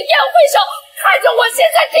这个宴会上看着我现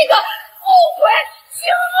在这个后悔惊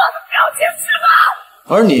愕的表情，是吗？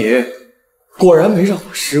而你果然没让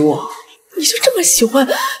我失望。你就这么喜欢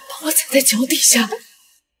当我踩在脚底下，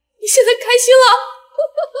你现在开心了？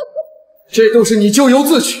这都是你咎由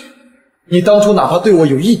自取。你当初哪怕对我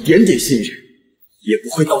有一点点信任，也不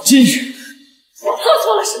会到今日。我做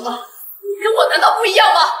错了什么？你跟我难道不一样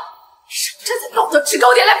吗？什么站在道德制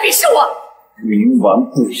高点来鄙视我？冥顽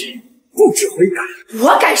不灵，不知悔改。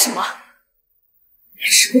我改什么？你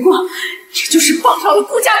只不过也就是傍上了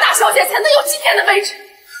顾家大小姐才能有今天的位置。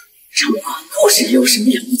这么管顾氏也有什么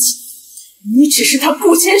了不起？你只是他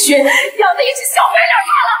顾千雪养的一只小白脸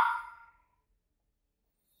罢了。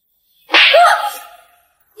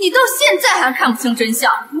你到现在还看不清真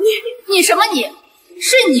相？你什么你？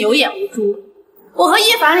是你有眼无珠。我和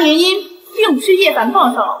叶凡联姻，并不是叶凡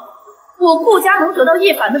傍上了我，顾家能得到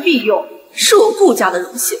叶凡的庇佑，是我顾家的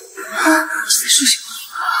荣幸。你在说什么？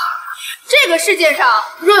这个世界上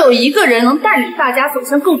若有一个人能带领大家走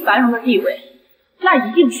向更繁荣的地位，那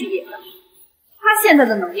一定是叶凡。他现在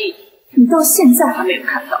的能力，你到现在还没有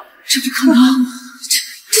看到。这不可能，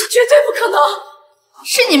这绝对不可能，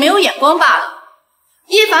是你没有眼光罢了。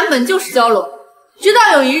叶凡本就是蛟龙，直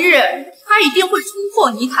到有一日，他一定会冲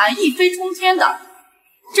破泥潭，一飞冲天的。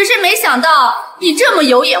只是没想到你这么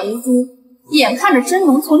有眼无珠，眼看着真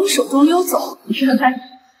龙从你手中溜走，原来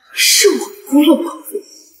是我孤陋寡闻，眼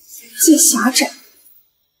界狭窄。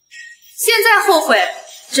现在后悔，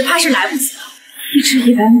只怕是来不及了。一直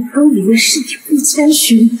以来，我都以为是你不谦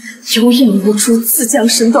虚，有眼无珠，自降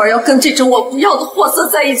身段，要跟这种我不要的货色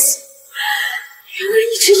在一起。原来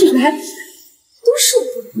一直以来都是我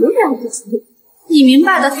有眼无珠，你明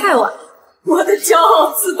白的太晚。我的骄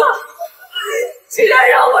傲自大，竟然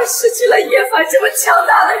让我失去了叶凡这么强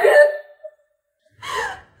大的人，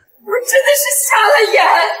我真的是瞎了眼。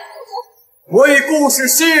我以顾氏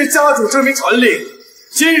昔日家主之名传令，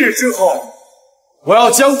今日之后，我要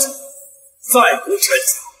将这再无陈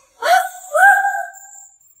家。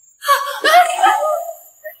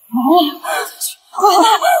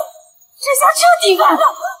这下彻底完了！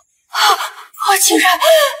我竟然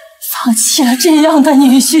放弃了这样的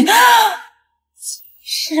女婿，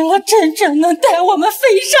失了真正能带我们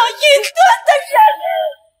飞上云端的人！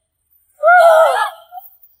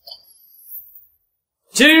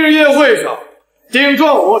今日宴会上，顶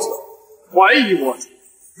撞我者、怀疑我者、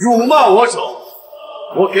辱骂我者，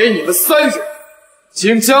我给你们3人，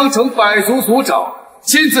请江城百族族长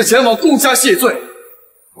亲自前往顾家谢罪，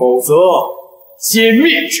否则歼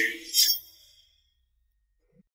灭之。